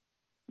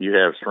 you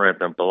have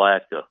shrimp and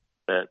Palatka.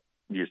 That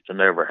used to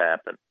never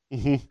happen,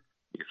 you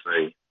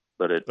see.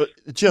 But it's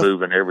Jeff,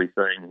 moving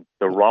everything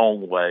the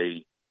wrong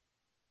way,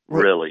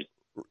 really.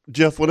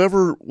 Jeff,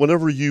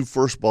 whenever you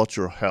first bought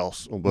your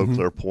house on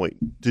Beauclair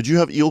Point, did you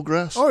have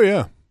eelgrass? Oh,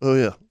 yeah. Oh,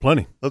 yeah.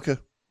 Plenty. Okay.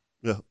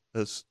 Yeah.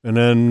 And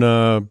then,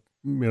 a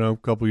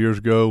couple years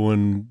ago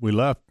when we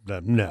left,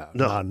 not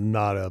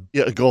a.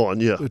 Yeah, gone,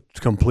 yeah. It's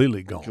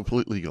completely gone.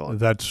 Completely gone.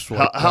 That's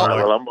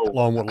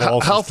along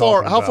what how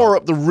far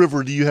up the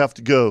river do you have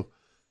to go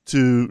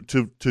to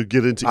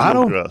get into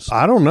eelgrass?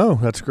 I don't know.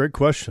 That's a great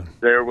question.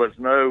 There was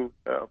no,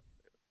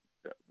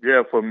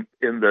 Jeff, in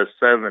the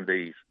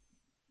 70s,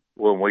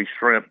 when we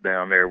shrimp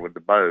down there with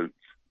the boats,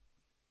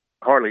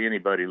 hardly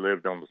anybody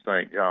lived on the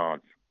St.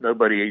 John's.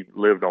 Nobody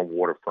lived on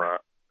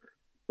waterfront.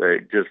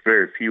 Just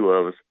very few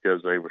of us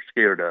because they were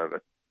scared of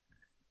it.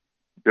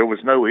 There was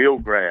no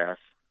eelgrass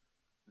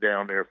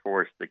down there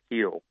for us to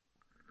kill.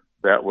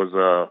 That was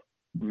a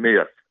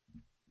myth.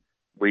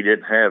 We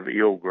didn't have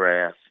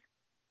eelgrass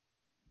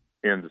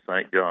in the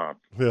St. John's.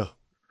 Yeah.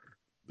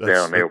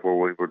 Down there where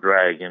we were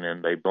dragging,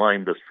 and they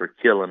blamed us for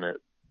killing it,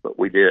 but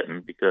we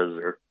didn't because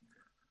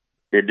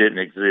it didn't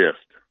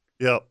exist.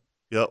 Yep.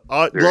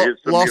 There is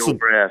some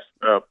eelgrass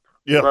up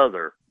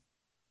further.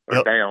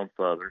 Or down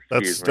further.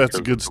 That's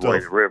good the stuff. way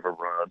the river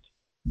runs.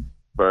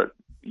 But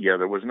yeah,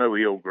 there was no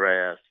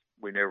eelgrass.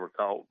 We never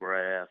caught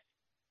grass.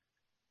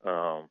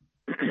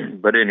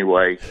 But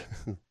anyway,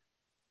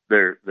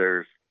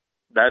 there's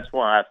that's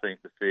why I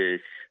think the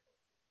fish.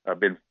 I've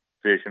been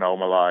fishing all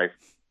my life,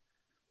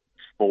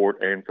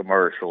 sport and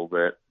commercial,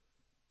 that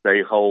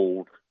they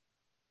hold,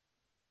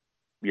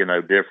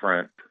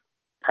 different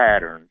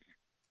patterns.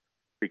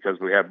 Because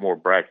we have more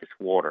brackish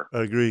water.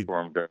 Agreed.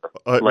 For them to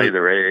lay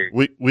their eggs.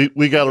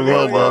 We got to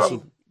run,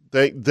 Nelson.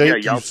 Thank you.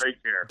 Y'all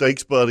take care.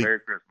 Thanks, buddy.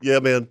 Merry Christmas. Yeah,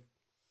 man.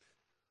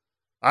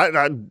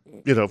 I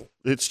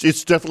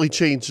it's definitely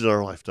changed in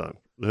our lifetime.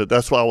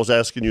 That's why I was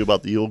asking you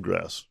about the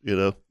eelgrass.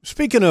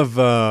 Speaking of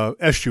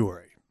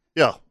estuary.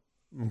 Yeah.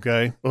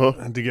 Okay.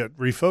 And to get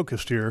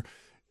refocused here,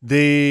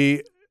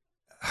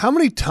 how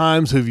many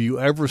times have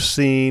you ever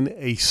seen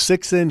a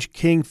 6-inch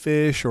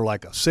kingfish or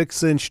like a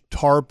 6-inch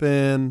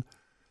tarpon?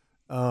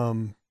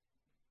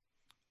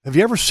 Have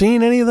you ever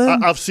seen any of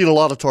them? I've seen a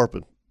lot of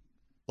tarpon.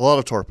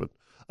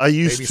 I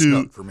used Baby to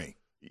snook for me.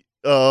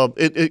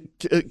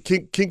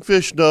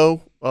 Kingfish.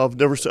 No, I've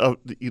never seen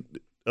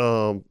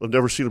a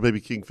baby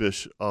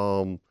kingfish.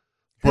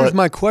 Here's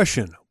my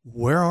question: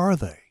 where are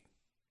they?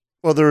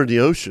 Well, they're in the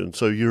ocean.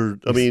 So you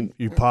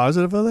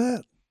positive of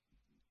that?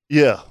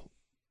 Yeah.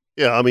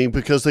 Yeah, I mean,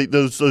 because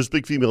those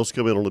big females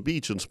come in on the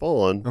beach and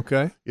spawn.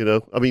 Okay.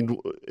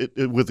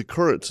 With the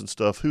currents and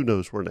stuff, who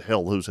knows where in the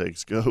hell those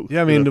eggs go?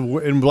 Yeah,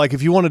 and like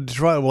if you wanted to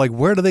try, like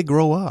where do they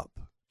grow up?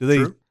 Do they?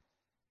 True.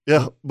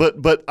 Yeah, but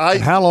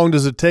and how long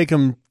does it take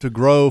them to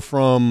grow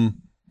from?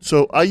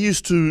 So I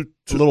used to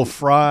a little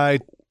fry,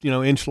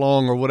 inch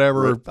long or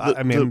whatever.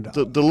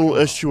 The little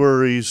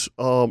estuaries,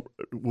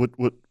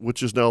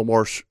 which is now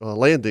Marsh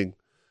Landing,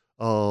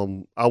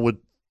 I would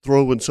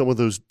throw in some of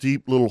those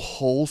deep little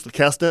holes, the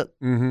cast net,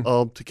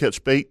 to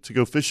catch bait, to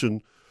go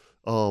fishing,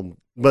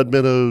 mud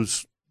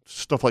minnows,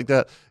 stuff like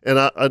that.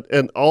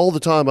 And all the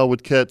time I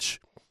would catch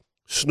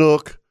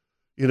snook,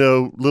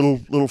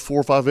 little 4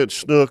 or 5 inch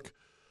snook,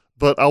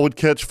 but I would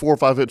catch 4 or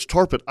 5 inch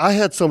tarpon. I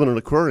had some in an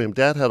aquarium.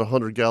 Dad had a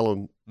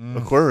 100-gallon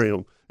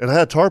aquarium, and I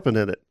had tarpon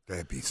in it.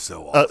 That'd be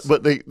so awesome.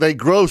 But they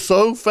grow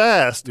so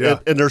fast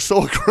and they're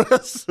so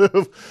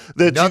aggressive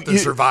that nothing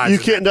survives. You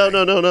can't.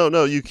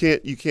 No. You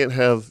can't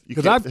have.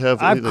 Because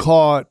I've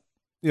caught,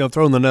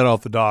 throwing the net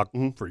off the dock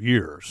for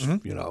years.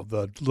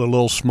 The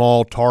little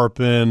small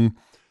tarpon.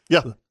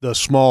 Yeah. The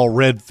small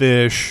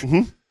redfish.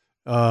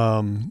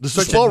 The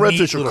small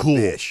redfish are cool.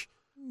 Fish.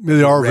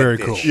 They are very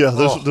cool. Yeah,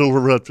 those little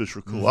redfish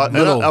are cool.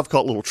 I've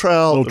caught little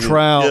trout.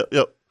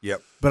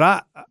 Yep.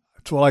 But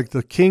so like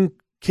the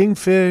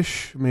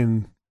kingfish.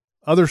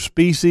 Other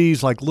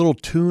species like little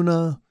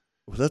tuna.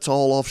 Well, that's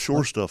all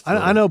offshore stuff.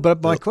 I know,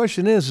 but my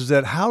question is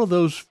that how do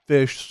those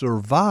fish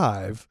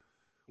survive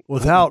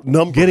without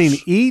getting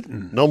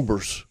eaten?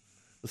 Numbers.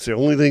 That's the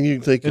only thing you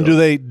can think of.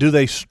 And do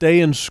they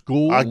stay in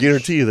schools? I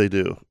guarantee you they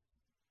do.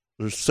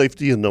 There's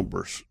safety in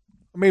numbers.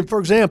 For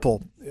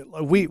example,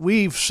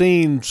 we've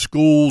seen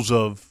schools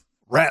of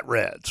rat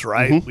reds,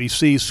 right? We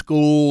see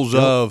schools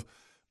of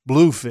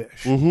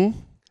bluefish.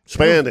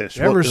 Spanish.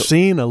 Ever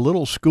seen a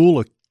little school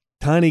of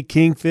tiny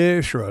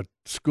kingfish or a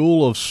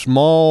school of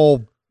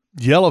small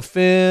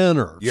yellowfin?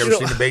 Or you ever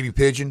seen a baby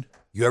pigeon?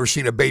 You ever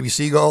seen a baby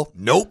seagull?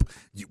 Nope.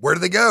 Where do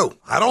they go?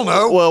 I don't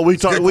know. Well,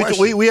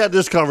 we had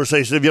this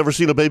conversation. Have you ever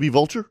seen a baby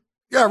vulture?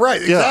 Yeah,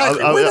 right.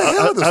 Exactly. Where the hell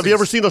are those things? You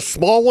ever seen a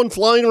small one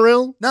flying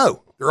around?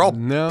 No. They're all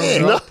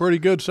they're all pretty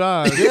good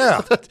size.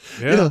 Yeah.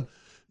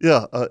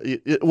 Yeah.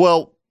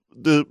 Well,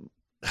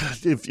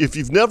 if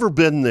you've never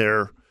been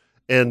there,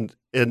 and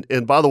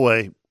by the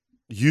way,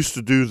 used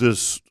to do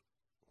this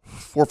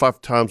 4 or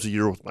 5 times a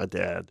year with my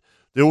dad.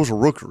 There was a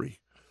rookery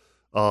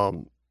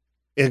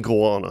in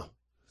Gowanus.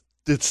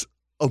 It's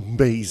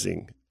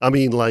amazing. I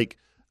mean, like,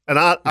 and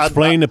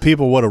explain to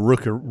people what a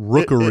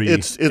rookery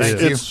is.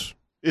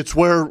 It's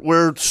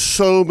where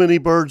so many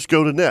birds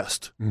go to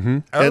nest, mm-hmm.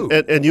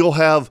 and you'll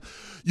have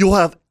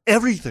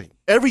everything,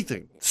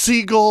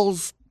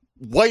 seagulls,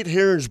 white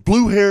herons,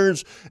 blue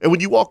herons, and when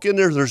you walk in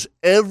there, there's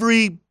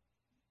every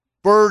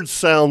bird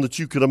sound that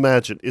you could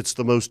imagine. It's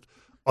the most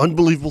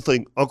unbelievable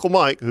thing. Uncle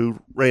Mike, who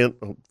ran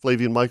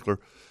Flavian Michler,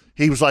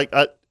 he was like,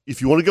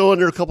 if you want to go in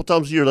there a couple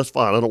times a year, that's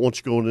fine. I don't want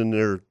you going in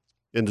there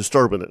and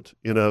disturbing it,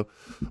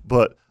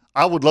 But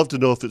I would love to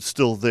know if it's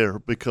still there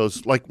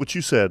because, like what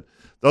you said,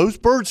 those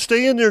birds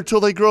stay in there until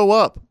they grow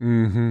up.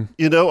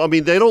 Mm-hmm. I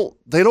mean, they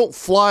don't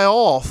fly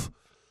off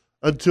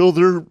until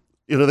they're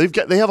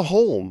they have a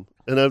home,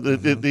 and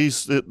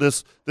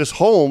this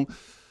home,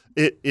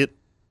 it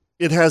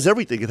has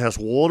everything. It has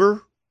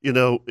water.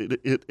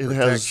 It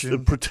has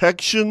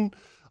protection.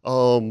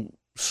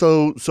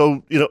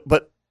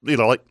 But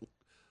like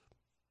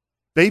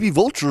baby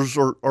vultures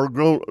are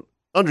grown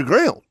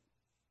underground.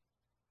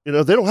 They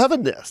don't have a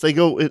nest. They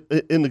go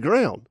in the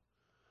ground.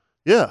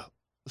 Yeah.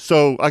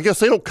 So I guess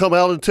they don't come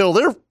out until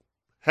they're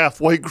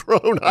halfway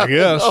grown. I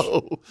guess.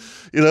 I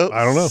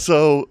don't know.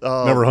 So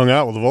never hung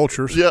out with the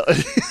vultures. Yeah.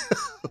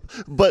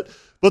 but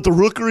the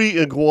rookery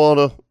in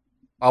Gowanus,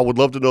 I would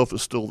love to know if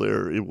it's still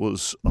there. It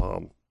was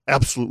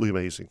absolutely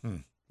amazing.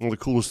 One of the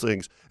coolest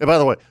things. And by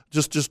the way,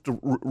 just a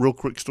real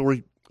quick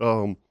story.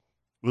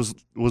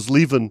 Was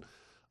leaving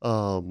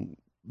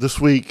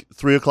this week,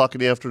 3:00 in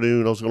the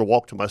afternoon. I was going to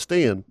walk to my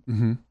stand,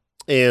 mm-hmm.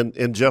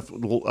 and Jeff,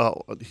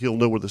 he'll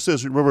know where this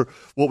is. Remember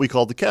what we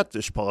called the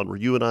catfish pond, where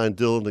you and I and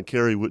Dylan and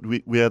Carrie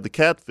we had the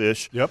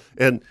catfish. Yep.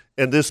 And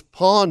this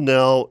pond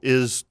now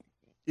is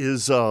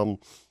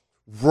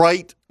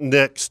right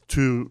next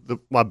to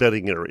my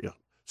bedding area,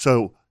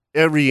 so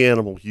every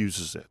animal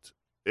uses it,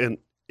 and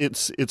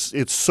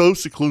it's so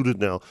secluded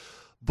now.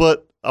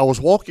 But I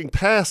was walking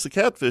past the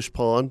catfish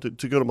pond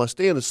to go to my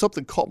stand, and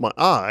something caught my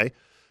eye.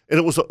 And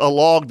it was a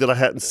log that I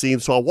hadn't seen,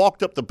 so I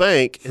walked up the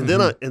bank, and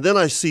then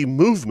I see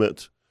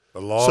movement.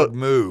 The log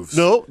moves.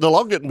 No, the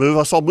log didn't move.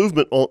 I saw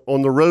movement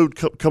on the road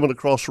coming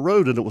across the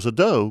road, and it was a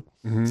doe.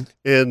 Mm-hmm.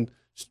 And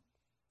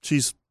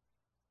she's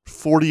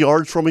 40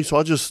 yards from me, so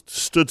I just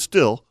stood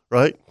still.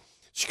 Right?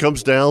 She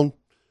comes down,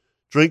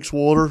 drinks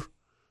water,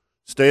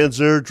 stands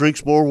there,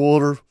 drinks more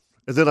water,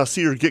 and then I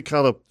see her get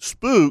kind of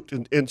spooked,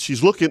 and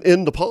she's looking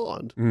in the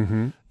pond.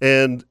 Mm-hmm.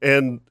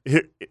 And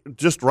here,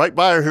 just right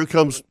by her, here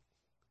comes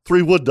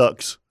 3 wood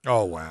ducks.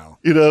 Oh, wow.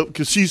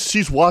 Because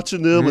she's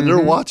watching them, and they're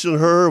watching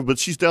her, but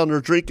she's down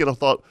there drinking. I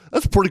thought,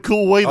 that's a pretty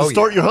cool way to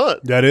start your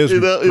hunt. That is a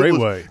great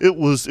way. It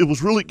was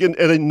really good,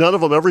 and none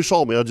of them ever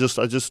saw me. I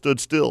just stood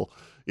still,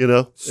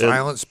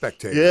 Silent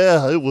spectator.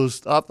 Yeah,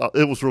 I thought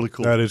it was really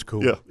cool. That is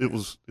cool. Yeah, it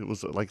was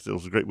like I said, it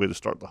was a great way to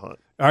start the hunt.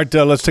 All right,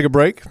 let's take a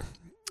break.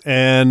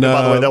 And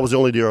by the way, that was the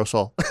only deer I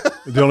saw.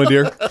 The only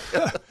deer?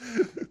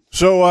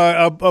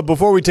 So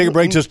before we take a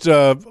break, just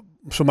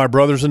so my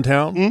brother's in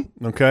town,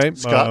 okay?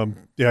 Scott?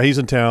 Yeah, he's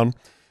in town,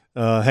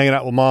 hanging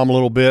out with Mom a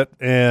little bit.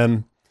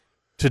 And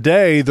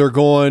today they're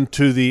going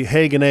to the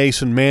Hagen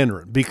Ace in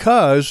Mandarin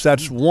because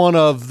that's one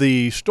of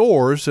the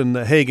stores in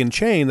the Hagen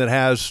chain that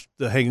has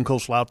the Hagen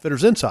Coastal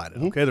Outfitters inside it,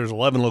 okay? There's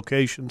 11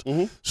 locations.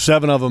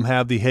 7 of them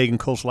have the Hagen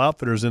Coastal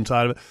Outfitters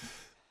inside of it.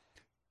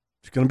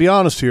 Just going to be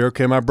honest here,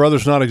 okay? My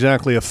brother's not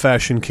exactly a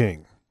fashion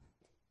king,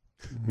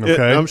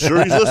 okay? I'm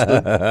sure he's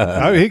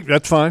listening.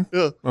 That's fine.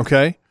 Yeah.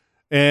 Okay.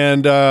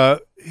 And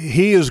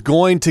he is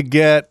going to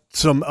get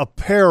some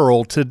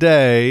apparel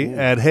today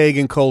at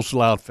Hagen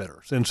Coastal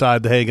Outfitters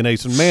inside the Hagen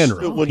Ace in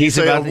Mandarin. When you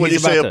say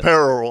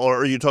apparel, or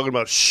are you talking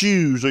about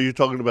shoes? Or are you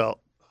talking about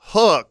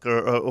Huck?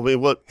 Or I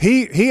mean, what?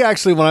 He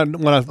actually,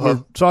 when I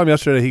saw him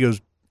yesterday, he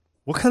goes,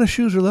 "What kind of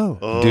shoes are those?"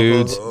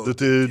 Dudes. The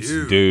dudes.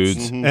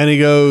 Dudes. And he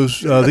goes,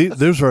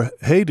 "Those are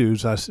Hey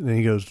Dudes." And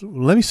he goes,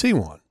 well, "Let me see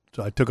one."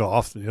 So I took it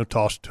off,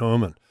 tossed it to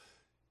him, and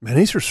man,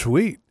 these are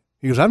sweet.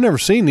 He goes, "I've never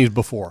seen these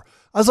before."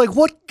 I was like,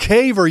 what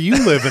cave are you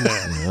living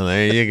in? Well,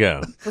 there you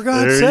go. For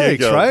God's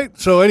sakes, right?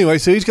 So anyway,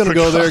 so he's going to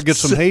go there and get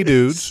some Hey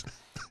Dudes.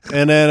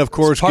 And then, of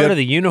course, it's part of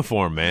the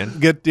uniform, man.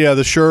 Get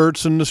the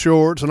shirts and the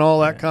shorts and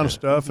all that kind of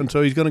stuff. And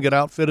so he's going to get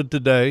outfitted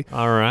today.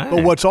 All right.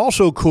 But what's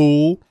also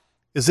cool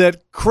is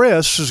that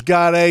Chris has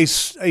got a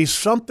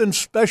something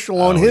special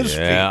on his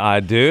feet. Yeah, I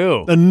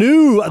do. The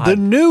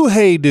new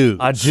Hey Dudes.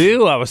 I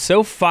do. I was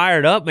so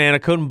fired up, man. I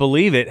couldn't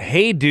believe it.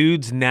 Hey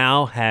Dudes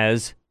now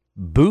has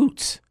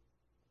boots.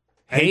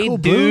 Hey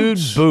Dude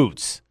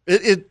boots.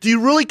 Do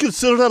you really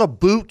consider that a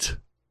boot?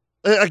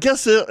 I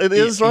guess it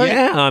is, right?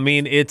 Yeah, I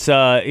mean it is.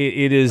 I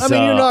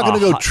mean, you're not going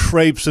to go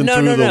traipsing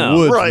through the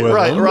woods,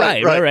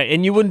 right.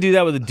 And you wouldn't do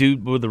that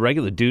with a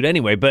regular dude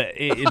anyway. But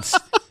it's,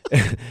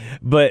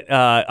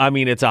 I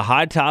mean, it's a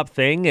high top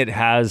thing. It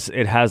has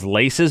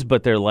laces,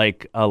 but they're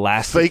like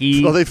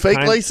elastic-y. Are they fake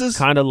laces?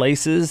 Kind of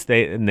laces.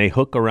 They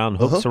hook around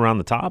hooks around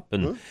the top,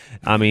 and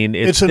I mean,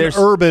 it's an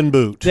urban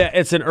boot. Yeah,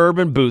 it's an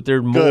urban boot.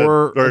 They're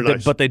more, very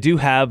nice. But they do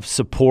have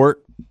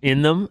support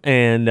in them,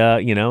 and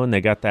and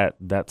they got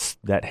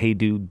that Hey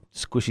Dude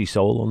squishy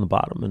sole on the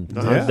bottom, and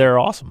they're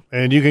awesome.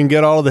 And you can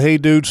get all of the Hey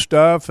Dude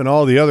stuff and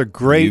all the other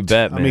great, You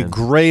bet, man.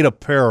 great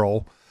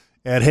apparel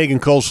at Hagen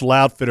Coastal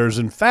Outfitters.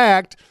 In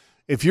fact,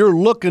 if you're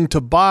looking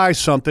to buy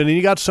something and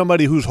you got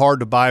somebody who's hard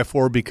to buy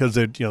for because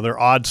they're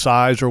odd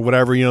size or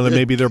whatever,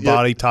 maybe their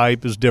body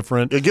type is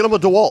different. Yeah, get them a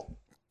DeWalt.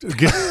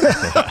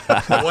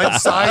 One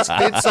size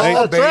fits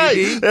all, That's right.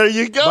 baby. There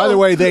you go. By the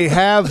way, they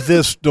have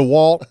this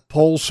DeWalt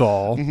pole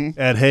saw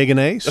at Hagen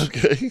Ace.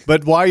 Okay.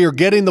 But while you're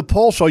getting the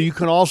pole saw, you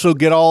can also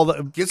get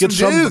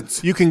some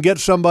dudes. You can get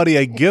somebody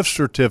a gift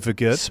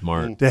certificate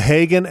Smart. to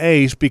Hagen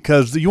Ace,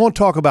 because you want to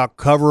talk about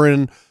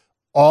covering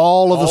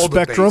all of the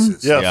spectrum.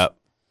 bases. Yes. Yep.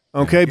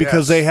 Okay,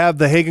 because they have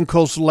the Hagen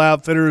Coastal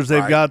Outfitters,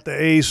 they've got the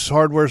Ace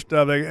hardware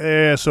stuff.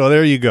 So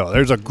there you go.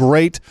 There's a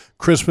great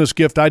Christmas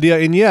gift idea.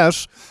 And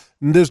yes,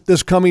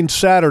 this coming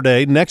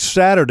Saturday, next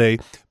Saturday,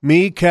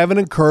 me, Kevin,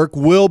 and Kirk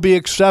will be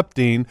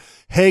accepting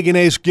Hagen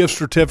Ace gift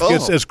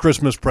certificates as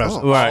Christmas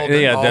presents. Right.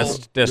 Yeah, all-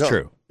 that's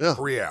true. Yeah.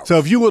 3 hours. So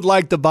if you would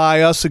like to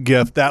buy us a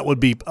gift, that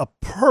would be a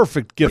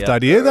perfect gift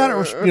idea. That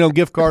or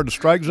gift card to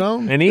Strike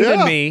Zone. And even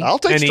Yeah, me. I'll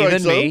take and Strike even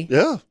Zone. me.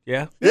 Yeah.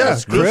 Yeah. Yeah,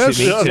 Chris.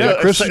 Me too. Yeah,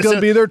 Chris is going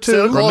to be there too.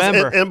 Santa Claus.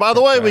 Remember. And by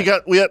the way, we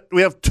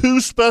have 2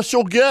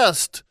 special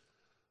guests.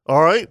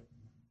 All right,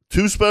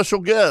 2 special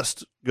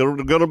guests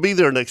going to be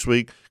there next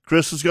week.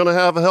 Chris is going to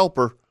have a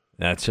helper.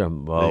 That's He's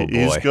boy.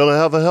 going to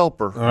have a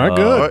helper. All right,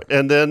 good. All right,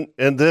 and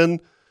then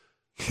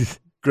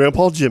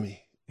Grandpa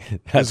Jimmy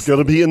is going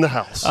to be in the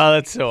house. Oh,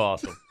 that's so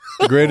awesome.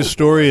 The greatest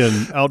story in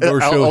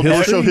outdoor show Outdoor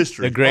history. show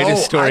history. The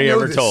greatest I story know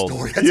ever this told.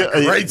 story. That's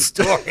a great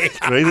story.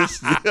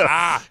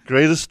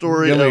 greatest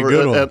story Gonna be a ever.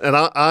 good one. And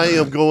I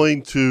am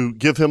going to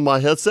give him my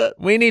headset.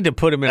 We need to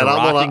put him in And a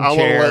I'm rocking going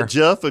to chair. let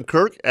Jeff and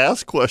Kirk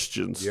ask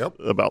questions Yep.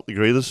 about the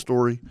greatest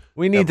story.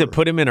 We need to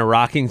put him in a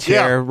rocking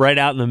chair right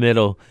out in the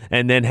middle,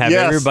 and then have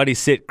Yes. everybody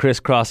sit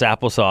crisscross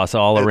applesauce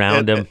all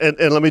around him. And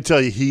let me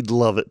tell you, he'd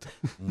love it.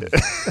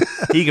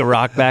 He can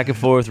rock back and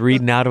forth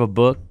reading out of a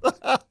book. All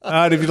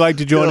right, if you'd like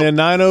to join in,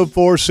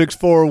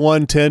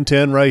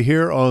 904-641-1010 right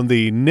here on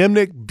the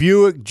Nimnik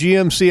Buick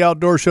GMC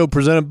Outdoor Show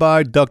presented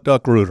by Duck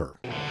Duck Rooter.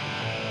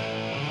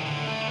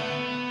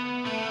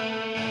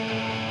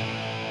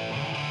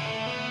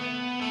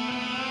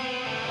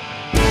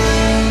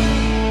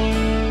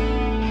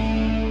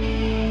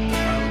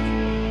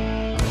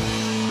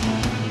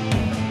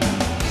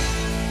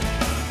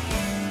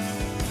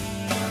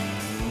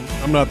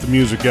 I'm not the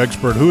music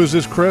expert. Who is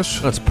this, Chris?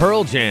 That's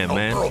Pearl Jam,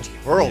 man.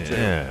 Pearl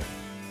Jam. Yeah,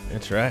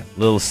 that's right.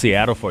 Little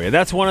Seattle for you.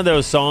 That's one of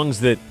those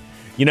songs that,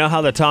 you know how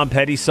the Tom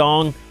Petty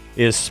song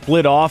is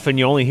split off and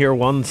you only hear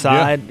one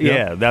side?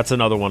 yeah. That's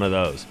another one of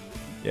those.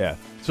 Yeah.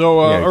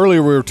 So Yeah.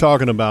 earlier we were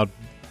talking about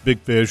big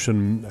fish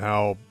and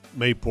how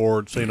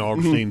Mayport, St.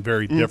 Augustine,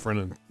 very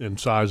different in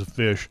size of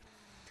fish.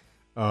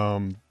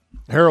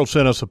 Harold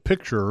sent us a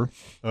picture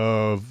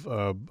of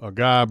a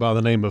guy by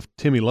the name of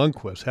Timmy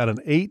Lundquist, had an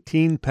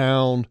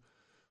 18-pound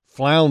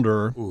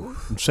flounder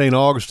from St.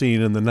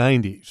 Augustine in the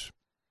 90s.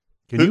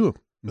 Can you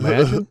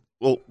imagine?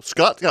 Well,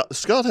 Scott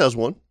has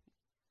one.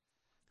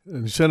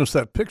 And he sent us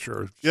that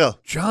picture. It's Yeah.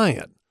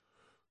 giant.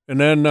 And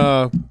then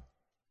the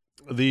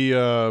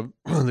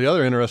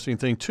other interesting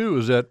thing too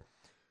is that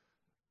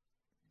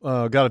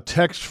got a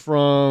text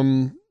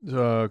from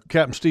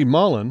Captain Steve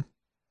Mullen.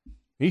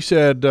 He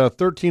said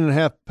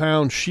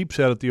 13.5-pound sheep's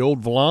head at the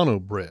old Volano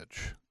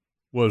Bridge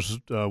was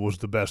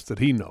the best that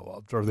he know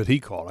of, or that he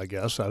caught, I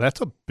guess. That's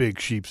a big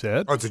sheep's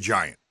head. Oh, it's a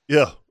giant.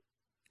 Yeah.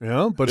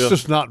 Yeah, but Yeah. it's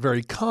just not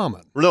very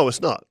common No,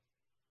 it's not.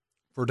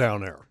 for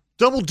down there.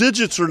 Double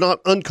digits are not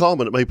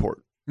uncommon at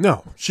Mayport.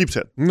 No, Sheep's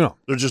head. no.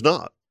 They're just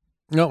not.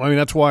 No, I mean,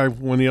 that's why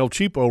when the El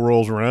Cheapo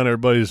rolls around,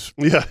 everybody's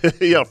Yeah.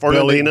 Yeah.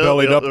 Fernandina.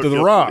 bellied Yep, up to the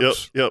yep,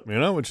 rocks. Yep. You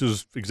know, which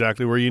is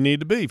exactly where you need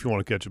to be if you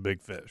want to catch a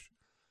big fish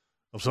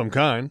of some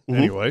kind. Mhm.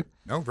 Anyway,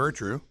 No, very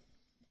true.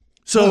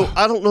 So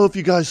I don't know if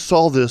you guys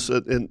saw this,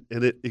 and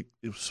it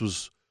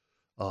was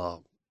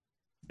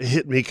it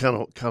hit me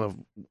kind of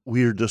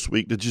weird this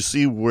week. Did you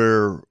see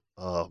where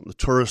the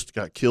tourist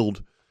got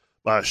killed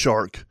by a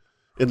shark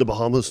in the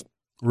Bahamas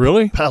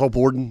really?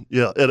 paddleboarding?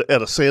 Yeah,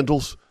 at a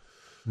Sandals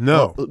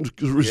No.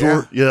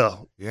 resort. Yeah.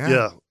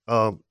 Yeah.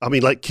 I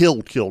mean, like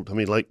killed. I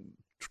mean, like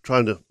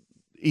trying to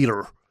eat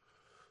her,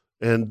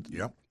 and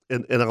Yep.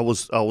 and I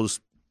was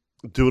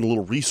doing a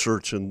little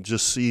research and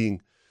just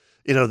seeing,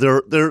 you know,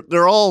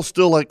 they're all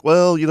still like,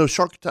 well, you know,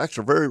 shark attacks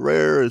are very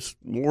rare. It's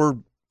more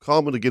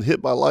common to get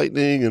hit by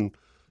lightning and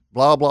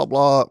blah blah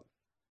blah.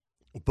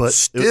 But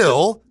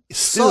Still it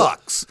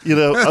sucks. you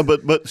know.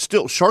 but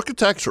still, shark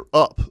attacks are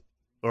up.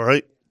 All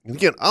right. And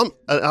again,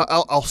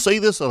 I'll say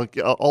this. I'll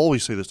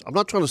always say this. I'm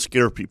not trying to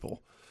scare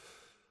people,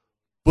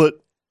 but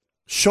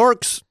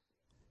sharks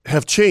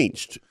have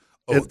changed.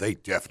 Oh, And- they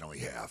definitely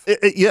have.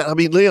 Yeah, I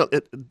mean, Leon,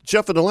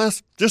 Jeff, in the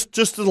last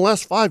just in the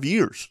last 5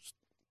 years,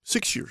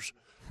 6 years,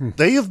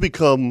 they have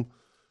become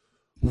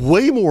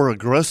way more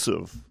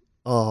aggressive.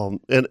 And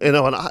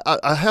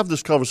I have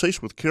this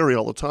conversation with Carrie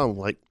all the time. I'm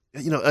like,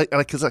 you know,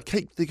 because I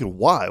keep thinking,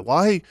 why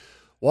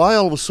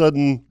all of a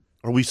sudden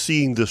are we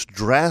seeing this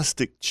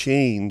drastic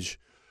change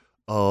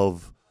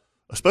of,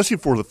 especially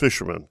for the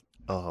fishermen,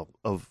 of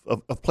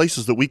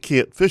places that we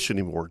can't fish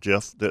anymore,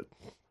 Jeff, that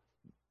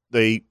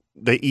they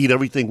eat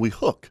everything we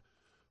hook,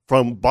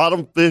 from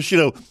bottom fish.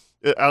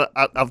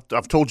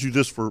 I've told you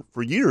this for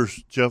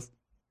years, Jeff.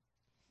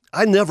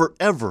 I never,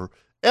 ever,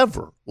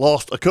 ever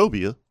lost a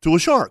cobia to a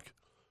shark.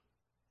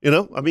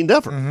 Never.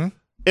 Mm-hmm.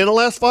 In the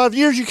last 5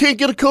 years, you can't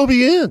get a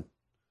cobia in.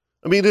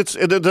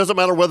 It doesn't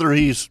matter whether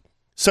he's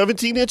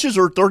 17 inches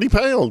or 30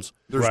 pounds.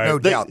 There's no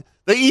doubt.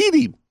 They eat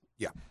him.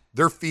 Yeah.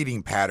 Their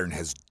feeding pattern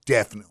has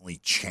definitely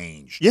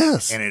changed.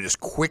 Yes. And it has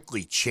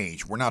quickly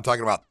changed. We're not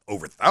talking about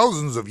over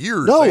thousands of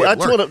years. No, they have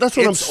that's learned. what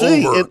I'm It's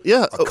saying. Over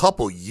Yeah. a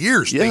couple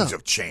years, Yeah. things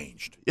have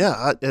changed.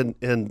 Yeah,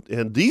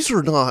 and these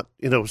are not,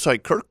 it's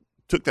like Kirk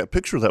took that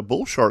picture of that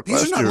bull shark These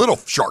last are not year. little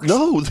sharks.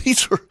 No,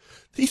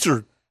 these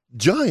are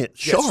giant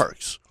Yes.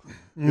 sharks.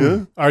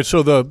 Yeah. All right,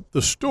 so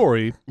the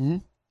story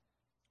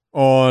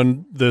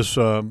on this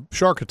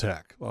shark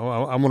attack,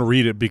 I'm going to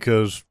read it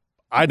because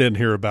I didn't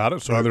hear about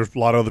it, so there's a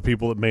lot of other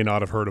people that may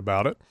not have heard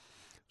about it.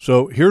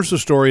 So here's the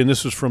story, and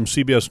this is from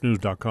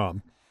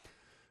CBSNews.com.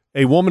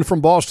 A woman from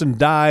Boston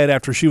died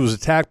after she was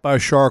attacked by a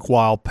shark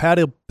while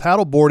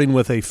paddleboarding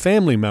with a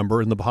family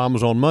member in the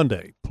Bahamas on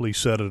Monday, police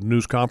said at a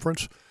news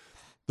conference.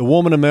 The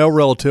woman and male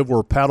relative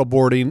were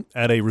paddleboarding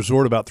at a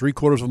resort about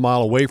 3/4 of a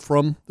mile away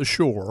from the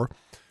shore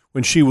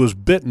when she was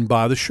bitten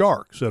by the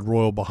shark, said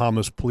Royal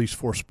Bahamas Police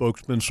Force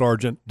spokesman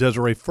Sergeant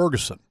Desiree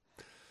Ferguson.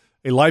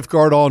 A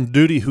lifeguard on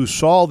duty who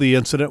saw the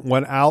incident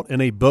went out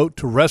in a boat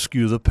to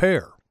rescue the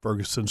pair,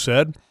 Ferguson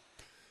said.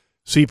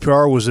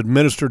 CPR was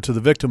administered to the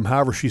victim.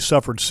 However, she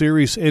suffered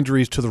serious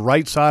injuries to the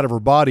right side of her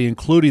body,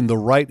 including the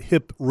right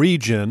hip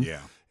region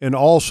and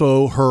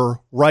also her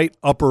right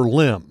upper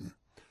limb.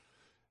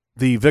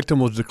 The victim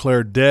was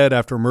declared dead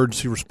after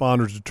emergency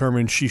responders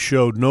determined she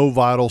showed no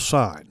vital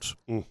signs.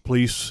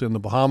 Police in the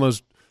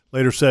Bahamas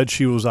later said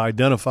she was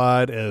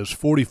identified as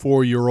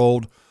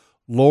 44-year-old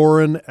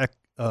Lauren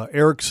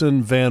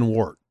Erickson Van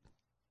Wert.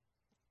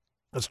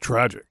 That's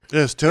tragic.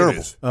 Yeah, it's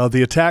terrible.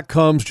 The attack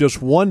comes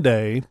just one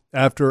day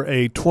after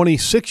a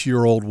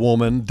 26-year-old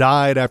woman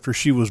died after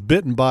she was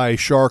bitten by a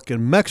shark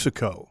in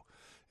Mexico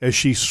as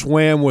she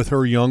swam with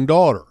her young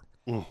daughter.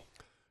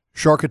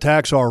 Shark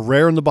attacks are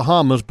rare in the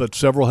Bahamas, but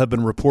several have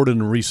been reported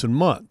in recent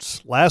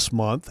months. Last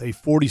month, a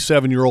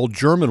 47-year-old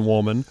German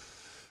woman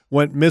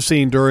went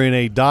missing during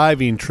a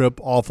diving trip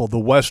off of the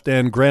West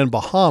End Grand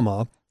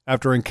Bahama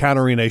after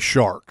encountering a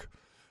shark,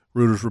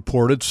 Reuters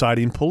reported,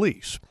 citing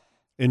police.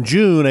 In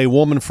June, a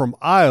woman from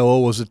Iowa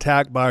was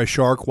attacked by a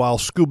shark while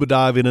scuba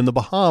diving in the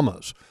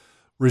Bahamas,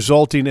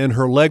 resulting in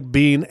her leg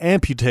being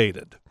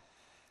amputated.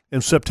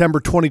 In September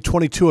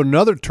 2022,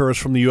 another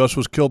tourist from the U.S.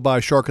 was killed by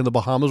a shark in the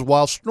Bahamas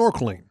while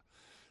snorkeling.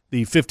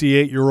 The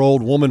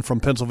 58-year-old woman from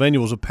Pennsylvania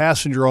was a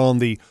passenger on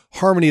the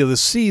Harmony of the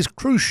Seas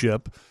cruise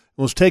ship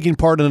and was taking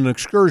part in an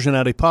excursion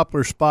at a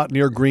popular spot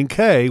near Green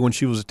Cay when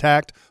she was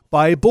attacked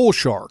by a bull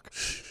shark.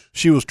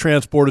 She was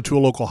transported to a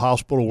local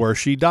hospital where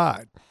she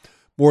died.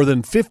 More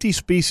than 50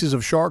 species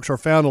of sharks are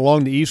found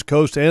along the East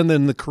Coast and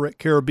in the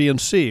Caribbean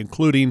Sea,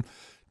 including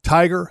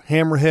tiger,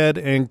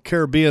 hammerhead, and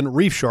Caribbean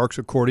reef sharks,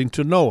 according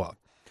to NOAA.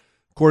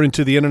 According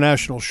to the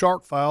International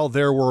Shark File,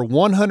 there were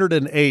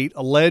 108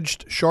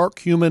 alleged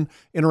shark-human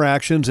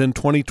interactions in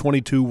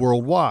 2022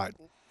 worldwide.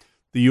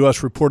 The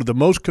U.S. reported the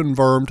most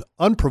confirmed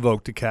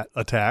unprovoked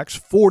attacks,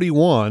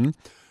 41,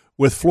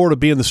 with Florida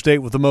being the state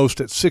with the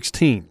most at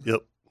 16.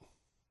 Yep.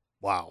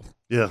 Wow.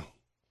 Yeah.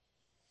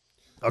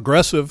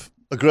 Aggressive,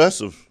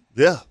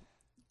 yeah.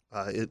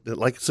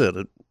 Like I said,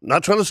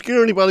 not trying to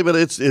scare anybody, but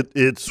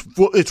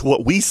it's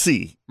what we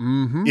see.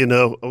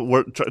 Mm-hmm.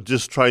 We're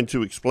just trying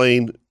to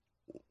explain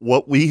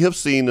what we have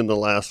seen in the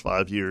last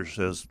 5 years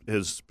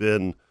has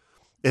been,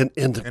 and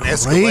the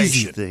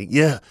crazy escalation. thing,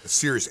 yeah, A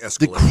serious escalation.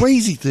 the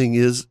crazy thing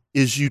is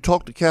you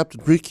talk to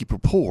Captain Ricky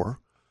Purpore,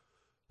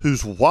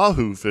 who's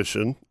wahoo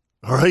fishing,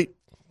 all right,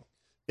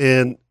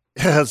 and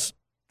has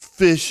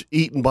fish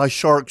eaten by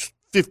sharks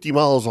 50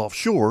 miles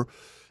offshore.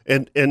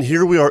 And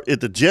here we are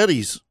at the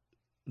jetties,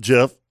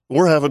 Jeff.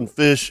 We're having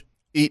fish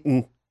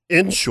eaten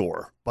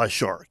inshore by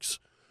sharks.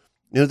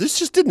 This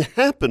just didn't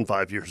happen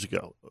 5 years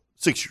ago,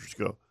 6 years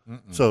ago. Mm-mm.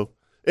 So,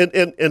 and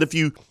if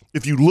you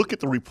look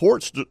at the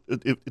reports,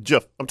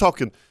 Jeff, I'm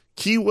talking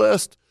Key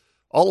West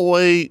all the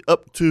way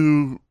up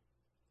to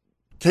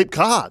Cape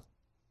Cod.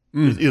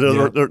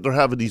 They're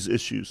having these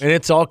issues, and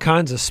it's all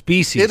kinds of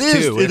species It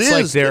is, too. it It's is.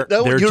 like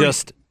they're You're-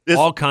 just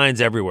all kinds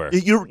everywhere.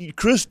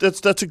 Chris,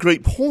 that's a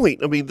great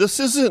point. I mean, this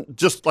isn't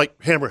just like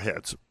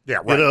hammerheads. Yeah,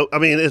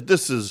 right.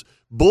 This is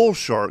bull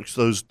sharks.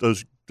 Those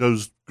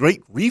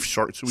great reef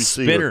sharks we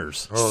see.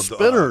 Spinners.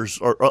 Spinners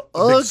are The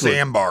ugly. big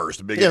sandbars.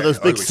 The big those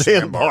big ugly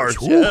sandbars.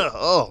 Whew. Yeah.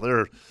 Oh,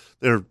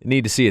 they're You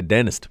need to see a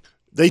dentist.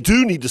 they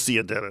do need to see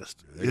a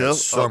dentist. They got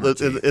summer and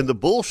teeth. the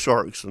bull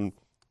sharks and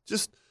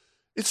just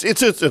it's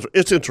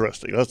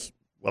interesting. That's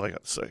what I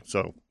got to say.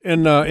 So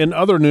In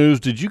other news,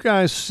 did you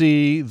guys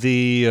see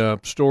the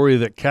story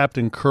that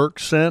Captain Kirk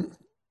sent?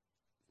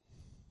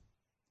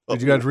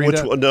 Did you guys read Which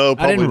that? one? No, I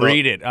probably didn't not.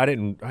 read it. I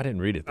didn't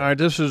read it. All right,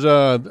 this is.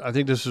 I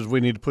think this is. We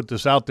need to put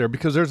this out there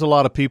because there's a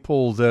lot of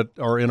people that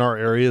are in our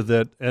area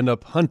that end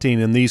up hunting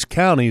in these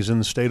counties in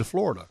the state of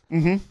Florida.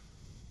 Mm-hmm.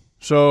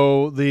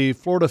 So the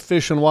Florida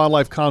Fish and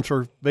Wildlife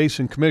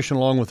Conservation Commission,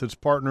 along with its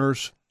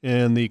partners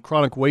in the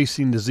chronic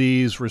wasting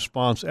disease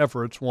response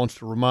efforts, wants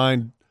to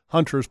remind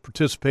hunters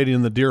participating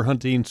in the deer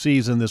hunting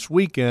season this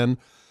weekend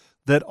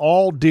that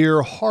all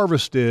deer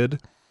harvested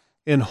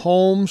in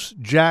Holmes,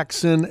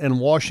 Jackson, and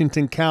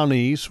Washington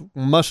counties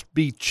must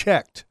be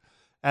checked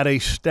at a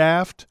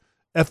staffed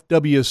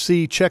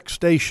FWC check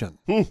station.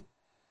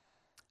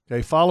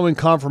 Okay, following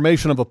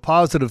confirmation of a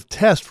positive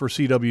test for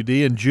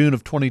CWD in June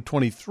of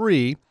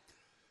 2023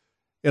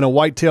 in a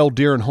white-tailed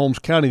deer in Holmes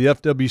County, the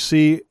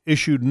FWC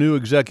issued new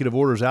executive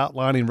orders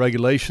outlining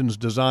regulations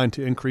designed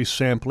to increase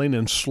sampling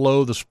and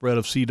slow the spread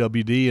of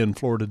CWD in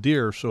Florida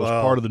deer. So as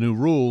part of the new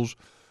rules,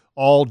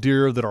 all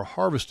deer that are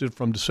harvested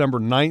from December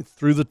 9th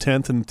through the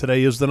 10th, and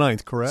today is the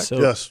 9th, correct? So-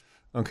 Yes.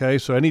 Okay,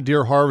 so any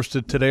deer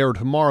harvested today or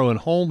tomorrow in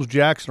Holmes,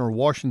 Jackson, or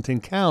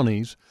Washington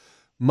counties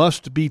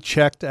must be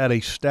checked at a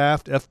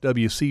staffed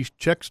FWC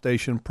check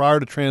station prior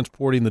to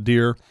transporting the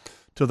deer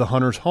to the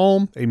hunter's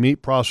home, a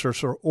meat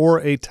processor, or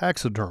a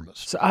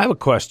taxidermist. So I have a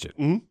question.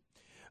 Mm-hmm.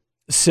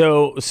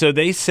 So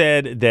they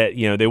said that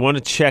they want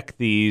to check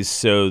these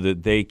so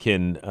that they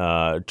can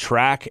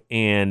track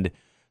and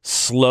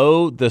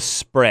slow the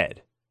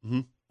spread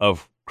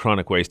of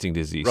chronic wasting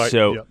disease. Right.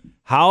 So Yep.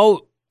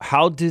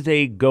 how do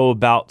they go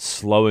about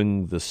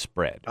slowing the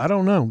spread? I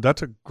don't know.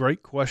 That's a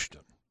great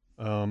question,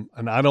 and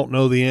I don't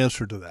know the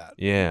answer to that.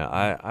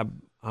 Yeah,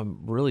 I'm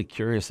really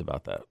curious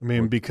about that. I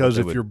mean, What because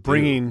they if would you're do.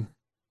 bringing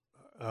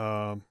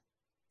an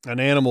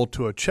animal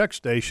to a check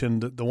station,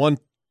 the one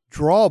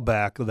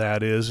drawback of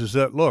that is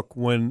that, look,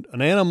 when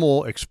an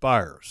animal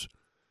expires,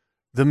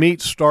 the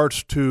meat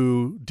starts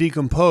to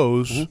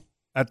decompose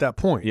at that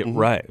point. Yeah,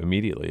 right,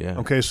 immediately, yeah.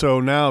 Okay, so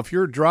now if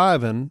you're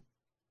driving,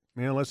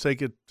 let's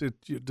take it,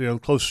 the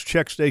closest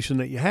check station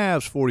that you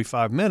have is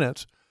 45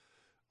 minutes.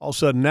 All of a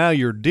sudden, now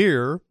your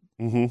deer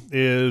Mm-hmm.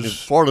 is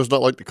Florida's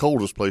not like the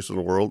coldest place in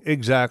the world.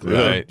 exactly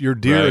Right, your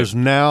deer right. is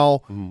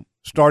now Mhm.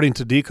 starting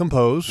to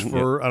decompose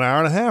for an hour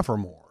and a half or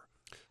more.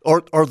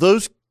 Are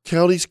those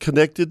counties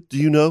connected? Do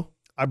you know?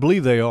 I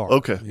believe they are.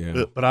 Okay.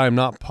 Yeah. But I am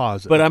not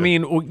positive. But I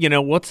mean,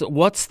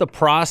 what's the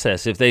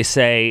process if they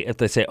say,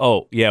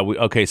 oh yeah,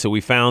 so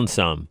we found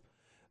some,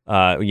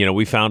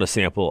 we found a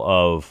sample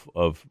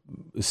of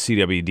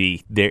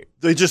CWD there.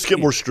 They just get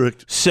more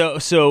strict. So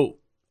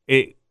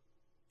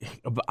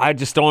I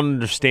just don't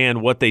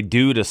understand what they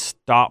do to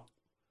stop.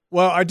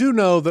 Well, I do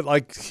know that,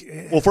 like,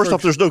 Well, first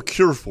off, there's no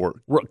cure for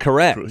it.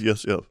 Correct.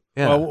 Yes, yeah.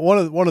 Yeah.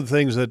 well, one of the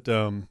things that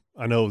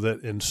I know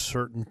that in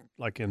certain,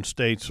 like in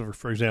states, or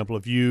for example,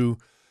 if you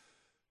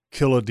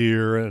kill a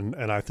deer, and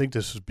I think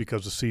this is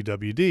because of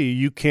CWD,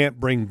 you can't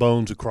bring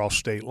bones across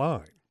state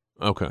line.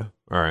 Okay.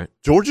 All right.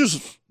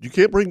 Georgia's you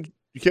can't bring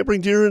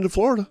deer into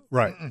Florida.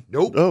 Right.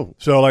 Nope. Oh,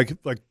 So like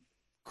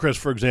Chris,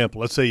 for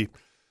example, let's say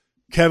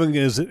Kevin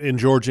is in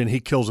Georgia and he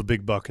kills a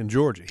big buck in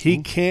Georgia. He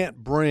can't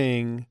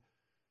bring,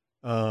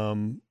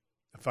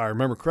 if I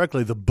remember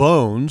correctly, the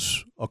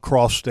bones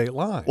across state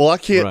line. well, I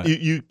can't. Right.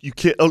 You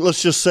can't.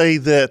 Let's just say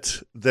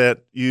that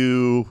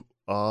you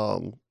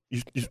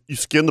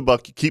skin the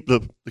buck, you keep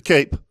the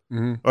cape,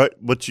 Mhm. all right,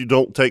 but you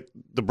don't take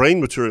the brain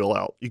material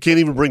out. You can't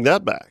even bring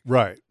that back.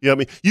 Right. Yeah, I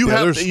mean, you Yeah,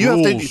 have there's to, you have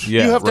rules. to,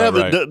 Yeah, you have to have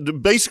right,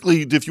 it.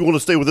 Basically, if you want to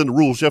stay within the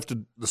rules, you have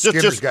to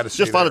skinner's gotta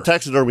stay just find a there.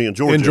 taxidermy in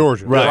Georgia. In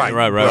Georgia. Right.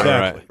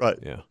 Exactly. Right.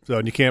 Yeah. So,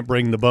 and you can't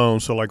bring the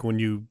bones. So, like when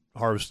you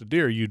harvest a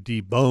deer, you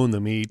debone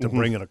the meat to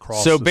bring it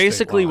across. So the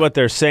basically, state line. what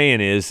they're saying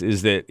is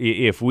that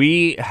if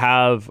we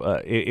have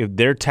if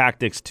their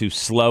tactics to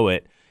slow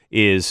it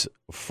is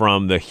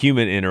from the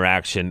human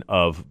interaction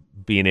of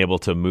being able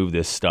to move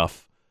this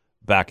stuff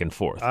back and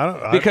forth,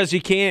 because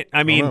you can't.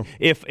 I mean, know.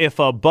 if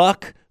a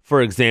buck,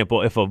 for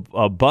example, if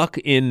a buck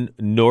in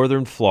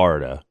northern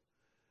Florida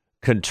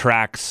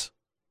contracts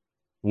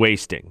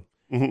wasting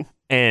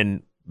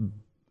and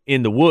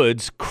in the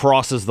woods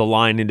crosses the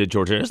line into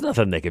Georgia, there's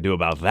nothing they can do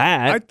about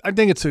that. I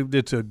think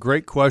it's a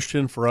great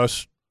question for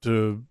us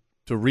to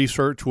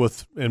research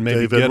with and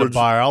maybe Dave get Edwards. a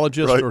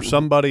biologist Right. or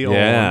somebody on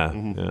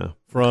yeah.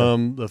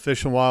 from the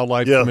Fish and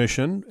Wildlife Yeah.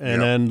 Commission,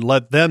 and then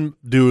let them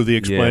do the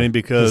explaining Yeah.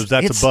 because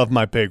that's It's- above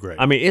my pay grade.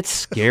 I mean, it's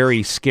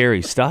scary,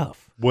 scary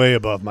stuff. Way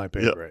above my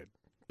pay Yep. grade.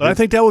 But I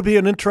think that would be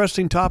an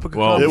interesting topic of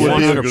Well, It would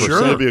be a 100%.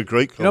 good, it'd be a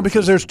great. You know,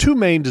 because there's two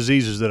main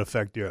diseases that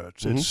affect deer.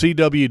 It's Mm-hmm.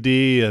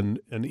 CWD and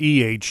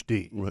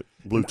EHD. right.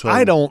 Blue tongue.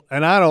 I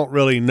don't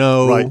really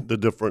know right the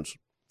difference.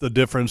 the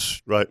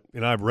difference. Right. You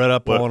know, I've read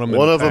up But on them.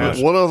 one in of the them.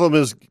 past. One of them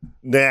is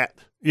gnat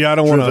Yeah, I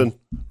don't want driven. to.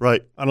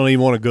 Right. I don't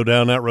even want to go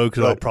down that road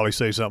because I'll Right. probably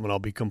say something and I'll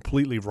be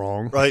completely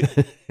wrong. Right.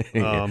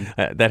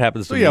 That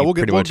happens to So yeah, me we'll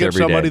pretty get much every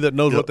somebody day. that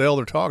knows Yep. what the hell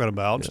they're talking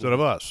about instead of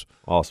us.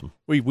 Awesome.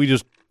 We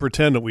just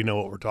pretend that we know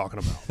what we're talking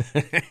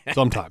about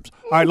sometimes.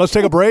 All right, let's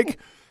take a break.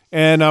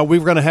 And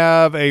we're going to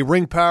have a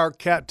Ring Power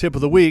Cat Tip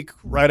of the Week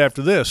right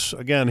after this.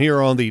 Again,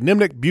 here on the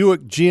Nimnik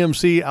Buick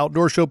GMC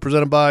Outdoor Show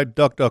presented by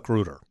Duck Duck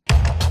Rooter.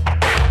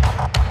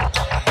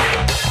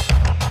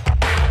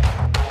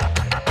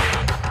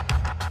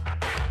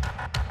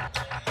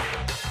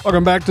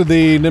 Welcome back to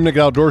the Nimnik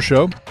Outdoor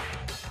Show.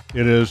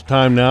 It is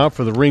time now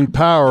for the Ring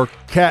Power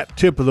Cat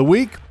Tip of the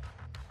Week.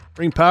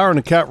 Ring Power and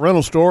the Cat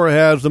Rental Store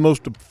has the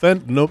most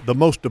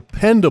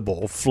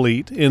dependable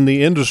fleet in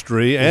the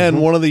industry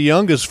and one of the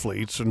youngest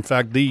fleets. In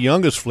fact, the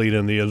youngest fleet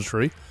in the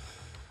industry.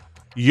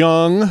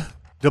 Young,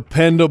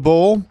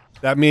 dependable.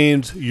 That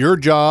means your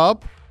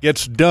job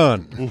gets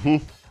done.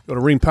 Go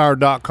to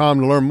ringpower.com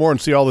to learn more and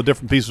see all the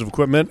different pieces of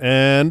equipment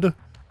and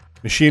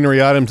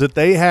machinery items that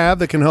they have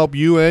that can help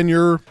you and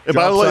your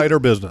job site or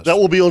business. That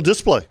will be on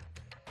display.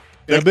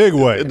 In a big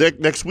way.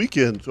 Next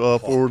weekend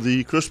for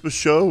the Christmas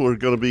show. We're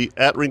going to be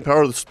at Ring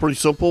Power. This is pretty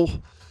simple.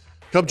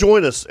 Come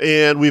join us.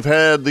 And we've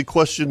had the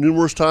question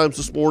numerous times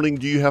this morning,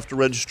 do you have to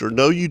register?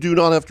 No, you do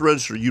not have to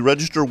register. You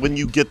register when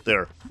you get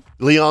there.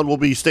 Leon will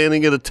be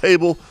standing at a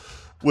table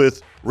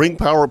with Ring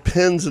Power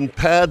pens and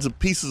pads and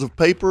pieces of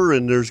paper,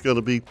 and there's going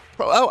to be,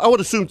 I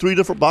would assume, 3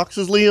 different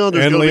boxes, Leon.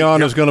 And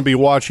Leon is going to be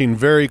watching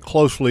very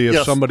closely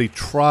if somebody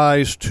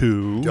tries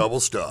to double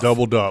stuff,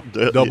 double dip.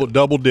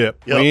 Yep.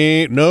 We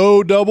ain't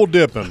no double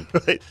dipping.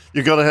 Right.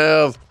 You're going to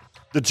have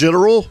the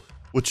general,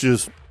 which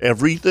is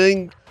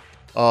everything.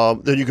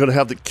 Then you're going to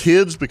have the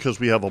kids because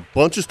we have a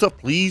bunch of stuff.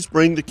 Please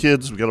bring the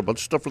kids. We got a bunch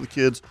of stuff for the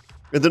kids.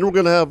 And then we're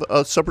going to have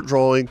a separate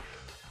drawing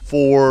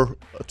for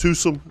a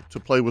twosome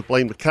to play with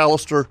Blaine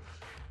McAllister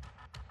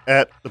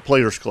at the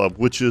Players Club,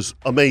 which is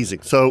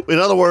amazing. So, in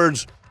other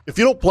words, if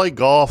you don't play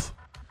golf,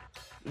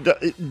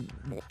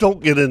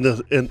 don't get in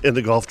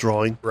the golf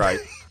drawing. Right.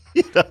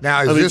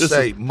 Now, is this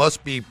a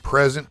must be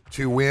present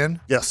to win?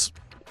 Yes.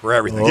 For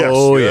everything.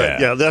 Oh, yes.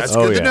 Yeah, that's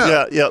good to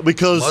know. Yeah,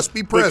 because must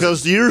be present.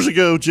 Because years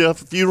ago,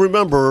 Jeff, if you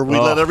remember, we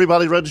let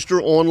everybody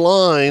register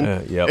online,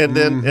 and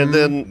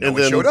then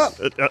showed up.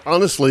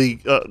 Honestly,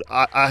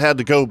 I had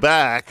to go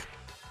back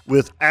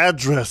with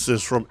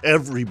addresses from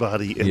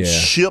everybody and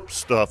ship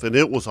stuff, and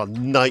it was a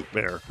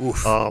nightmare.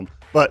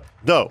 But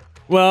no.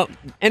 Well,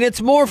 and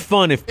it's more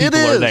fun if people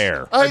are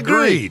there. I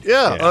agree.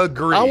 Yeah.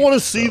 Agreed. I want to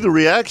see the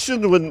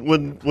reaction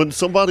when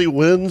somebody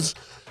wins,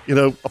 a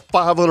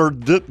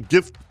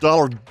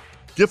 $500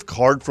 gift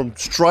card from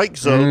Strike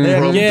Zone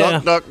from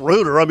Duck Duck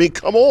Rooter. I mean,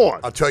 come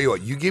on. I'll tell you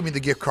what. You give me the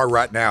gift card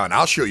right now, and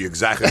I'll show you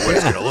exactly what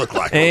it's going to look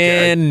like.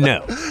 Okay? And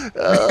no.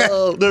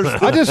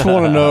 I just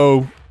want to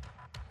know.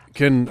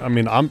 We're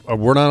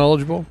not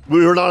eligible?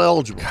 We're not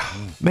eligible.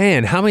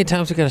 Man, how many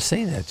times we got to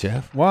say that,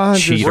 Jeff? Why?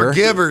 Cheater. We're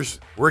givers.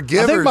 I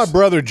think my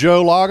brother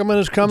Joe Loggeman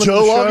is coming.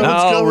 Joe Loggeman's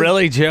coming. Oh,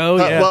 really, Joe?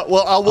 Yeah.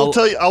 Well, I will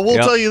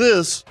tell you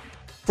this.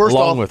 First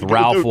Along off, with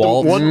Ralph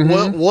Waltz.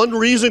 One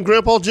reason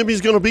Grandpa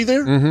Jimmy's going to be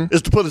there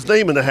is to put his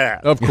name in the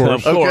hat. Of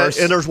course. Of course.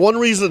 And there's one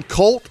reason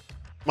Colt,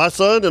 my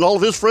son, and all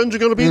of his friends are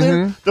going to be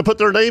there to put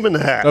their name in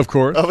the hat. Of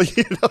course. I mean,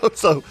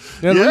 so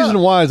the reason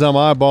why is I'm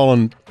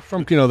eyeballing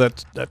from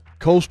that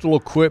Coastal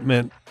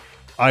Equipment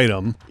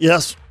item.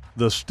 Yes.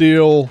 The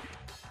steel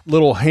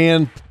little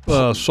hand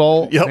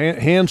saw.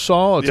 Hand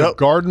saw. It's a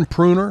garden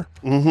pruner.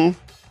 Mm-hmm.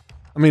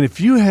 I mean,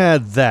 if you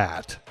had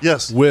that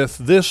with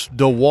this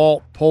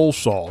DeWalt pole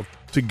saw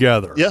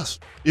together. Yes.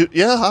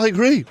 I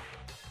agree.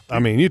 I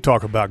mean, you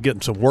talk about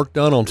getting some work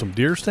done on some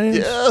deer stands.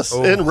 Yes,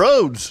 and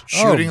roads.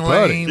 Shooting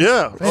lanes.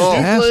 Yeah.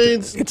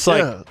 Lanes. It's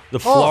like the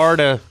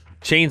Florida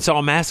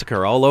Chainsaw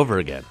Massacre all over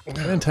again.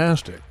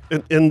 Fantastic.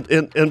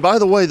 And by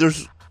the way,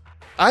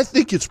 I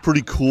think it's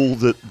pretty cool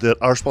that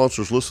our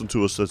sponsors listen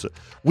to us.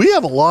 We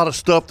have a lot of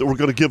stuff that we're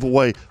going to give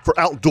away for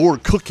outdoor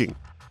cooking.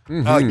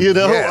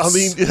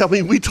 Yes. I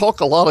mean, we talk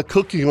a lot of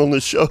cooking on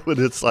this show, and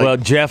it's like, well,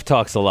 Jeff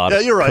talks a lot. Yeah,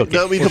 you're right. Cooking.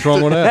 I mean, what's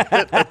wrong with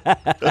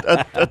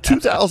that? a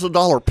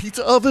 $2,000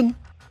 pizza oven.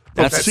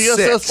 That's CSS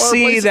sick. See,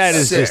 fireplaces? that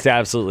is Sick. just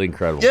absolutely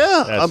incredible.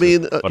 Yeah, That's I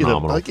mean,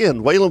 phenomenal.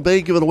 again, Whalen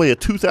Bay giving away a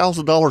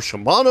 $2,000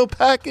 Shimano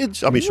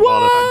package. I mean,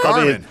 Shimano.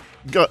 Garmin.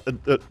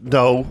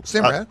 No.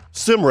 Simrad.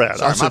 Simrad.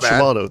 Sorry, I said my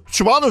bad. Shimano.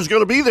 Shimano's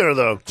going to be there,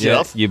 though, Yeah,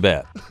 Jeff. you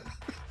bet.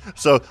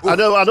 So I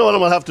know what I'm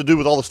going to have to do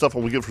with all the stuff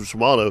when we get from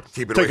Shimano.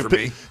 Keep it away from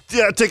me.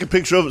 Yeah, take a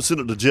picture of it and send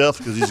it to Jeff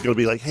because he's going to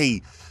be like,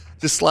 hey,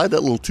 just slide that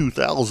little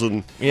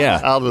 2,000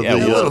 out of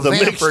little the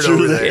Vanford mixture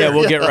over there. there. Yeah,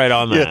 we'll get right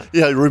on that.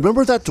 Yeah,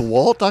 remember that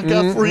DeWalt I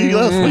got for you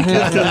last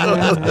weekend?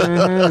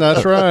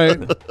 That's right.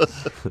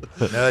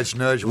 Nudge,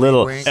 nudge,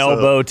 Little wink, wink.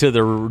 elbow to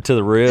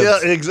the ribs.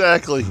 Yeah,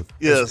 exactly.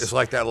 Yes. It's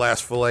like that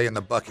last fillet in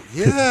the bucket.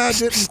 Yeah, I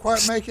didn't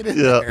quite make it in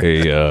Yeah.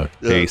 there.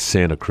 Hey,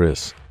 Santa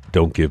Chris,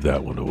 don't give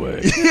that one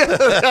away.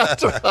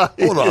 That's right.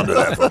 Hold on to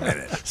that for a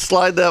minute.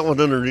 Slide that one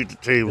underneath the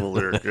table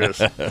there,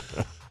 Chris.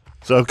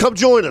 So come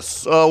join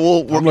us. I'm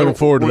looking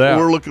forward to that.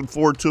 We're looking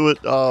forward to it.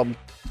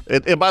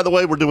 And by the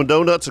way, we're doing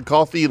donuts and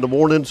coffee in the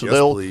morning,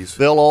 so Yes,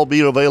 they'll all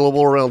be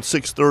available around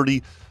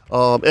 6:30.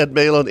 Ed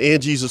Malin,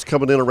 Angie's is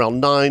coming in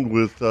around 9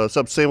 with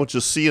sub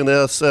sandwiches.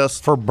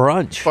 CNSS For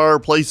brunch.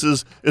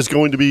 Fireplaces is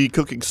going to be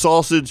cooking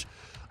sausage.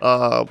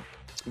 Our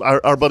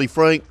buddy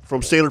Frank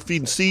from Standard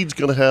Feed and Seeds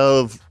going to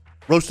have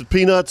roasted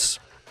peanuts.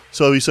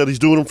 So he said he's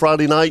doing them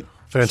Friday night.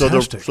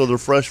 Fantastic. So they're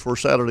fresh for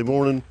Saturday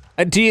morning.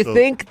 Do you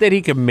think that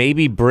he could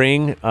maybe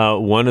bring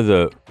one of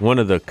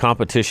the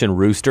competition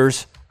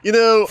roosters You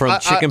know, from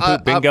chicken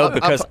poop bingo?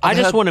 Because I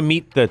just want to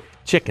meet the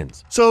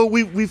chickens. So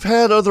we've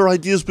had other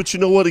ideas, but you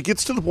know what? It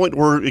gets to the point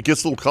where it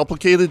gets a little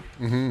complicated.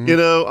 Mm-hmm. You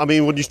know, I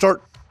mean, when you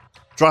start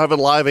driving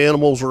live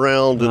animals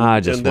around, I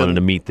just wanted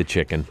to meet the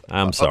chicken.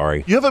 I'm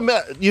sorry. You haven't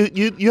met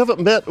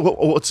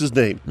what's his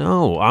name?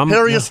 No, I'm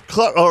Darius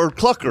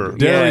Clucker.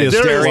 Darius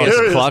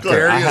Clucker.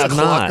 Clucker. I have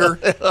not.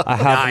 I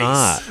have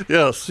not.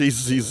 Yes,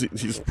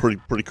 he's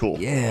pretty cool.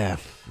 Yeah.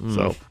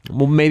 So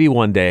well, maybe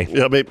one day.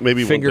 Yeah,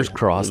 maybe Fingers one day.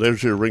 crossed.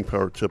 There's your ring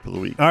power tip of the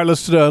week. All right,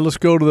 let's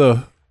go to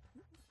the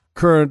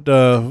current.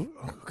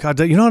 God,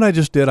 you know what I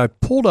just did? I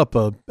pulled up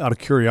out of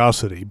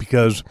curiosity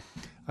because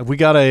we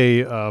got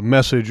a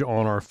message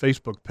on our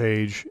Facebook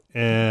page,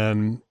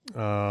 and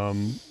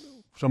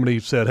somebody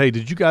said, "Hey,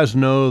 did you guys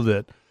know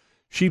that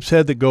sheep's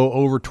head that go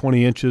over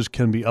 20 inches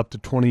can be up to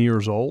 20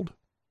 years old?"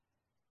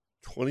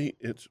 20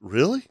 inches?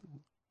 Really?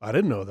 I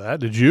didn't know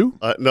that. Did you?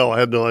 No, I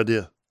had no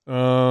idea.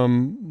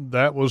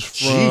 That was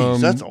from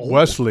Jeez, that's old.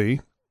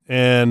 Wesley,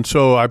 and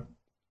so I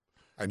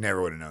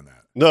never would have known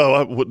that. No,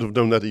 I wouldn't have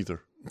known that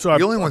either. So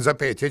the only ones I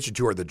pay attention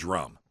to are the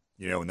drum.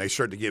 You know, when they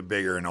start to get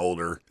bigger and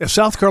older.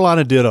 South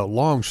Carolina did a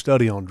long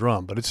study on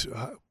drum, but it's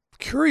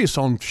curious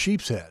on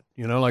sheep's head.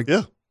 You know, like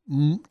to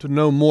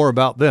know more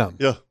about them.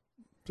 Yeah.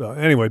 So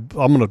anyway,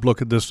 I'm going to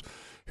look at this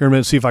here in a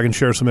minute, see if I can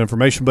share some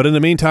information. But in the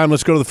meantime,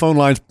 let's go to the phone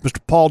lines. Mr.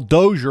 Paul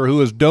Dozier, who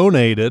has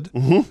donated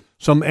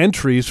some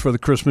entries for the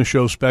Christmas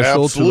show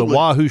special to the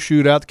Wahoo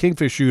Shootout, the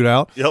Kingfish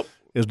Shootout. Yep.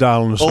 Is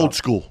dialing us Old up.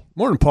 school.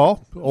 Morning,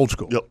 Paul. Old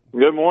school. Yep.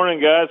 Good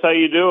morning, guys. How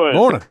you doing?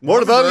 Morning.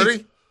 Morning,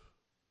 buddy.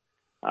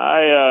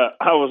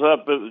 I was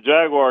up at the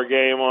Jaguar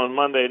game on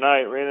Monday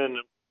night, ran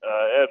into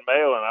Ed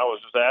Malin. I was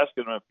just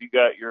asking him if you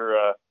got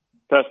your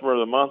customer of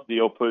the month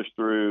deal pushed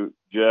through,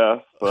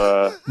 Jeff.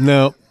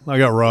 No, I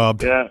got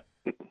robbed. Yeah.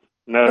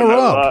 No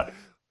luck.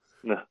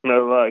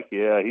 No luck.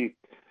 Yeah,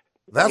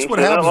 That's what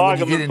happens when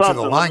you get into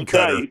the line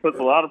cutter. He puts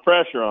a lot of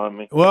pressure on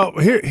me. Well,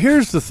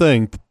 here's the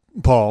thing,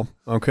 Paul,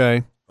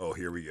 okay? Oh,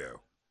 here we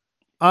go.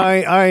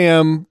 I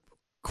am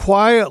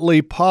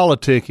quietly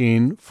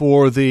politicking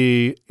for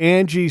the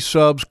Angie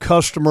Subs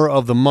customer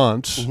of the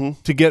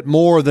month to get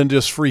more than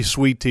just free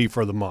sweet tea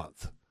for the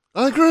month.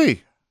 I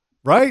agree.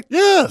 Right?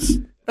 Yes,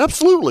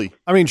 absolutely.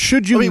 I mean,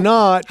 should you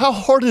not? How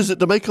hard is it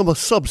to make them a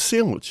sub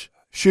sandwich?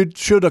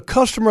 Should a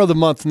customer of the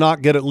month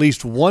not get at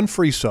least one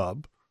free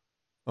sub?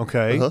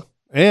 Okay.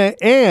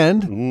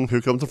 And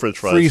here comes the French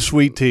fries. Free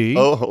sweet tea.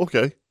 Oh,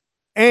 okay.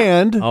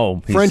 And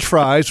French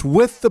fries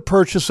with the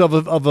purchase of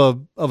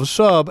a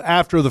sub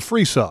after the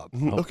free sub.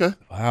 Okay.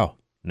 Wow.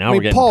 Now I we're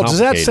mean, getting Paul, does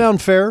that complicated.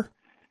 sound fair?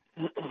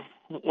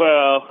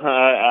 Well,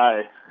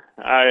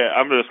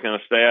 I'm just going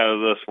to stay out of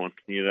this one.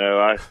 You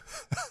know,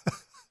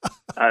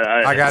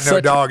 I got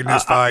no dog in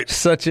this fight.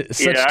 Such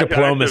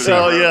diplomacy.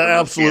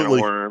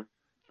 Absolutely.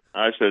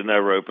 I should have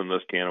never opened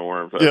this can of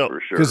worms, that's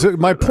for sure. Because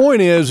my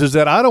point is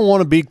that I don't want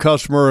to be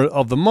customer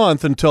of the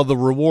month until the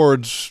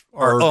rewards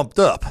are umped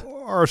up.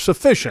 Are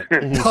sufficient. He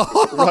has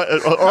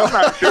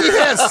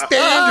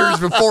standards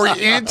before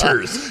he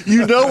enters.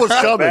 You know what's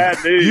coming.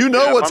 Bad news, you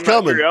know Jeff. what's I'm not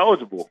coming. sure you're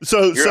eligible.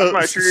 I'm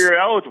not sure you're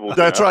eligible.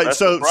 That's right. That's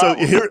so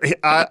here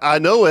I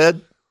know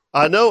Ed.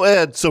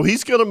 So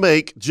he's going to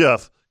make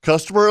Jeff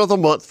customer of the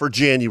month for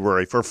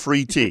January for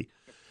free tea.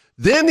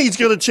 Then he's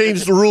going to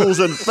change the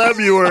rules in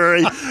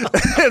February,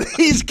 and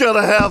he's going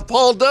to have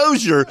Paul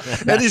Dozier,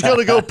 and he's going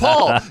to go,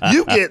 Paul,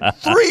 you get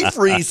 3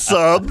 free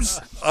subs,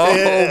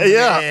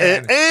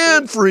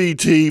 and free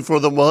tea for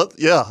the month.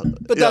 Yeah,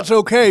 but that's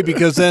okay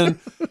because then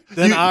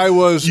I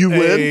was you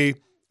win.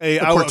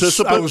 I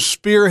was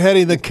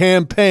spearheading the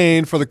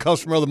campaign for the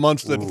customer of the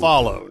month that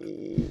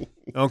followed.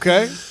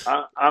 Okay,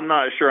 I'm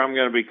not sure I'm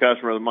going to be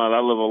customer of the month. I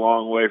live a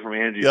long way from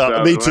Angie.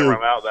 Yeah, me too. Whenever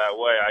I'm out that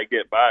way, I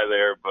get by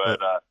there, but.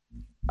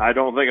 I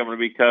don't think I'm going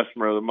to be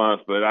customer of the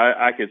month, but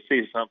I could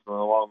see something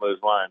along those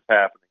lines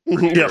happening. For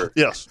sure.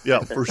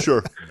 For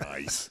sure.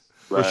 Nice.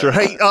 For sure.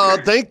 Hey,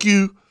 thank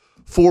you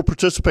for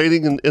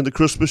participating in the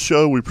Christmas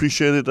show. We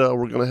appreciate it.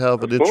 We're going to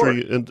have an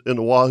entry in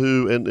the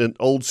Wahoo and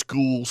Old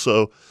School,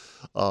 so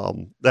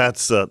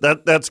that's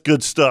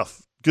good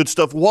stuff. Good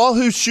stuff.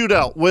 Wahoo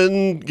Shootout.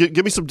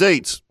 Give me some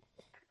dates.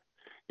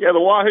 Yeah, the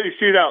Wahoo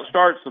Shootout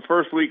starts the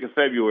first week of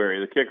February.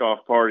 The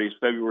kickoff party is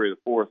February the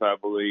 4th, I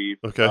believe.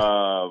 Okay.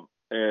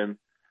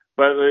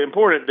 But the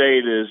important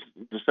date is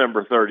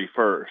December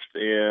 31st,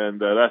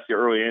 and that's the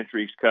early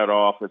entries cut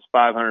off. It's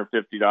 $550.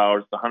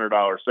 It's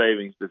 $100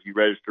 savings if you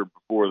register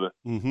before the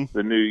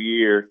new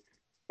year.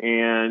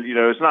 And, you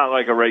know, it's not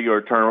like a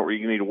regular tournament where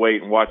you need to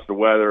wait and watch the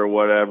weather or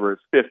whatever.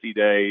 It's 50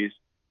 days,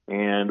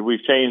 and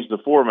we've changed the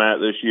format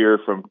this year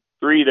from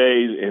 3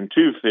 days and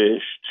 2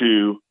 fish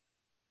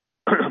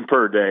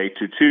per day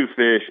to 2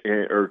 fish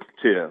or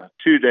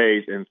 2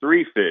 days and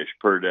 3 fish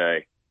per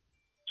day.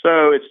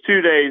 So it's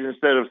 2 days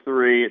instead of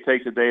 3. It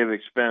takes a day of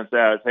expense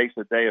out. It takes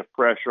a day of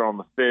pressure on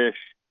the fish.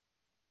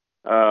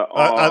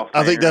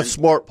 I think that's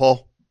smart,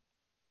 Paul.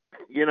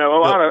 You know, a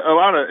lot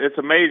of. It's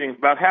amazing.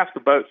 About half the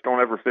boats don't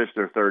ever fish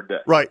their third day.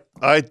 Right.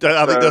 I think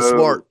that's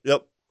smart.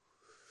 Yep.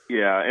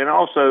 Yeah, and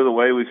also the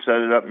way we've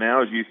set it up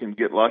now is you can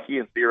get lucky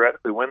and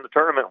theoretically win the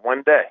tournament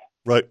one day.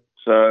 Right.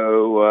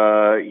 So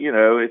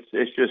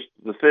it's just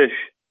the fish.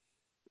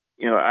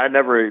 I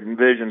never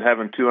envisioned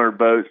having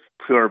 200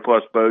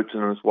 plus boats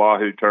in this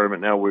Wahoo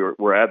tournament. Now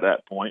we're at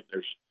that point.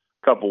 There's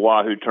a couple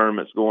Wahoo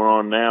tournaments going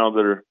on now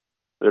that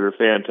are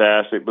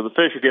fantastic, but the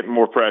fish are getting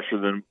more pressure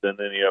than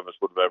any of us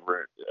would have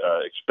ever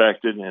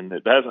expected, and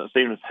it hasn't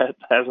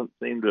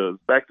seemed to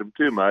affect them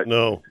too much.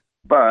 No.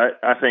 But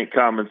I think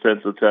common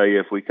sense will tell you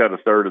if we cut a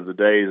third of the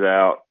days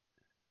out,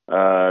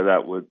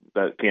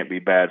 that can't be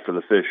bad for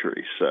the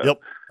fishery. So,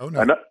 yep. Oh,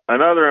 no.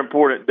 Another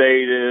important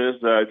date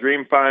is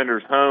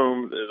Dreamfinders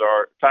Homes is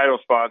our title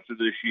sponsor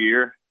this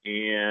year,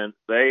 and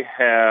they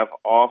have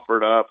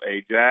offered up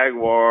a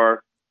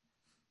Jaguar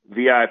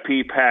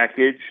VIP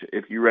package.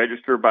 If you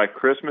register by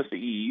Christmas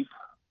Eve,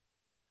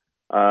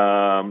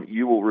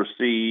 you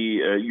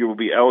will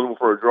be eligible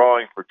for a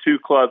drawing for 2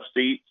 club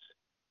seats,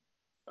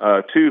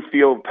 2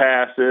 field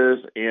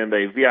passes, and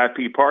a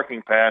VIP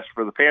parking pass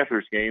for the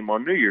Panthers game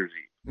on New Year's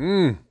Eve.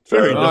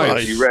 Very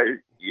nice.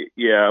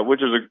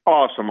 Which is an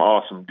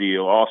awesome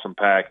deal, awesome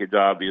package,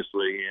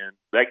 obviously, and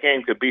that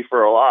game could be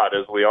for a lot,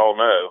 as we all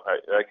know.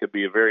 That could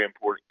be a very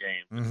important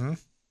game. Mm-hmm.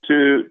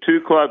 2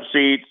 club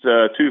seats,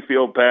 2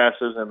 field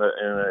passes, and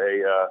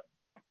a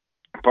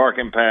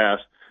parking pass.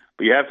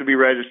 But you have to be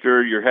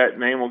registered. Your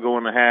name will go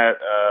in the hat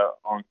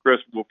on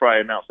Christmas. We'll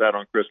probably announce that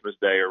on Christmas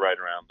Day or right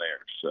around there.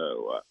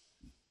 So,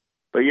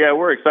 but yeah,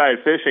 we're excited.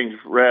 Fishing's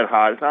red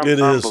hot.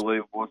 It's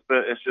unbelievable.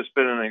 It's just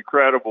been an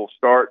incredible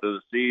start to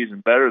the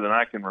season, better than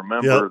I can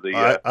remember.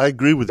 I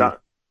agree with you.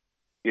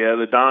 Yeah,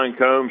 the Don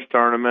Combs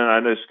tournament. I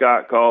know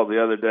Scott called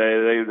the other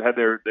day. They had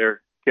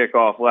their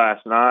kickoff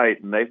last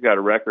night, and they've got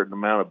a record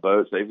amount of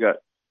boats. They've got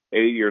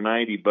 80 or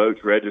 90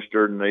 boats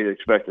registered, and they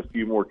expect a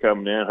few more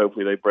coming in.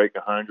 Hopefully, they break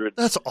 100.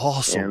 That's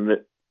awesome.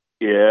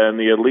 And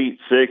the Elite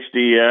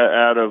 60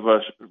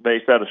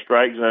 based out of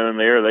Strike Zone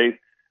there.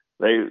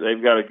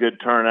 They've got a good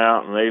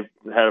turnout, and they've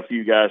had a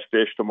few guys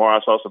fish tomorrow.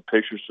 I saw some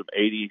pictures of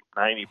 80,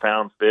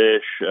 90-pound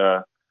fish.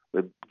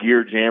 The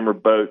Gear Jammer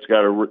boat's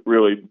got a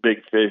really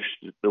big fish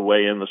to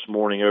weigh in this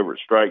morning over at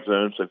Strike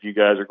Zone. So if you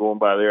guys are going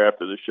by there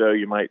after the show,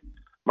 you might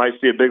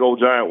see a big old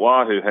giant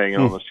wahoo hanging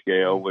on the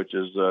scale, which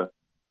is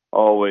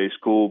always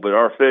cool. But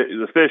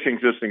the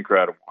fishing's just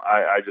incredible.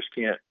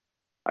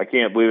 I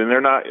can't believe it. And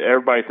they're not.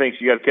 Everybody thinks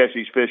you got to catch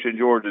these fish in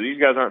Georgia. These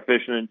guys aren't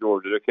fishing in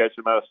Georgia. They're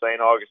catching them out of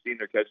St. Augustine.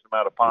 They're catching them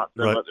out of Ponce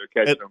Inlet. Right.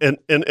 They're catching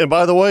them. And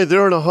by the way,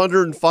 they're in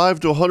 105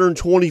 to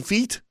 120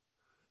 feet.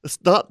 It's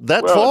not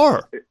that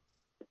far.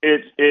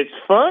 It's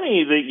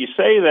funny that you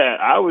say that.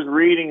 I was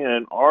reading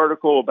an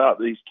article about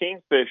these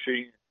kingfish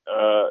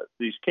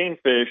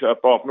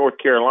up off North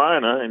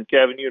Carolina, and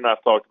Kevin, you and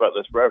I've talked about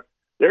this forever.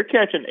 They're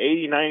catching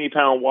 80,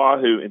 90-pound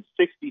wahoo in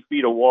 60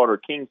 feet of water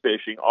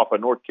kingfishing off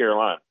of North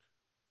Carolina.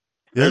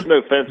 Yeah. There's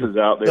no fences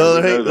out there.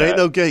 No, there ain't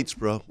no gates,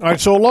 bro. All right,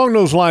 so along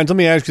those lines, let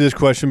me ask you this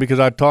question because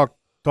I talked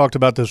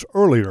about this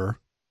earlier.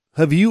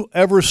 Have you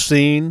ever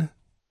seen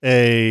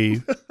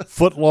a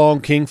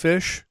foot-long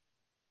kingfish?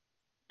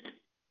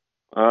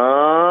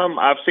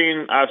 I've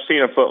seen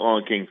a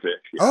foot-long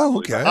kingfish. Yeah. Oh,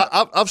 okay.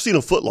 I've seen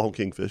a foot-long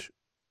kingfish.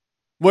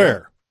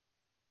 Where?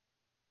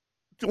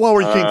 While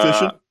we're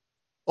kingfishing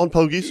on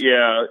pogies.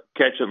 Yeah,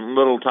 catching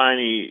little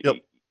tiny. Yep.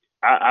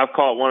 I've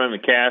caught one in the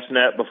cast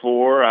net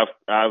before. I've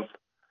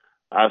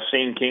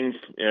seen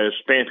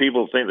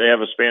people think they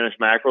have a Spanish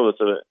mackerel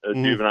that's a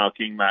juvenile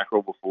king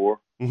mackerel before.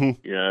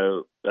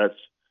 Mm-hmm.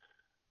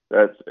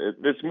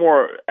 It's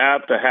more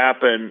apt to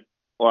happen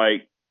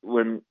like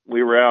when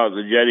we were out at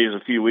the jetties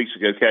a few weeks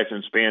ago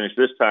catching Spanish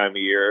this time of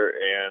year,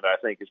 and I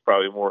think it's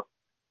probably more.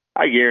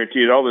 I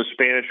guarantee it. All the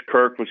Spanish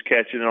Kirk was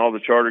catching, and all the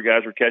charter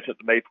guys were catching at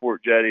the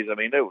Mayport jetties. I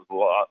mean, it was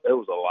alive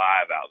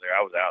out there.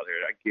 I was out there.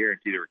 I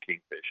guarantee there were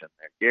kingfish in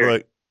there.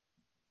 Right.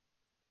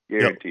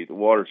 Guaranteed. The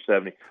water's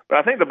 70. But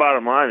I think the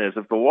bottom line is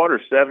if the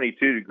water's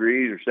 72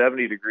 degrees or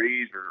 70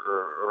 degrees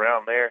or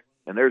around there,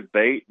 and there's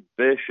bait and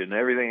fish and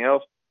everything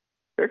else,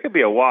 there could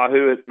be a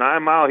wahoo at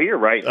 9 Mile here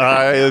right now.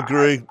 I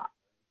agree.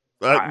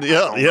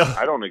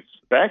 I don't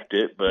expect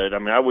it, but I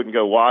mean, I wouldn't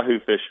go wahoo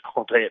fishing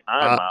all day at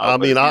 9 Mile. I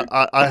mean,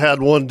 I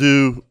had one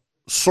do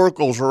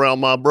circles around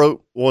my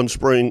boat one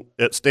spring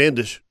at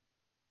Standish.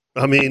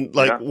 I mean,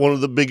 one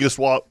of the biggest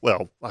I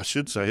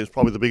should say it's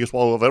probably the biggest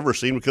wahoo I've ever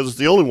seen because it's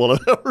the only one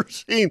I've ever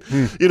seen,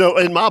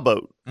 in my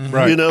boat,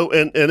 right.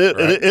 And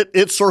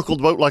it circled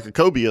the boat like a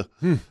cobia,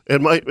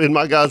 and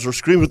my guys were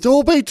screaming,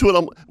 throw a bait to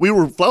it. We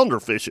were flounder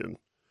fishing,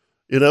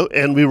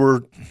 and we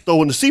were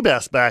throwing the sea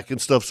bass back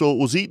and stuff, so it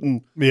was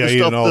eating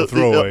all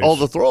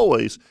the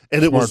throwaways,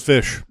 and Smart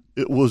fish.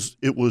 It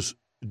was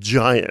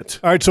giant.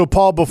 All right, so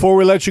Paul, before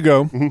we let you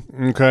go,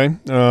 okay,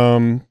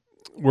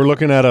 we're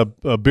looking at a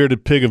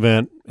bearded pig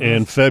event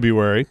in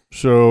February.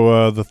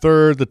 So the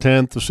 3rd, the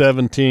 10th, the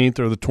 17th,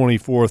 or the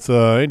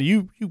 24th. Do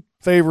you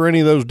favor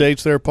any of those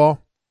dates there, Paul?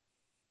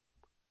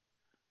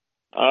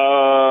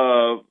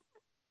 The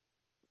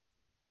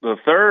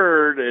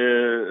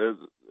 3rd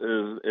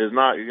is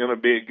not going to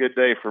be a good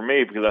day for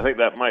me because I think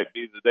that might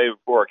be the day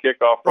before our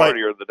kickoff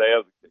party or the day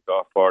of the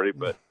kickoff party.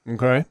 But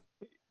Okay.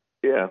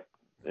 yeah,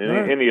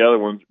 right. any other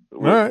ones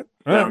All right.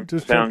 sound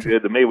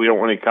good to me. We don't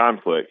want any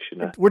conflicts, you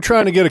know. We're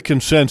trying to get a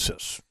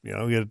consensus,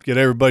 get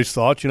everybody's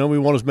thoughts. We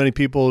want as many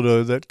people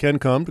that can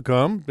come to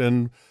come.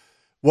 And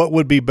what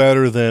would be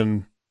better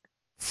than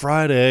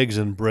fried eggs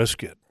and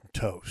brisket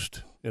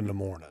toast in the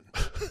morning?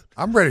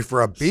 I'm ready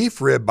for a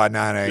beef rib by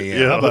 9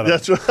 a.m. Yeah,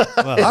 that's right.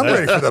 I'm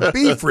ready for the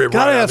beef rib.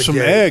 Gotta right out have the some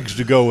gate. eggs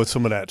to go with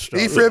some of that stuff.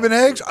 Beef rib and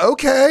eggs?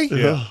 Okay.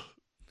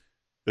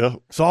 Yeah.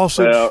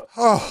 Sausage. Well,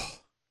 Oh,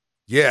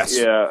 yes.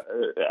 yeah,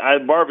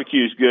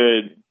 barbecue's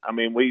good. I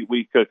mean,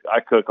 we cook. I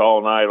cook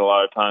all night a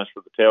lot of times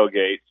for the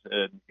tailgates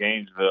in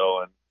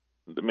Gainesville, and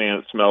man,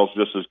 it smells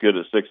just as good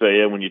at 6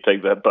 a.m. when you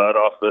take that butt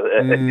off the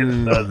egg as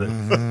it does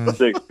at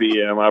 6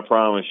 p.m. I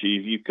promise you,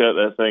 if you cut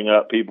that thing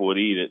up, people would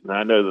eat it. And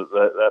I know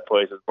that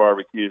place's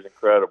barbecue is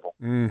incredible.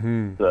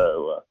 Mm-hmm.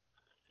 So,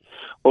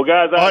 well,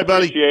 guys, I All right,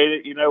 buddy.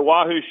 appreciate it.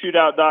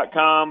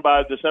 WahooShootout.com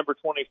by December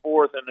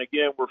 24th. And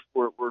again, we're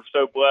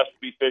so blessed to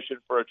be fishing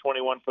for a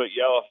 21-foot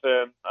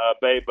yellowfin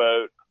bay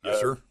boat. Yes,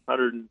 sir.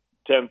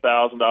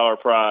 $110,000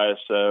 prize.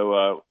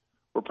 So,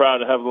 we're proud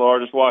to have the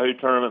largest Wahoo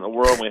tournament in the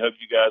world, and we hope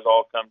you guys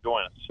all come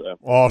join us. So.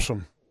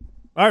 Awesome.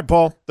 All right,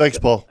 Paul. Thanks,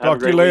 Paul. Have Talk a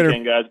to you great later.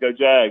 weekend, guys. Go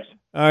Jags.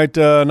 All right,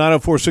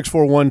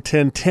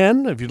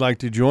 904-641-1010 if you'd like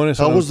to join us.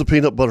 How was the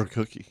peanut butter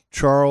cookie?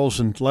 Charles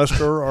and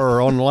Lester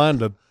are on the line.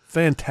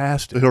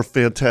 Fantastic. They're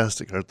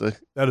fantastic, aren't they?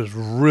 That is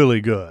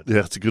really good.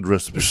 Yeah, it's a good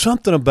recipe. There's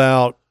something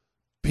about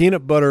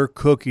peanut butter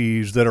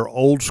cookies that are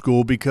old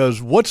school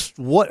because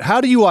how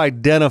do you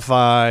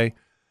identify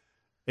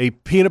a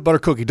peanut butter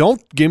cookie?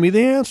 Don't give me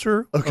the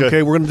answer.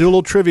 Okay. We're going to do a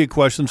little trivia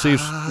question, see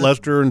if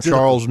Lester and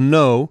Charles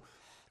know,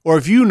 or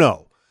if you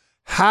know.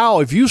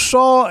 If you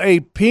saw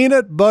a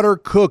peanut butter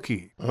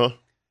cookie,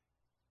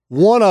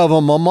 one of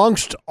them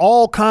amongst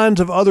all kinds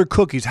of other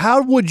cookies,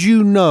 how would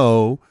you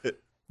know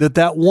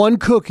that one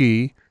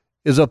cookie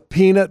is a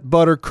peanut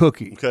butter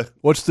cookie? Okay.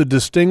 What's the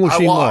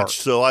distinguishing I mark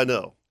watched, so I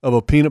know. of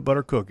a peanut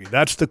butter cookie?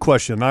 That's the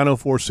question,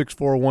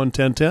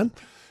 904-641-1010.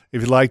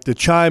 If you'd like to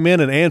chime in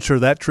and answer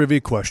that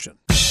trivia question.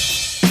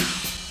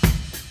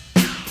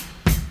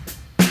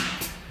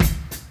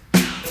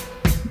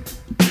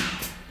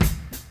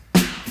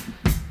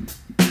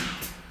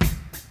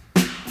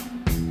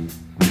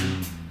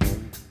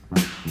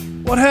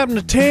 What happened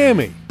to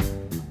Tammy?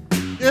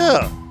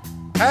 Yeah.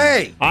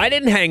 Hey. I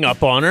didn't hang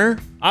up on her.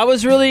 I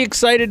was really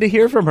excited to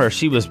hear from her.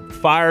 She was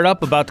fired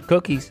up about the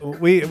cookies.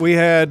 We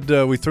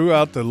threw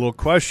out the little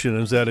question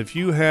is that if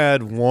you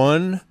had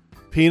one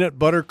peanut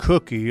butter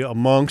cookie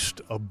amongst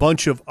a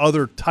bunch of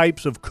other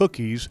types of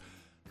cookies,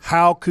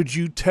 how could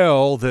you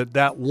tell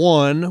that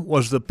one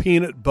was the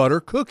peanut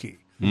butter cookie?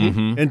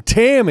 Mm-hmm. And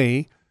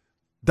Tammy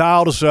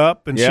dialed us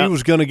up, and she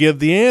was going to give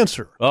the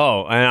answer.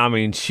 Oh, and I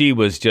mean, she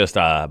was just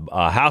a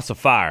house of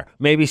fire.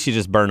 Maybe she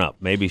just burned up.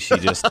 Maybe she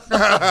just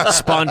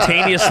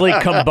spontaneously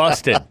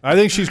combusted. I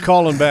think she's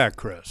calling back,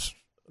 Chris.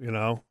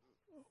 We're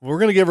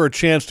going to give her a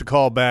chance to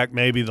call back.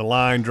 Maybe the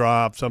line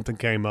dropped, something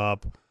came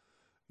up,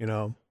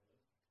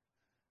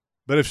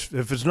 But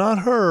if it's not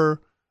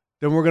her,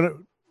 then we're going to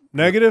 –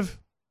 negative?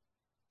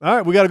 All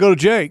right, we got to go to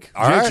Jake.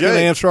 All right, Jake's going to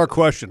answer our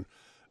question.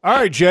 All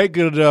right, Jake,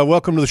 good.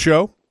 Welcome to the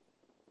show.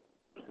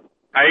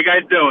 How you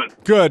guys doing?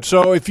 Good.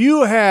 So if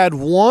you had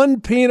one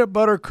peanut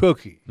butter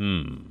cookie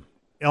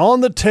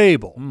on the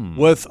table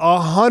with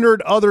 100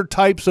 other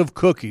types of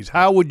cookies,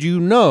 how would you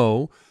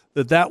know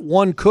that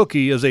one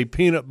cookie is a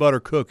peanut butter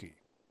cookie?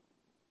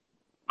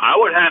 I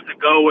would have to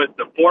go with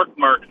the fork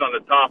marks on the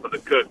top of the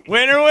cookie.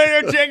 Winner,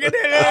 chicken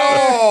dinner.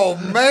 Oh,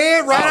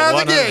 man, right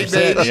out of the gate,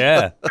 baby.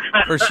 Yeah,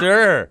 for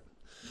sure.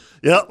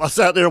 Yep, I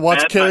sat there and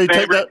watched That's Kerry my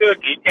take favorite that.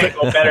 cookie. Can't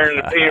go better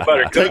than a peanut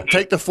butter cookie.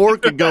 Take the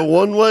fork and go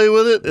one way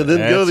with it, and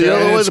then go the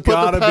other way to put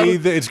the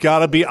powder. It's got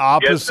to be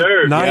opposite,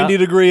 sir. 90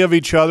 degree of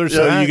each other,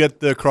 so you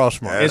get the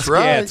cross mark. That's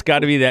right. Yeah, it's got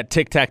to be that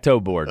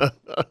tic-tac-toe board.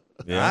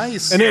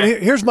 Nice. And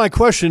then here's my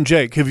question,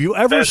 Jake. Have you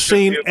ever That's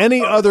seen just any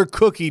beautiful. other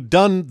cookie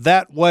done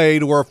that way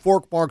to where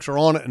fork marks are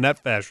on it in that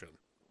fashion?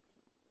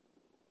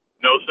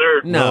 No,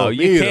 sir. No, No, you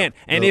me either. can't.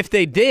 And No. if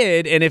they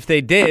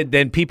did,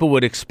 then people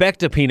would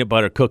expect a peanut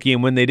butter cookie,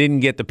 and when they didn't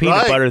get the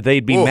peanut Right. butter,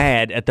 they'd be Oof.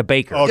 mad at the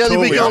baker. Oh, Yeah,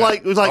 totally. we go like,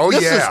 it was like Oh,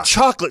 this yeah. is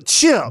chocolate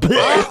chip.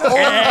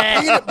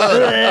 Peanut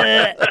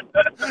butter.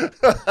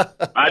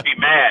 I'd be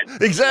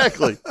mad.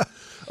 Exactly.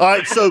 All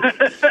right, so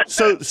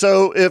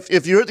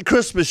if you're at the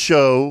Christmas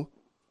show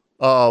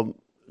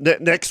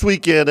next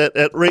weekend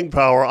at Ring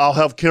Power, I'll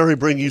have Kerry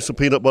bring you some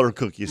peanut butter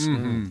cookies.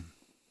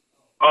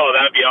 Oh,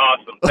 that'd be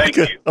awesome. Thank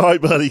Okay. you. All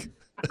right, buddy.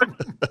 All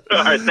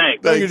right,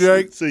 thanks. Thank you,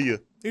 Jake. See you.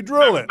 He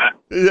drew it.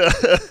 Yeah,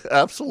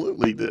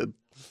 absolutely did.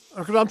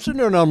 Because I'm sitting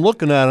there and I'm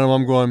looking at him,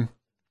 I'm going,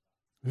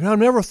 I've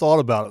never thought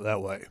about it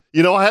that way.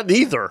 You know, I hadn't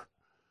either.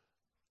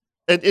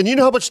 And you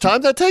know how much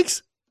time that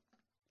takes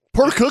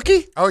per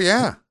cookie? Oh,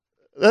 yeah.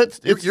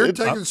 You're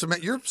Taking some.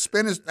 Your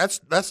spin is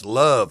that's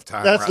love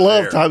time. That's right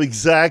love there. time,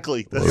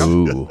 exactly.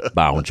 Ooh,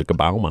 bow chicka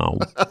bow wow.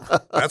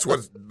 That's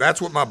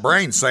what my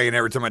brain's saying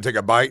every time I take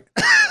a bite.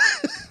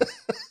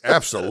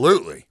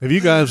 Absolutely. Have you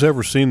guys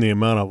ever seen the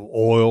amount of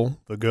oil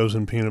that goes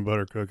in peanut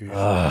butter cookies?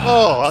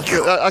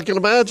 I can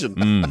imagine.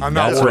 I'm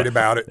not worried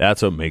about it.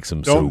 That's what makes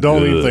them so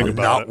Don't good. even think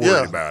about Not it.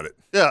 worried about it.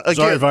 Yeah,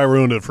 Sorry if I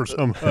ruined it for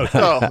somebody.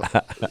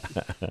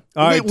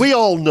 we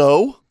all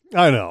know.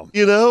 I know.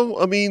 You know,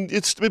 I mean,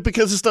 it's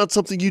because it's not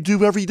something you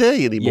do every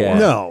day anymore. Yeah.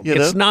 No. You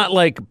know? It's not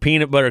like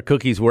peanut butter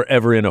cookies were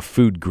ever in a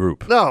food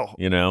group. No.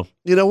 You know?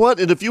 You know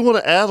what? And if you want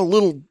to add a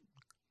little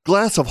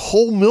glass of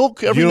whole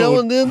milk every now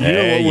and then. You know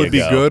There what would you be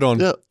go. good on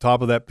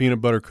top of that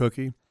peanut butter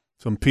cookie?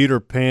 Some Peter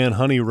Pan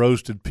honey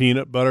roasted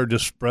peanut butter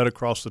just spread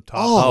across the top.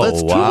 Oh, that's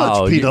too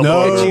wow. much peanut No.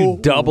 butter. Look at you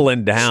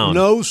doubling down.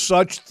 No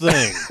such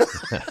thing.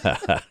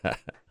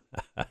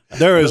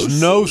 There is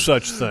no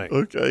such thing.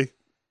 Okay.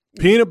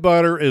 Peanut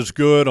butter is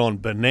good on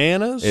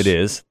bananas. It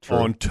is. True.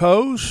 On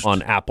toast.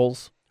 On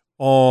apples.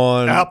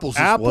 On Apples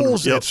is wonderful.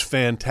 Yep. It's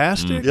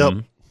fantastic.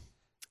 Yep.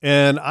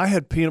 And I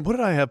had what did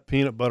I have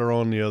peanut butter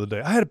on the other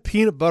day? I had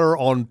peanut butter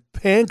on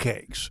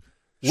pancakes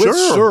with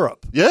Sure.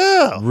 syrup.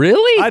 Yeah.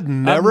 Really? I've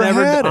never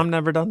had it. I've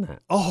never done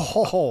that.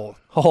 Oh,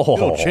 Oh.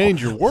 it'll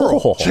change your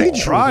world.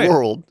 Change Try it. your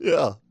world.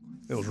 Yeah.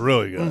 It was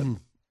really good.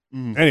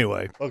 Mm.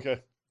 Anyway,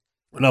 Okay.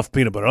 enough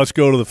peanut butter. Let's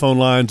go to the phone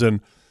lines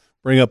and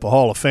bring up a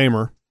Hall of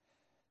Famer.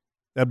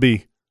 That'd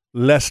be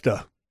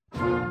Lester.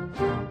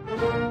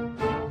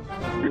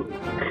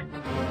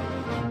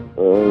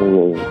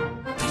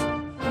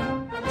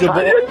 How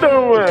you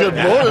doing? Good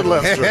morning,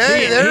 Lester.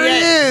 Hey, there he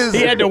is.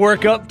 He had to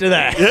work up to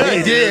that. Yeah,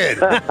 He did.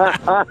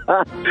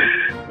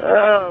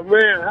 Oh,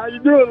 man. How you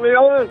doing,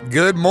 Leon?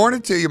 Good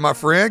morning to you, my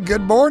friend.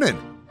 Good morning.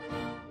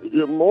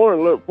 Good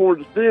morning. Look forward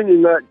to seeing you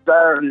next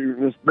Saturday in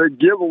this big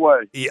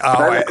giveaway. Yeah,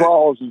 Santa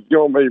Claus is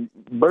going to be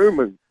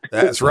booming.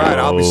 That's right.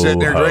 I'll be sitting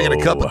there drinking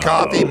a cup of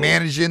coffee,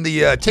 managing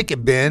the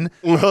ticket bin.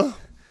 Uh-huh.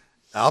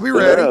 I'll be Yeah,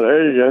 ready.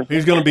 there you go.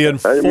 He's going to be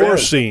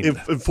enforcing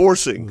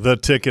Enforcing. the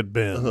ticket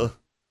bin. Uh-huh.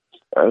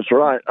 That's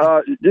right.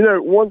 You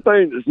know, one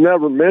thing that's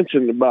never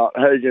mentioned about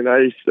Hagen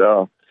Ace,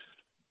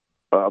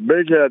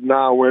 Big Head and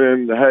I went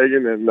into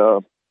Hagen,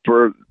 and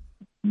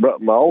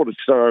but my oldest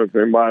son, if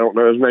anybody don't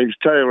know, his name's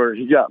Taylor.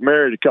 He got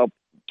married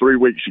 3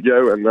 weeks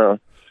ago, and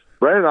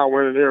Brandon and I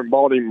went in there and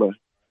bought him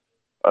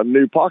a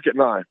new pocket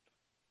knife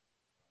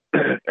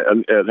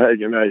at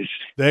Hagen Ace.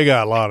 They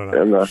got a lot of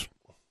And knives.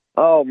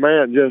 oh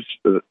man, just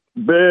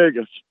big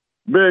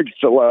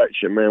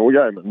selection, man. We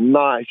got him a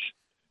nice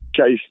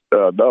case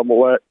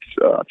double X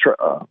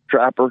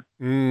trapper,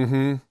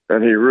 Mm-hmm.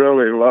 and he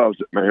really loves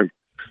it, man.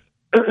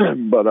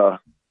 But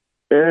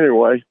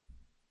anyway,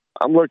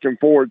 I'm looking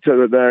forward to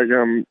the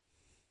daggum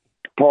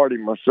party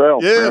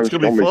myself. Yeah, man. it's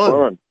gonna be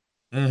fun.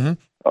 Mm-hmm.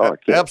 Oh, I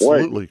can't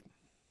Absolutely. wait.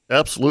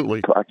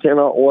 Absolutely. I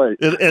cannot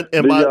wait.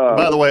 And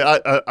by the way,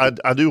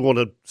 I do want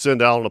to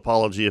send out an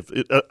apology.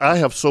 I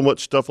have so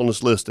much stuff on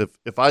this list.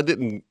 If I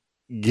didn't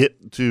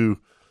get to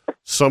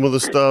some of the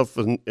stuff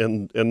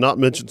and not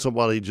mention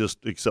somebody,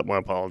 just accept my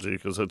apology,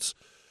 because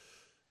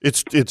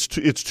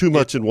it's too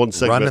much in one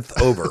segment.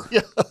 Runneth over.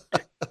 Yeah.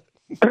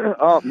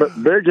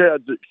 But Big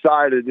Head's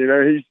excited. You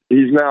know,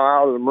 he's now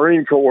out of the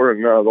Marine Corps,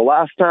 and the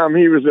last time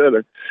he was at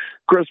a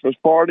Christmas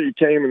party, he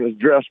came in his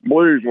dress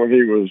blues when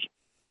he was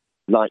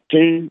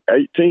 19,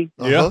 18.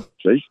 Yeah.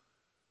 So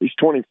he's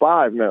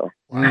 25 now.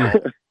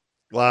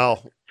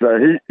 Wow. So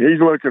he's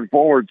looking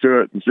forward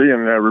to it and seeing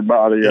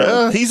everybody.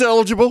 Yeah, he's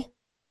eligible.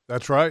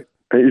 That's right.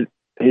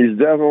 He's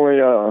definitely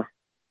a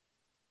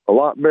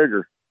lot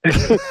bigger.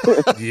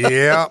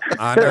 Yeah,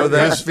 I know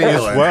that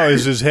feeling. Well,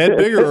 is his head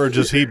bigger or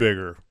just he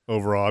bigger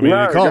overall? I mean,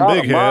 No, you call him God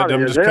Big Head. almighty,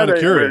 I'm his just kind head of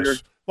ain't curious.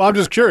 bigger. Well, I'm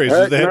just curious. Is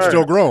Heck the head no.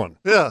 still growing?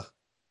 Yeah.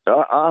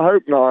 I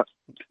hope not.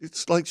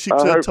 It's like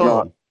sheep's I head hope Tom.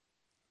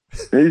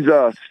 not. He's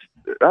that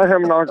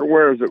Hammonacker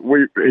wears it.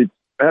 He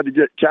had to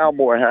get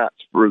cowboy hats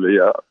for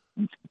the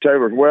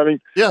Taylor's wedding.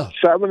 Yeah.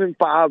 7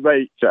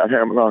 5/8 that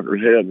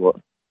Hammonacker's head was.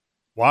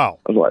 Wow.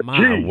 I was like, My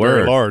gee. word.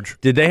 Very large.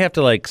 Did they have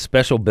to like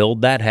special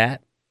build that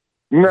hat?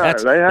 No,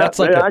 That's they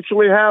like a-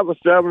 actually have a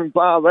 7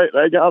 5/8.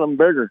 They got them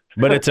bigger.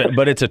 But it's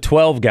a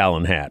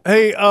 12-gallon hat.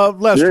 Hey,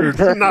 Lester,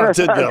 Yeah. Not a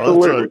 10 gallon.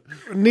 That's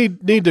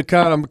right. need to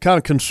kind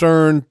of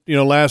concerned. You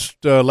know,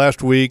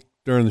 last week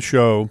during the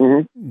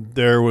show,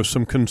 there was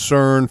some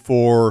concern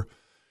for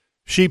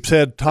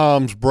Sheepshead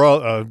Tom's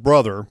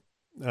brother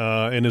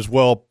and his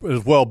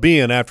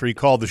well-being after he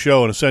called the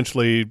show and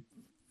essentially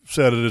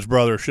said that his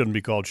brother shouldn't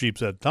be called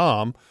Sheepshead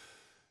Tom.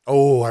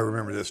 Oh, I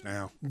remember this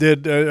now.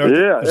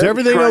 Is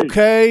everything crazy.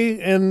 okay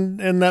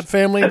in that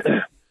family?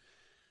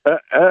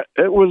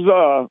 It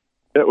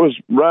was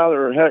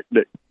rather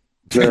hectic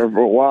there for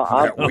a while.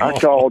 I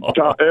called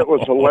Tom. It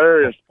was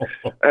hilarious.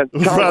 And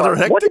was Tom rather was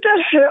like, hectic? what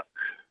the hell?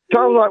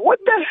 Tom was like, what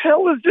the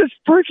hell is this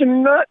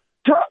freaking nut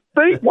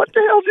thing? What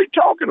the hell is he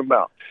talking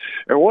about?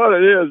 And what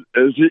it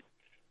is he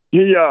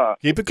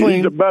Keep it clean.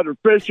 He's a better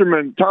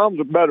fisherman. Tom's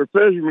a better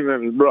fisherman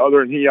than his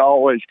brother, and he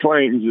always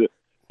claims that,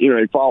 you know,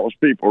 he follows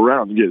people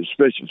around to get his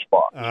fishing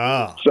spot.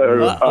 Ah.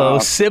 So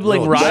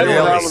Sibling little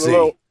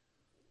rivalry.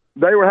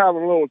 they were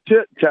having a little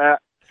tit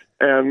tat,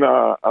 and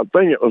I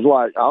think it was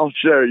like, "I'll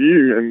show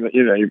you," and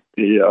you know,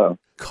 he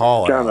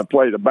Call kind it. of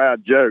played a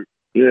bad joke.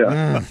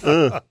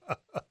 Yeah.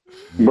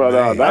 But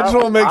I just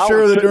want to make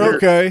sure that they're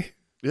okay.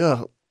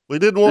 Yeah. We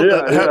didn't want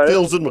that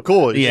Hatfields and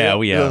McCoy. Yeah.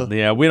 We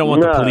don't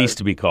want the police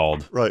to be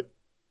called. Right.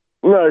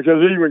 No,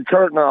 because even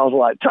Kurt and I was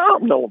like,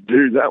 Tom don't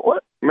do that.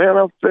 What? Man,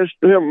 I've fished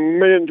him a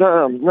million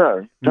times.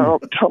 No, Tom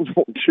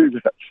don't do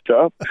that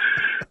stuff.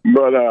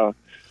 But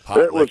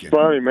it was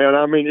funny, man.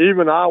 I mean,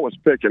 even I was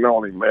picking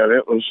on him, man.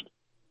 It was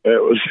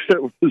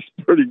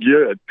pretty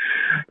good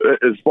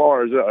as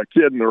far as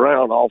kidding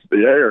around off the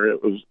air.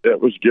 It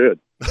was good.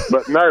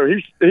 But no,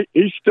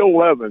 he's still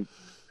living.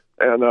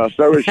 And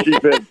so is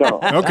Sheephead Tom.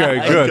 Okay,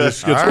 good.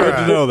 It's good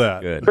to know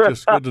that. Good.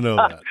 Just good to know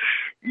that.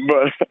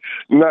 But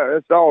no,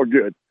 it's all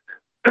good.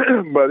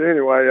 But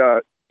anyway,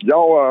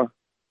 y'all,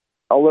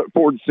 I look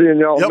forward to seeing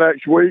y'all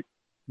next week.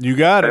 You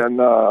got it. And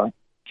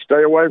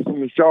stay away from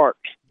the Sharks.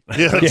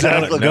 Yeah,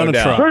 exactly. Gonna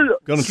try.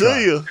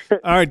 See you.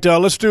 All right,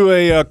 let's do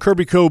a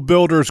Kirby Co.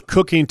 Builders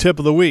cooking tip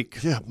of the week.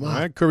 Yeah, all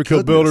right. Kirby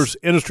Co. Builders,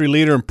 industry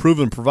leader and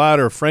proven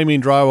provider of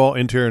framing, drywall,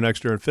 interior and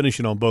exterior, and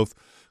finishing on both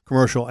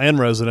commercial and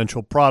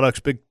residential products.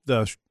 Big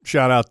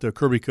shout out to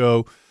Kirby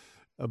Co.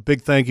 A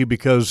big thank you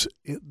because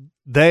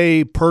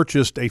they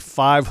purchased a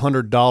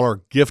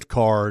 $500 gift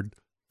card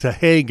to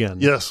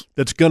Hagen. Yes.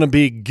 That's going to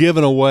be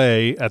given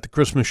away at the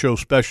Christmas show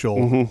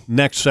special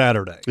next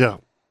Saturday. Yeah.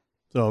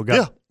 So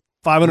got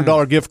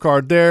 $500 gift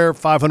card there,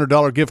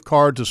 $500 gift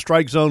card to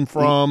Strike Zone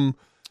from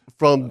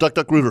Duck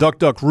Duck Rooter. Duck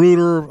Duck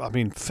Rooter. I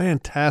mean,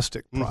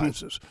 fantastic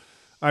prizes.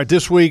 All right,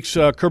 this week's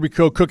Kirby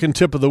Co. cooking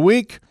tip of the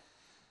week.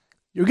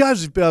 You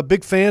guys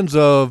big fans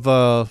of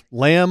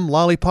lamb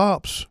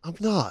lollipops? I'm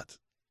not.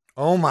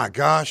 Oh my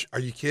gosh, are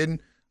you kidding?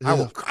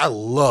 Yeah. I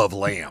love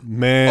lamb.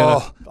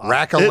 Man,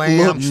 rack of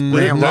lamb,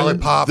 lamb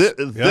lollipops,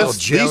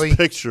 jelly. These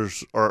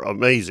pictures are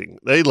amazing.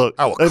 They look.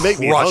 They make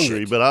me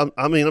hungry, but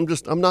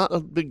I'm not a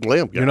big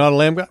lamb guy. You're not a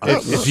lamb guy.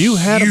 If you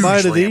had a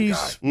bite of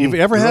these, you've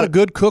ever had a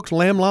good cooked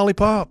lamb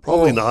lollipop?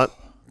 Probably not.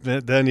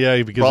 Then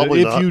yeah, because Probably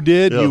if not. you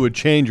did, you would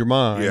change your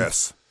mind.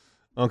 Yes.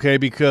 Okay,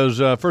 because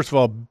first of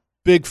all,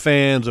 big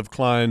fans of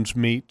Klein's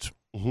Meats.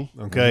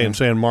 Okay, in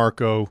San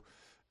Marco,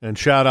 and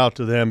shout out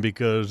to them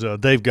because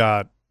they've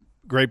got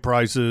great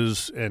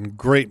prices and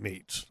great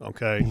meats,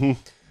 okay?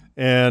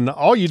 And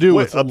all you do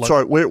with... I'm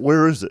sorry,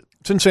 where is it?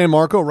 It's in San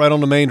Marco, right on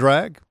the main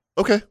drag.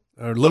 Okay.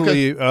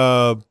 Literally,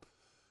 the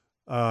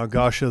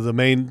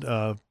main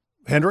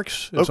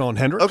Hendricks. It's on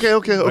Hendricks. Okay.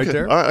 Right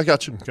there. All right, I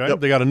got you. Okay. Yep.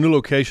 They got a new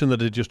location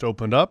that had just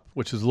opened up,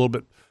 which is a little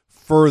bit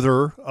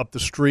further up the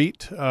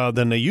street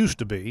than they used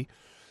to be.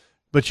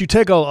 But you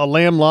take a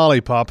lamb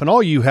lollipop, and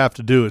all you have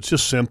to do, it's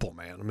just simple,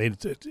 man. I mean,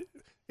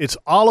 it's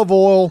olive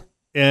oil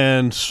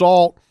and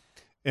salt,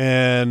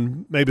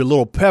 and maybe a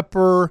little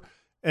pepper,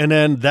 and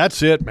then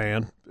that's it,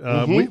 man.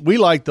 We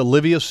like the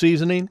Livia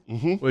seasoning,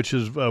 which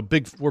is we're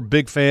a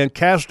big fan.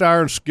 Cast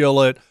iron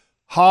skillet,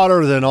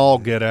 hotter than all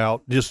get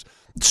out. Just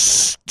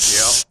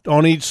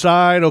on each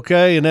side,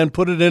 okay, and then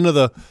put it into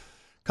the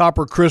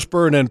copper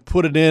crisper, and then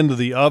put it into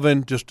the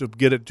oven just to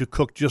get it to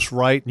cook just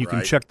right. And you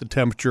can check the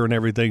temperature and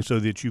everything so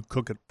that you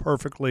cook it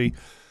perfectly.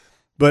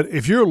 But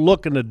if you're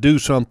looking to do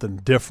something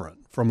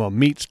different from a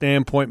meat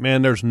standpoint,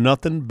 man, there's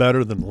nothing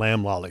better than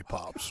lamb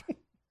lollipops.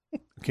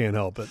 Can't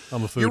help it.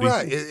 I'm a foodie. You're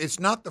right. It's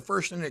not the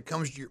first thing that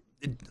comes to your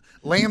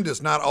lamb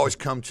does not always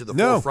come to the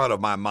forefront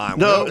of my mind.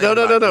 No.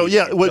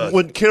 Yeah,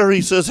 when Carrie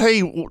says,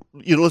 "Hey,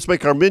 let's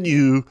make our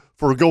menu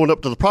for going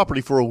up to the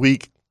property for a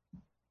week,"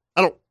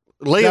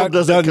 lamb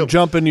doesn't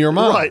jump into your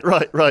mind.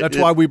 Right. That's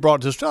why we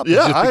brought this up.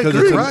 Yeah, just because I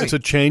agree. It's a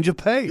change of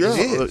pace.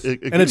 Yeah,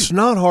 and it's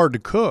not hard to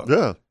cook.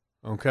 Yeah.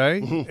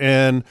 Okay,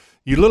 and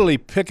you literally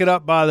pick it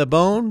up by the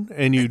bone,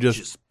 and you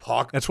just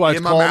that's why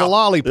it's called a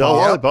lollipop. Yeah,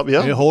 lollipop.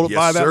 Yeah, you hold it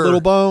by that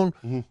little bone,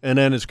 and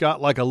then it's got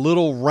like a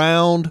little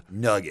round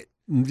nugget.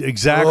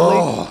 Exactly.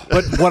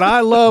 But what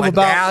I love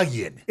about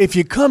if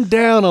you come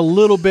down a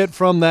little bit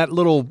from that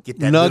little get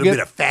that nugget, little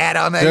bit of fat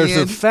on that there's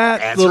end. a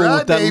fat That's little right,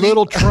 with that baby.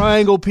 little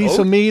triangle piece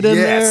of meat in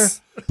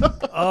yes. there.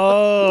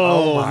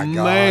 Oh my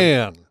God.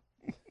 man,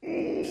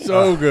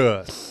 so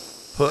good.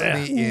 Put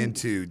me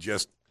into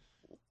just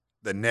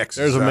the next.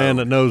 There's zone. a man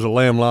that knows a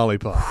lamb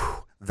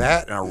lollipop.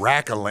 That and a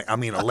rack of lamb. I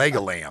mean, a leg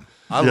of lamb.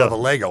 I love a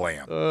leg of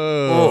lamb.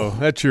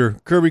 That's your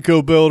Kirby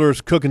Co. Builders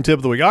cooking tip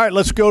of the week. All right,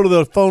 let's go to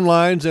the phone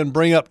lines and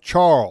bring up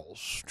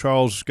Charles.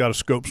 Charles has got a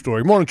scope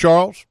story. Morning,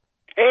 Charles.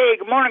 Hey,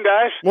 good morning,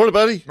 guys. Morning,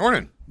 buddy.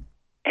 Morning.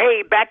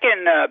 Hey, back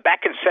in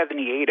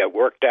 '78, I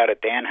worked out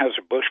at the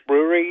Anheuser-Busch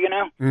Brewery,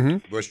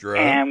 Busch Drive.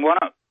 and one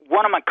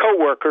of my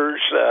coworkers,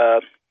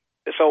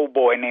 this old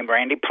boy named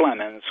Randy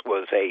Plemons,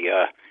 was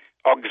a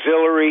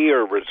auxiliary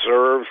or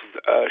reserve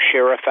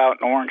sheriff out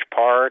in Orange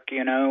Park,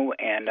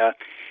 and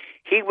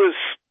he was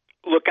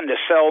looking to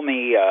sell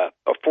me a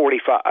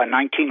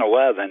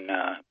 1911,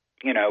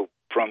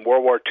 from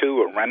World War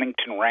II, a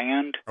Remington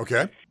Rand.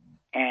 Okay.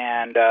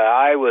 And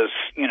I was,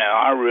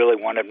 I really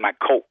wanted my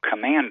Colt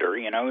Commander,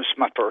 it was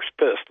my first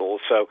pistol.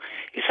 So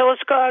he said,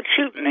 let's go out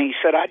shooting. And he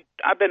said,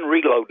 I've been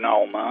reloading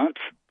all month.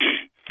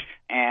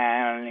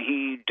 And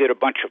he did a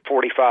bunch of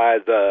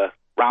 45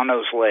 round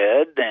nose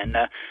lead.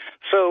 And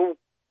so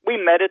we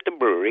met at the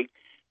brewery.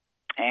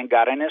 and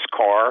got in his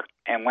car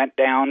and went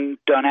down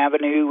Dunn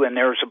Avenue, and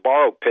there's a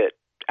borrow pit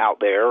out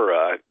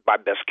there by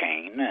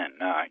Biscayne. And,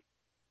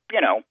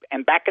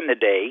 and back in the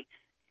day,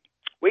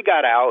 we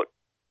got out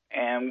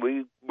and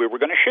we were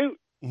going to shoot.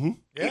 Mm-hmm.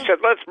 Yeah. He said,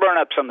 let's burn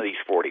up some of these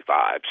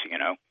 45s,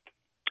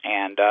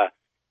 And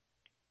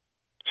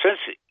since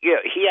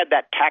he had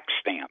that tax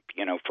stamp,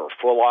 for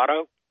full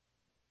auto.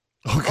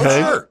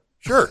 Okay. Oh,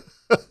 sure.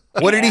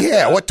 What did he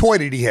have? What toy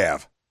did he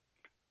have?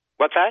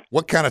 What's that?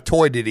 What kind of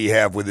toy did he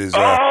have with his? He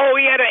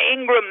had an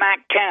Ingram Mac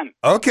 10.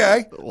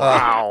 Okay.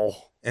 Wow.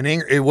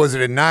 Was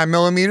it a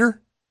 9mm?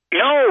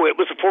 No, it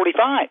was a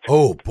 45.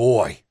 Oh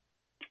boy.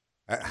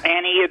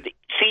 And he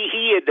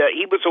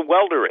was a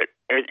welder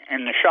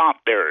in the shop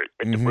there at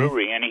the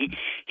brewery, and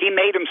he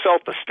made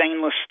himself a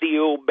stainless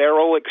steel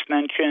barrel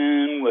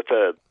extension with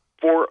a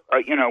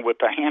with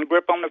a hand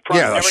grip on the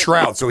front. Yeah, a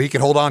shroud, so he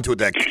can hold on to it,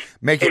 that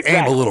make it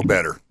aim a little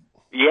better.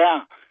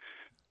 Yeah.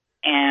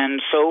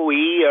 And so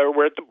we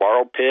were at the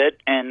borrow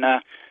pit, and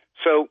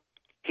so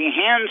he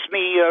hands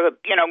me,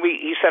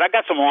 he said, I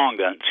got some long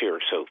guns here.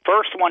 So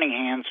first one he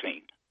hands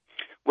me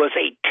was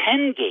a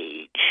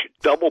 10-gauge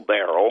double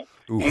barrel.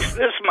 He said,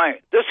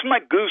 this is my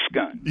goose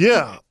gun.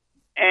 Yeah.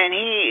 And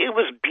it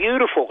was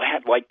beautiful. It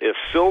had like this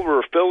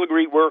silver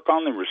filigree work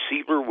on the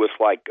receiver with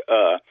like,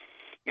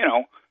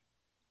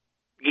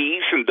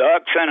 geese and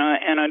ducks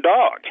and a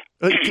dog.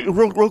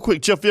 Real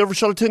quick, Jeff, you ever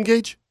shot a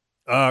 10-gauge?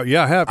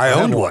 Yeah, I have. I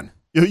owned one.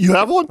 You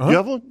have one? Uh-huh. You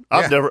have one?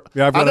 I've never.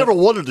 Yeah, I never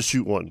wanted to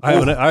shoot one. I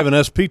have an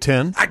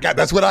SP10.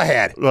 That's what I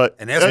had. Right.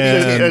 An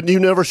SP10. And you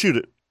never shoot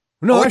it.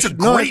 No, it's a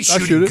great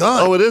shooting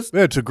gun. Oh, it is?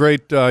 Yeah, it's a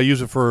great.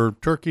 Use it for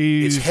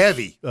turkeys. It's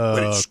heavy,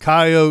 but it's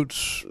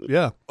coyotes.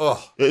 Yeah.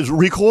 Is it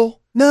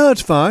recoil? No,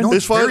 it's fine. No,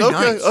 it's fine. very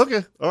Okay. nice.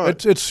 Okay. All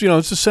right. It's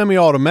it's a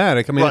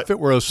semi-automatic. I mean, Right. if it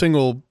were a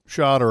single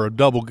shot or a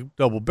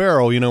double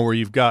barrel, where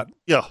you've got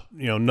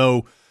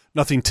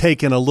nothing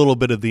taking a little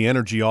bit of the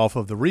energy off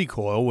of the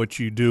recoil, which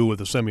you do with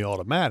a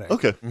semi-automatic.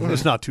 Okay.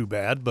 It's not too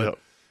bad, but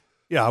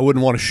I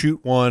wouldn't want to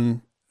shoot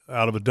one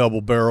out of a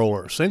double barrel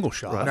or a single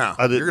shot. Right. No,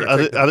 I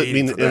didn't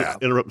mean to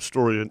interrupt the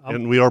story,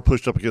 and we are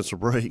pushed up against the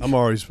break. I'm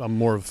more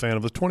of a fan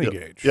of the 20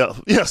 gauge. Yeah.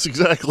 Yes.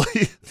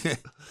 Exactly. Yeah.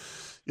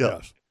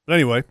 Yes. But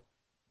anyway,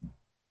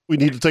 we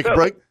need to take a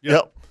break.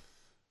 Yep.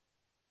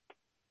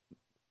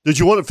 Did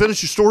you want to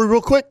finish your story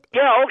real quick?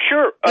 Yeah,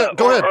 sure. Yeah,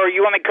 go ahead. Or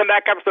you want me to come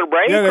back after the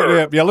break?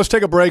 Yeah. Let's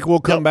take a break. We'll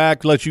come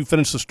back, let you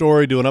finish the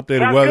story, do an updated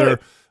Sounds weather,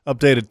 good.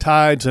 updated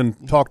tides,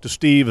 and talk to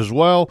Steve as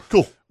well.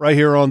 Cool. Right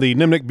here on the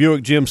Nimnick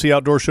Buick GMC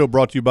Outdoor Show,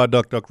 brought to you by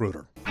Duck Duck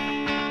Rooter.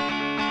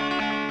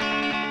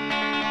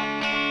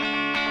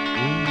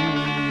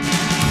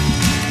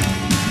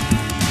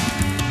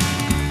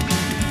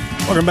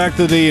 Welcome back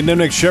to the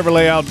Nimnick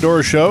Chevrolet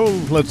Outdoor Show.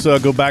 Let's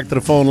go back to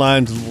the phone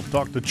lines and we'll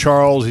talk to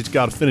Charles. He's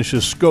got to finish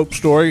his scope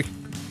story.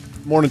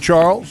 Morning,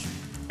 Charles.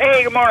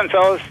 Hey, good morning,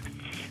 fellas.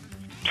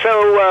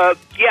 So,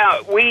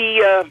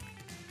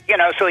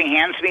 so he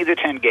hands me the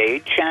 10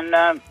 gauge, and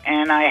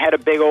I had a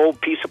big old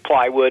piece of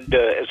plywood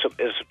as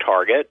a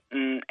target,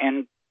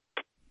 and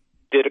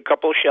did a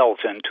couple of shells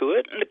into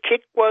it, and the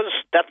kick was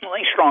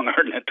definitely stronger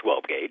than a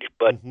 12 gauge,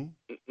 but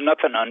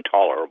nothing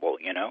intolerable,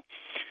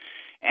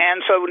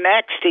 And so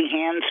next he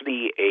hands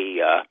me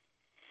he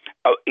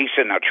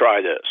said, now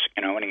try this,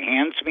 and he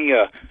hands me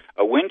a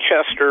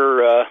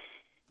Winchester,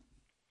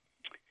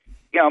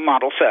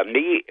 Model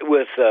 70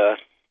 with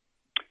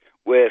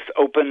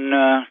open,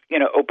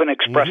 open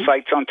express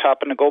sights on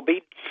top and a gold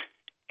bead.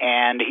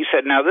 And he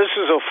said, now this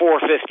is a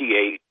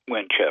 458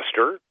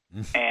 Winchester,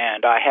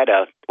 and I had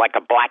a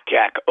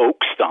blackjack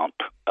oak stump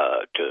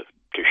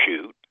to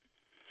shoot,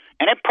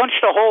 and it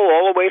punched a hole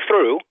all the way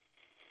through.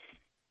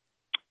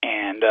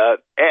 And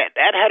that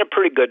had a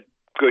pretty good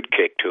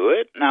kick to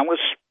it, and I was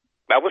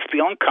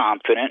feeling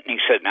confident. And he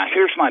said, "Now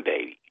here's my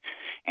baby,"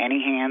 and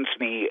he hands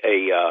me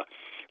a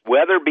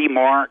Weatherby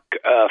Mark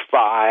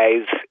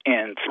 5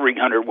 in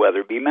 300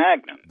 Weatherby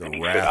Magnum. The and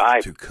he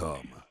wrath said, to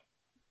come.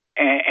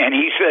 And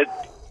he said,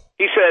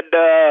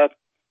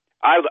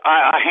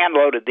 I hand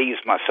loaded these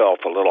myself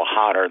a little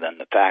hotter than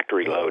the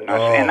factory load,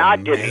 and I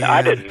didn't.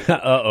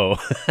 Uh-oh.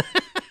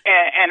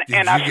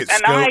 And I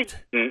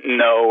didn't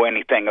know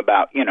anything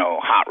about,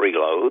 hot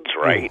reloads,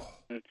 right?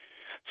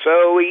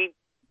 So he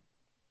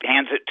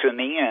hands it to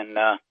me, and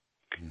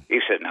he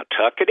said, now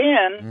tuck it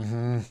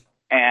in.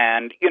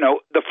 And,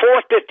 the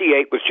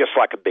 458 was just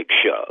like a big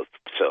shove,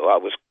 so I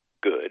was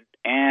good.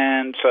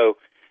 And so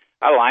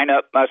I line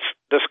up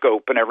the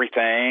scope and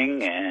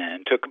everything,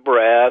 and took a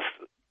breath,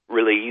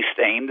 released,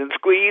 aimed, and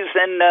squeezed,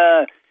 and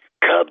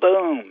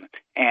kaboom!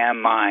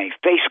 And my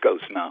face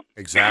goes numb.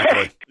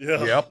 Exactly.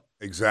 Yep.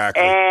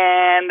 Exactly.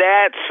 And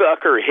that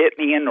sucker hit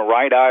me in the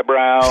right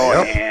eyebrow,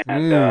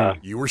 and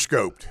you were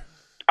scoped.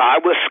 I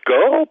was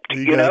scoped,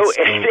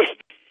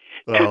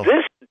 To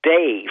this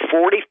day,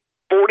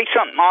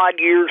 40-something odd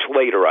years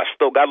later, I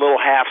still got a little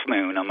half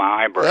moon on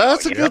my eyebrow.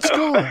 That's a good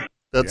score.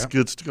 That's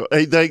good score.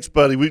 Hey, thanks,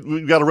 buddy.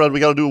 We got to run. We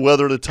got to do a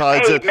weather and the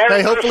tides.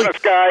 Merry Christmas,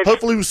 guys.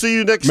 Hopefully we'll see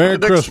you next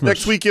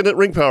weekend at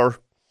Ring Power.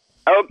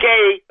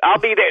 Okay, I'll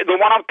be there. The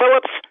one on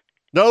Phillips?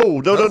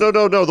 No.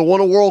 The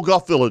one at World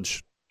Golf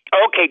Village.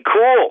 Okay,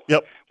 cool.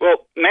 Yep.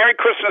 Well, Merry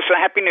Christmas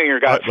and Happy New Year,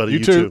 guys. All right, buddy.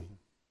 You too.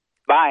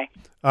 Bye.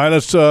 All right,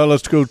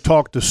 let's go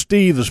talk to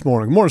Steve this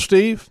morning. Good morning,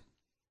 Steve.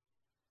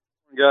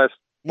 Guys.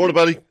 Morning,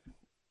 buddy.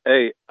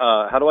 Hey,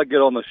 how do I get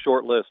on the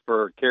short list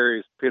for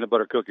Carrie's peanut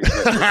butter cookies?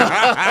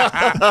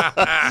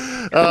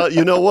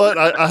 You know what?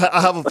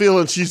 I have a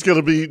feeling she's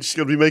gonna be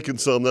making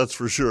some. That's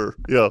for sure.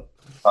 Yeah.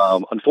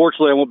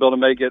 Unfortunately, I won't be able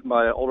to make it.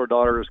 My older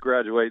daughter is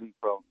graduating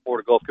from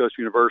Florida Gulf Coast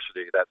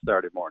University that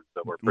Saturday morning,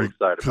 so we're pretty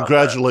excited.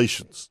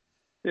 Congratulations.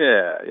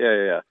 About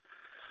that.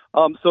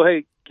 Yeah. So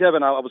hey,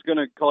 Kevin, I was going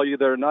to call you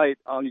the other night.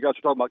 You guys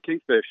were talking about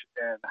kingfish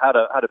and how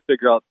to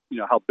figure out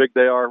how big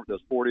they are,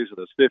 those 40s or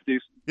those 50s.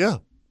 Yeah.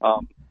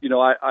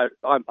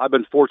 I've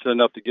been fortunate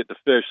enough to get to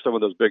fish some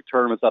of those big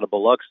tournaments out of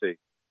Biloxi.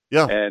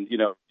 Yeah. And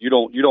you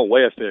don't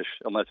weigh a fish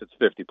unless it's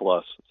 50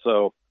 plus.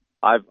 So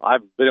I've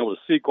been able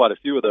to see quite a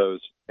few of those.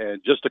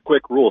 And just a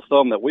quick rule of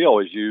thumb that we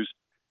always use: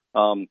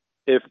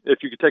 if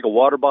you could take a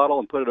water bottle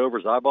and put it over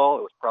his eyeball,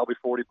 it was probably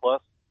 40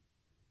 plus.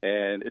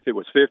 And if it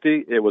was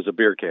 50, it was a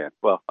beer can.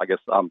 Well, I guess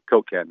I'm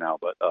Coke can now,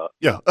 but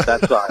yeah,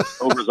 that size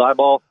over his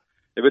eyeball.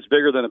 If it's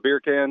bigger than a beer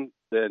can,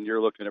 then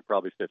you're looking at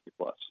probably 50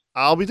 plus.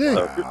 I'll be damned.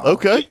 So,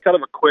 Okay. Just kind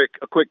of a quick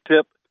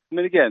tip. I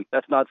mean, again,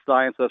 that's not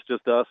science. That's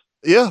just us.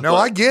 Yeah. No,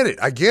 I get it.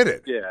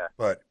 Yeah.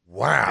 But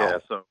wow.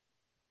 Yeah.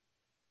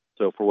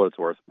 So for what it's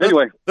worth.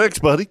 Anyway. Thanks,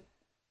 buddy.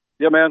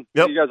 Yeah, man.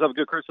 Yep. You guys have a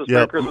good Christmas. Yep.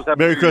 Merry Christmas. Happy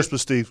Merry New Year.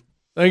 Christmas, Steve.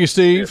 Thank you,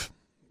 Steve.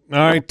 All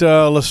right,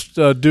 let's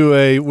do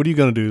a. What are you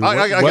going to do?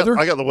 Weather?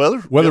 I got the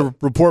weather. Weather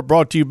report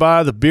brought to you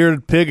by the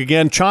Bearded Pig.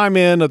 Again, chime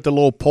in at the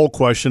little poll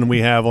question we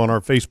have on our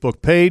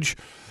Facebook page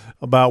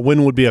about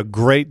when would be a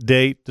great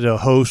date to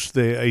host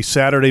a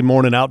Saturday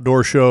morning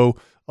outdoor show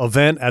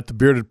event at the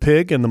Bearded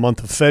Pig in the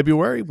month of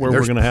February, where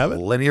we're going to have it.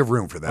 Plenty of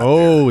room for that.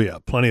 Oh, yeah,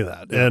 plenty of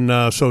that. Yeah.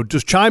 And so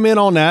just chime in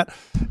on that.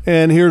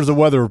 And here's the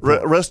weather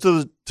report. Rest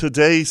of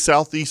today,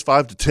 southeast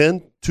 5 to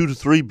 10, 2 to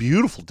 3,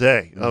 beautiful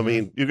day. I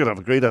mean, you're going to have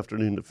a great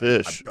afternoon to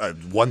fish.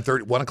 1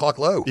 o'clock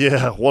low.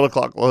 Yeah, 1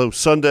 o'clock low.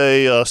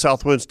 Sunday,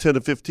 south winds 10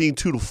 to 15,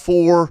 2 to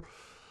 4.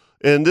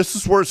 And this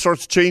is where it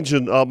starts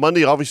changing.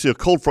 Monday, obviously, a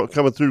cold front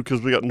coming through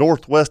because we got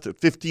northwest at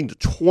 15 to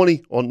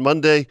 20 on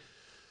Monday.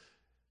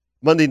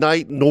 Monday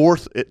night,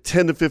 north at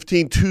 10 to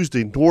 15.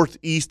 Tuesday,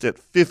 northeast at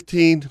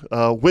 15.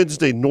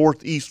 Wednesday,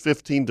 northeast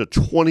 15 to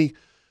 20.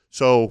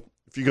 So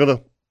if you're going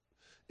to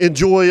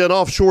enjoy an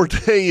offshore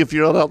day, if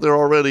you're not out there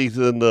already,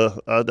 then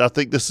I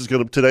think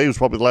today was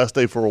probably the last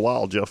day for a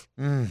while, Jeff.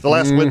 The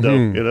last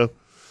window,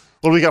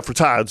 What do we got for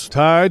tides?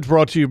 Tides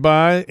brought to you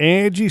by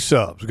Angie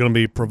Subs. Going to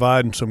be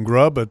providing some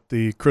grub at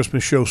the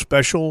Christmas show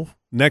special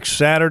next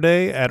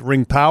Saturday at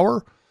Ring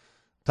Power.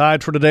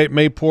 Tide for today at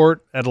Mayport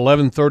at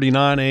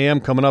 11:39 a.m.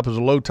 Coming up as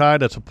a low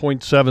tide. That's a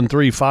 0.73,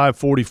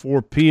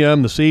 5:44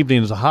 p.m. This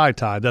evening is a high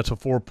tide. That's a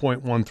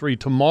 4.13.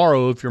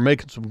 Tomorrow, if you're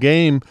making some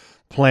game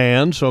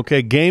plans,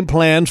 game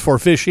plans for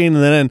fishing and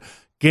then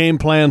game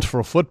plans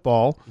for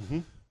football.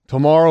 Mm-hmm.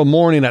 Tomorrow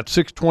morning at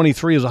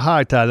 6:23 is a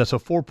high tide. That's a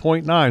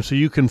 4.9. So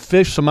you can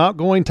fish some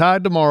outgoing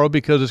tide tomorrow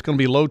because it's going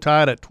to be low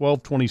tide at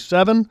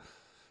 12:27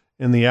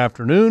 in the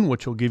afternoon,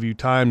 which will give you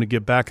time to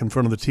get back in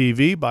front of the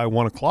TV by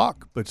 1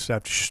 o'clock. But just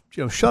have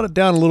to shut it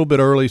down a little bit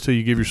early so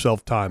you give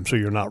yourself time so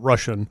you're not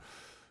rushing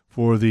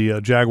for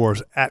the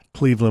Jaguars at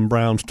Cleveland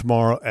Browns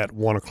tomorrow at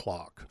 1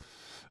 o'clock.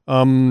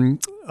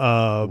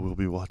 We'll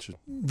be watching.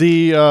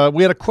 We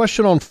had a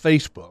question on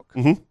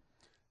Facebook,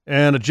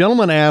 and a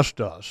gentleman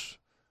asked us,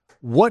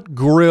 what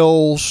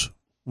grills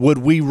would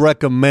we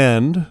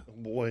recommend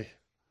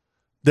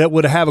that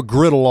would have a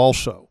griddle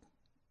also?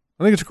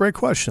 I think it's a great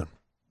question.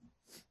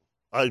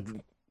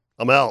 I'm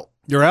out.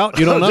 You're out?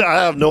 You don't know?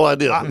 I have no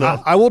idea.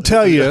 I will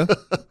tell you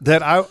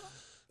that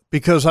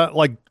because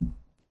like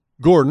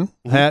Gordon,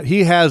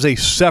 he has a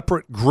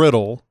separate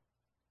griddle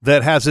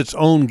that has its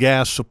own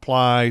gas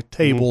supply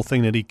table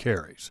thing that he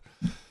carries.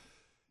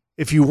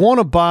 If you want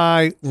to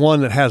buy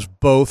one that has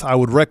both, I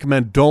would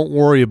recommend don't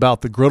worry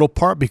about the griddle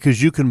part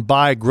because you can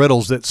buy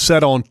griddles that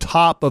set on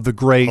top of the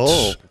grates.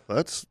 Oh,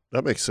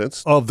 that makes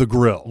sense. Of the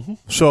grill.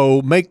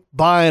 So make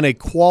buying a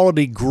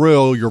quality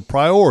grill your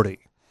priority.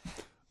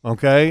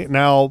 Okay?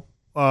 Now,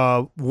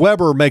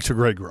 Weber makes a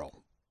great grill.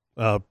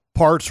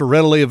 Parts are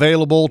readily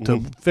available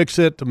to fix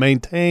it, to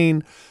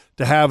maintain,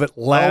 to have it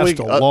last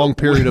a long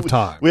period of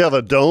time. We have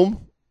a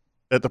dome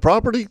at the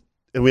property.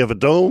 And we have a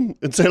dome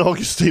in St.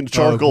 Augustine,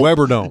 charcoal.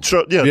 Weber dome.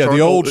 The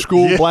old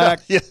school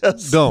black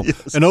dome.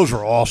 Yes. And those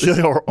are awesome. Yeah,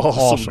 they are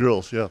awesome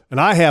grills, yeah. And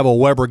I have a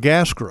Weber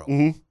gas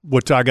grill,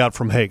 which I got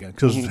from Hagen,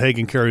 because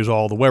Hagen carries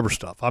all the Weber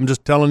stuff. I'm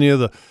just telling you,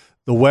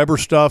 the Weber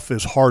stuff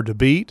is hard to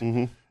beat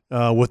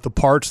with the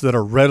parts that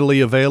are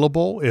readily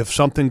available. If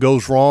something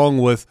goes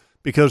wrong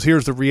because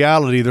here's the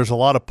reality, there's a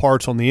lot of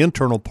parts on the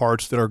internal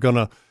parts that are going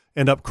to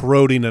end up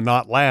corroding and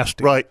not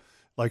lasting. Right.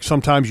 Like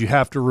sometimes you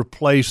have to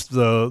replace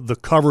the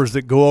covers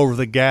that go over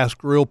the gas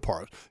grill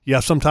parts. Yeah,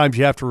 sometimes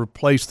you have to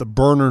replace the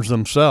burners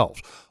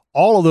themselves.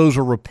 All of those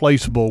are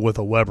replaceable with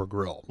a Weber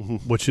grill,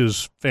 which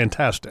is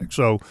fantastic.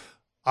 So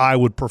I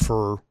would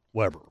prefer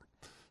Weber.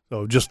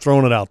 So just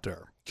throwing it out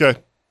there.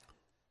 Okay.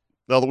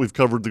 now that we've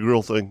covered the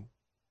grill thing.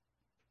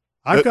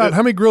 I've got,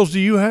 how many grills do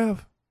you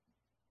have?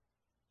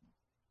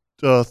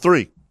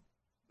 3.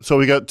 So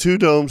we got 2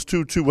 Domes,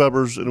 2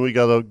 Webers, and we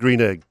got a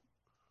Green Egg.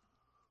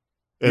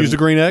 And use the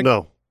Green Egg?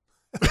 No.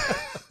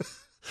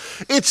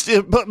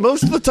 But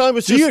most of the time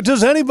it's just.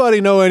 Does anybody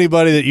know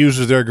anybody that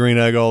uses their Green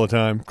Egg all the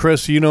time?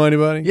 Chris, do you know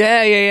anybody?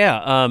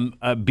 Yeah.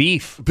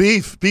 Beef.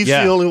 Beef's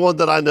Yeah. the only one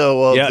that I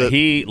know of. Yeah,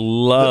 he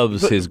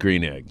loves his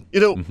Green Egg. You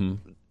know,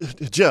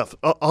 Jeff,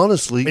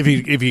 honestly.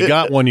 If you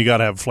got one, you got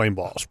to have flame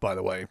balls, by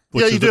the way.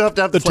 Yeah, you do have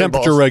to have the flame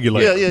temperature balls.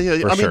 regulator.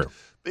 Yeah. For sure.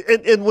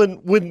 And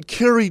when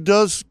Carrie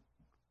does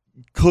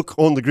cook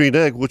on the Green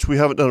Egg, which we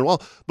haven't done in a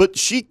while, but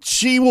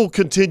she will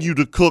continue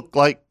to cook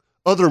like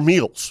other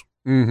meals.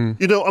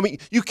 Mm-hmm. You know, I mean,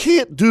 you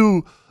can't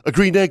do a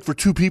Green Egg for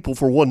 2 people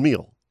for one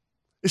meal.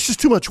 It's just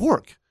too much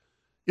work.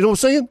 You know what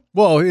I'm saying?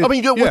 Well, I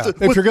mean,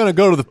 if you're going to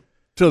go to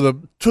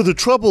the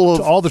trouble of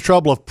all the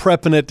trouble of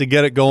prepping it to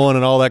get it going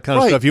and all that kind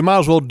of stuff, you might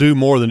as well do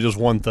more than just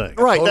one thing.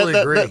 Right. Totally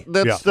agree.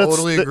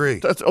 Totally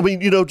agree. I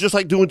mean, you know, just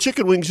like doing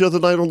chicken wings the other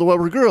night on the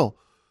Weber Grill.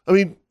 I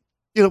mean,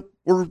 you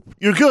know,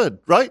 you're good,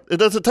 right? It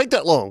doesn't take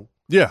that long.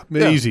 Yeah,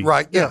 easy.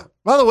 Right. Yeah.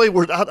 By the way,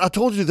 I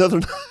told you the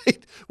other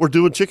night we're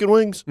doing chicken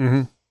wings.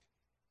 Mm-hmm.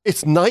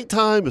 It's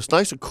nighttime. It's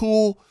nice and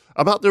cool.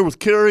 I'm out there with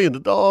Carrie and the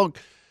dog,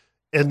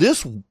 and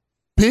this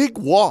big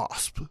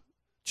wasp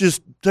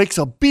just takes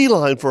a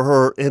beeline for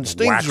her and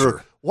stings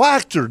her.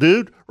 Whacked her,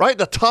 dude, right at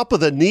the top of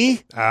the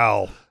knee.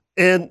 Ow.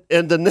 And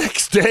the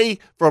next day,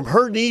 from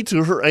her knee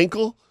to her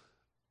ankle,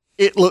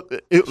 it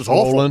was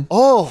Swollen.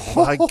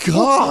 awful. Oh my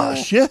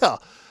gosh, yeah.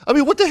 I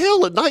mean, what the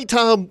hell at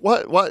nighttime?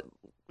 What?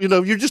 You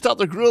know, you're just out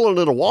there grilling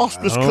and a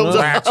wasp just comes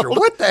out.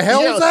 What the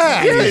hell is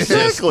that? Yeah,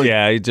 exactly.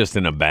 He's just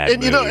in a bad And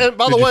mood. you know, and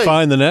by Did the you way,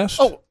 find the nest?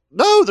 Oh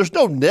no, there's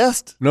no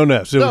nest. No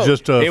nest. It was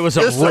just a. It was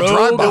a It's rogue.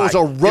 drive-by. It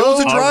was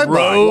a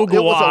drive-by. rogue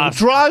It was wasp. a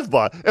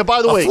drive-by. And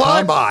by the way,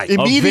 flyby.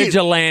 A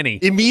vigilante.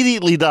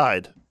 Immediately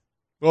died.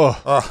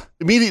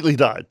 Immediately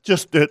died.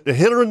 Just hit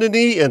her in the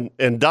knee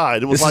and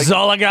died. It was This is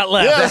all I got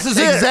left. Yeah, this is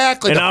it.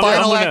 Exactly. And The I'm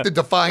final gonna- act of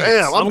defiance.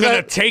 Damn, I'm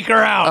going to take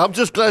her out. I'm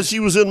just glad she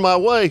was in my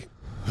way.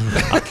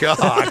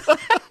 God.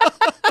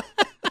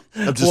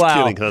 I'm just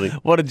Wow. kidding, honey.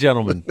 What a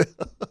gentleman.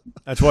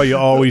 That's why you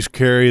always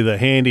carry the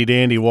handy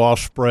dandy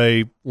wasp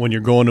spray when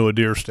you're going to a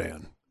deer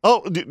stand.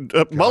 Oh,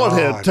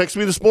 Mullenhead texted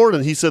me this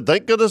morning. He said,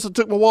 "Thank goodness I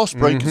took my wasp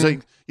spray because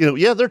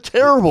they're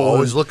terrible.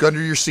 Always look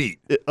under your seat.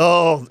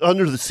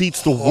 Under the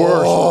seat's the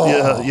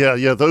worst.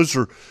 Yeah. Those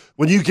are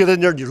when you get in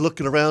there and you're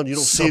looking around, you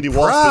don't see any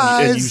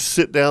wasps, and you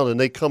sit down and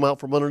they come out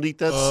from underneath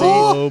that seat.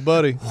 Oh,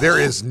 buddy, there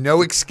is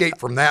no escape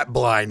from that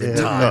blind in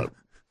time.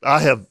 I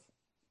have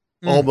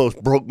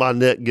almost broke my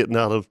neck getting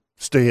out of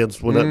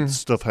stands when that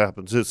stuff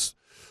happens. It's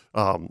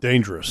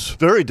dangerous.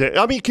 Very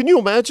I mean, can you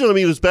imagine? I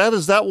mean, as bad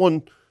as that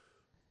one.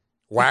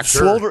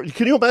 Whacker.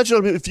 Can you imagine?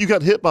 I mean, if you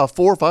got hit by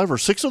 4 or 5 or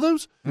 6 of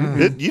those,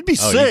 you'd be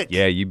sick.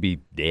 You'd be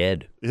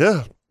dead.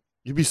 Yeah,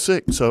 you'd be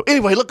sick. So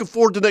anyway, looking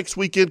forward to next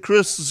weekend.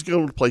 Chris is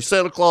going to play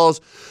Santa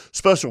Claus,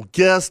 special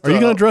guest. Are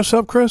you going to dress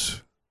up,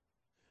 Chris?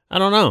 I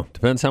don't know.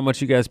 Depends how much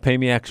you guys pay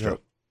me extra.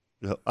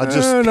 Yeah, I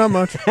just not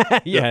much.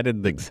 I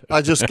didn't think so.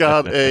 I just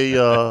got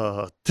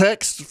a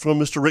text from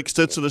Mr. Rick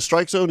Stinson at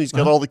Strike Zone. He's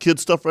got all the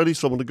kids stuff ready,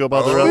 so I'm going to go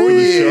by there after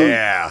the show.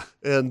 Yeah.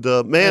 And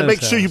man,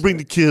 make sure you bring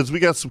the kids. We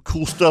got some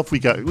cool stuff. We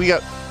got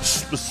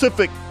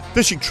specific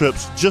fishing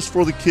trips just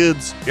for the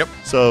kids. Yep.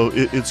 So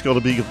it's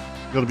going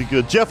to be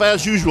good. Jeff,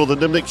 as usual, the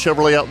Nimnik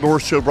Chevrolet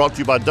Outdoors Show brought to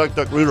you by Duck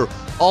Duck Rooter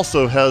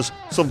also has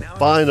some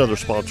fine other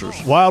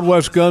sponsors. Wild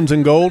West Guns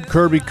and Gold,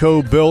 Kirby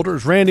Co.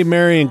 Builders, Randy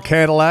Marion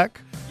Cadillac,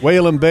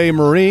 Whalen Bay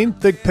Marine,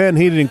 Thick Pen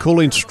Heating and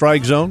Cooling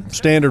Strike Zone,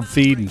 Standard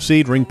Feed and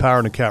Seed, Ring Power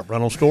and a Cap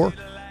Rental Store,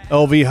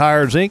 LV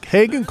Hires Inc.,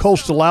 Hagen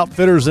Coastal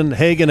Outfitters, and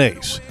Hagen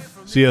Ace,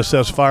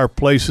 CSS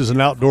Fireplaces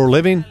and Outdoor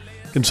Living,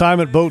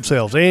 Consignment Boat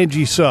Sales,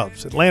 Angie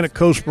Subs, Atlantic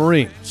Coast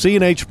Marine,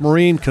 C&H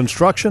Marine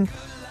Construction,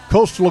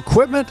 Coastal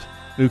Equipment,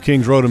 New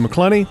Kings Road in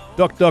McClenny,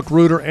 Duck Duck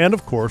Rooter, and,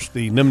 of course,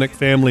 the Nimnik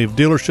family of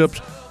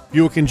dealerships,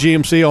 Buick and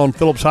GMC on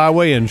Phillips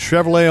Highway and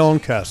Chevrolet on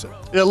Cassett.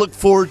 Yeah, look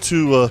forward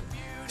to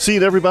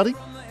seeing everybody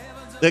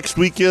next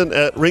weekend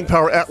at Ring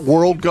Power at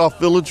World Golf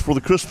Village for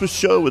the Christmas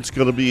show. It's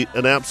going to be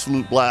an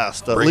absolute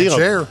blast. Bring Leon, a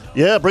chair.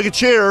 Yeah, bring a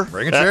chair.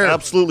 Bring a chair.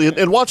 Absolutely.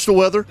 And watch the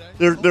weather.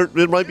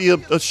 There might be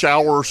a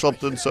shower or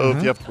something, so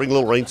if you have to bring a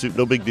little rain suit,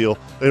 no big deal.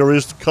 There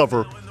is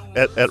cover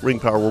at Ring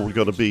Power where we're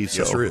going to be.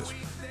 So. Yes, there is.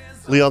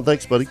 Leon,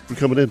 thanks, buddy, for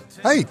coming in.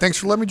 Hey, thanks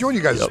for letting me join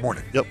you guys this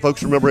morning. Yep,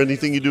 folks, remember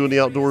anything you do in the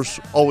outdoors,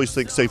 always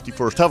think safety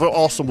first. Have an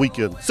awesome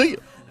weekend. See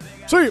you.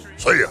 See you.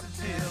 See ya.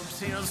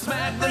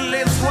 Smack the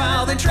lips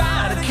while they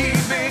try to keep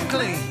it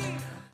clean.